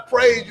 Lord, I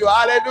praise you.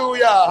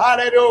 Hallelujah,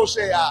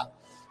 hallelujah.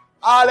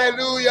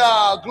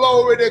 Hallelujah.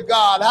 Glory to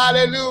God.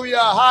 Hallelujah.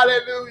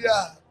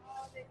 Hallelujah.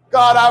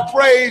 God, I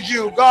praise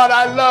you. God,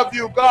 I love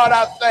you. God,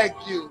 I thank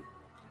you.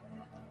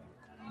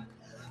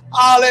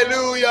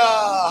 Hallelujah.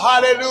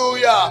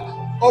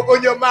 Hallelujah.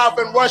 Open your mouth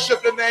and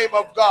worship the name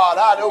of God.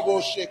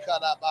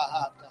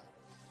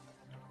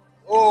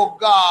 Oh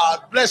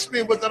God, bless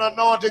me with an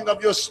anointing of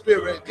your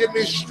spirit. Give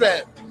me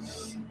strength.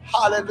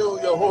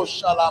 Hallelujah.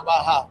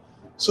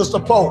 Sister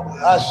Pope.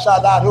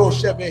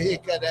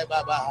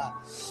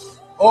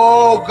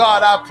 Oh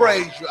God, I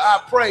praise you. I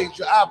praise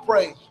you. I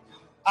praise you.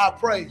 I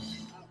praise you.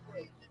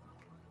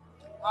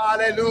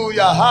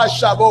 Hallelujah.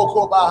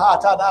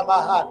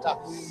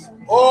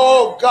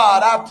 Oh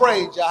God, I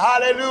praise you.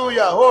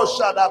 Hallelujah.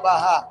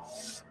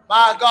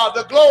 My God,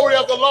 the glory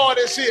of the Lord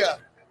is here.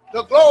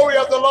 The glory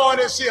of the Lord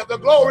is here. The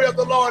glory of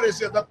the Lord is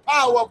here. The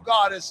power of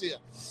God is here.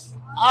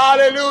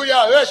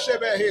 Hallelujah.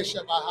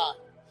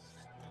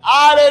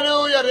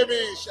 Hallelujah.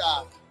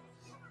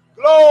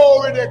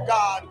 Glory to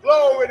God.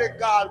 Glory to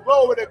God.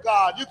 Glory to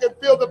God. You can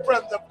feel the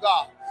presence of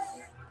God.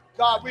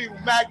 God, we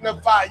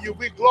magnify you.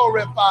 We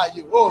glorify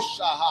you. Oh,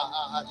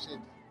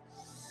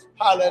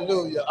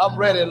 hallelujah. I'm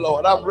ready,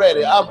 Lord. I'm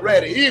ready. I'm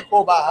ready.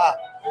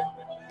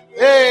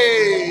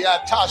 Hey,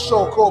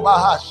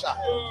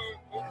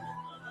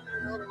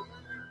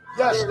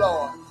 yes,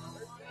 Lord.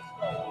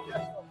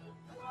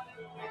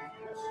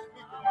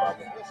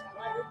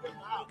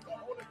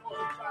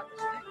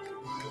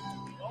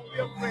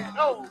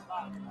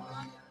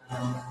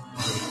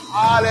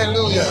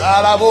 Hallelujah.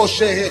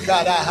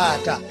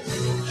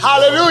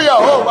 Hallelujah.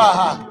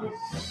 Oh,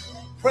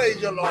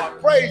 praise you,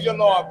 Lord. Praise you,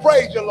 Lord.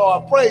 Praise you,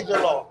 Lord. Praise you,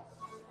 Lord.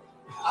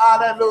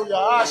 Hallelujah.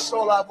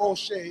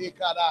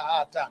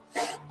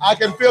 I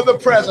can feel the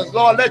presence.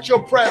 Lord, let your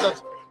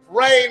presence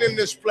reign in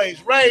this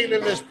place. Reign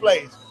in this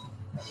place.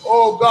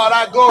 Oh, God,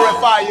 I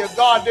glorify you.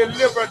 God,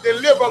 deliver,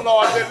 deliver,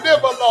 Lord.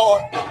 Deliver,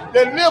 Lord.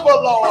 Deliver,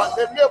 Lord.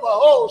 Deliver.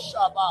 Oh,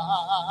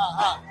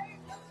 Shabbat.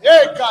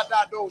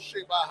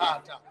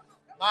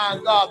 My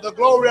God, the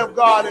glory of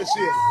God is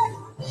here.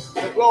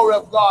 The glory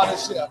of God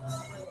is here.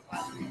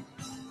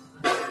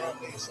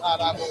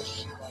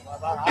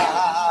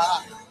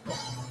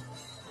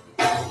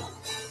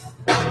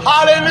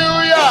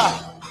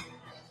 Hallelujah.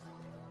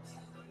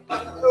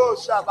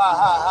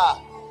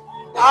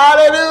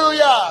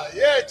 Hallelujah.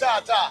 Yeah,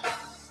 tata.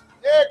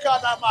 Yeah,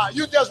 kanama.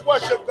 You just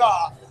worship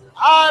God.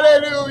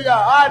 Hallelujah.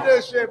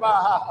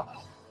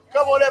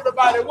 Come on,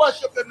 everybody.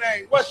 Worship the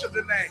name. Worship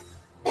the name.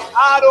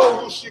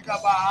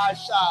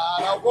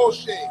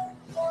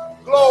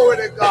 Glory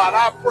to God.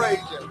 I praise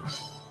you.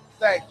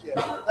 Thank you.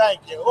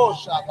 Thank you. Oh,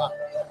 Shabbat.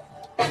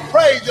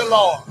 Praise the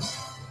Lord.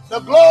 The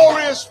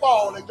glory is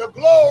falling. The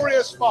glory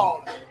is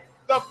falling.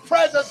 The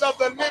presence of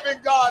the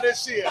living God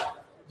is here.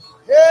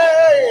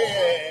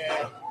 Hey,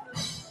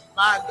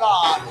 my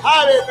God.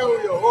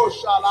 Hallelujah. Oh,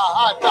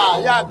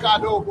 Shalahata.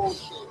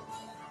 Yakadoboshi.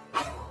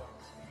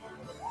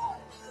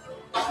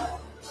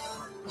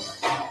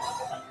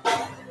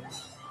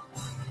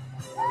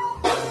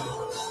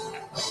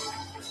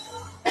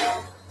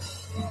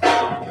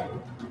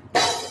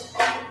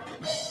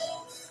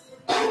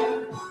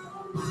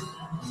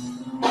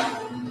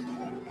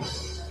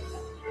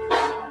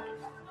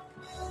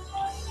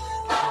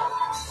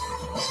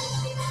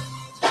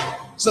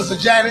 Sister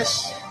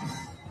Janice.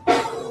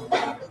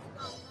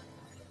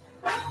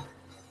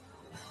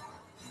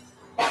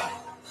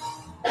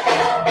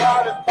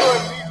 God is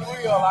good. He's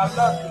real. I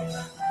love you.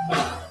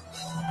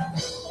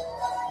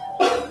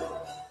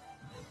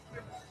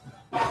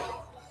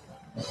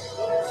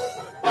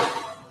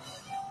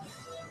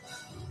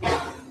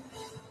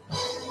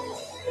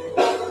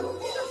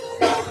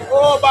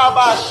 Oh,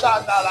 Baba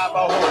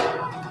Shandalabaho.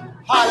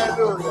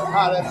 Hallelujah.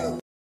 Hallelujah.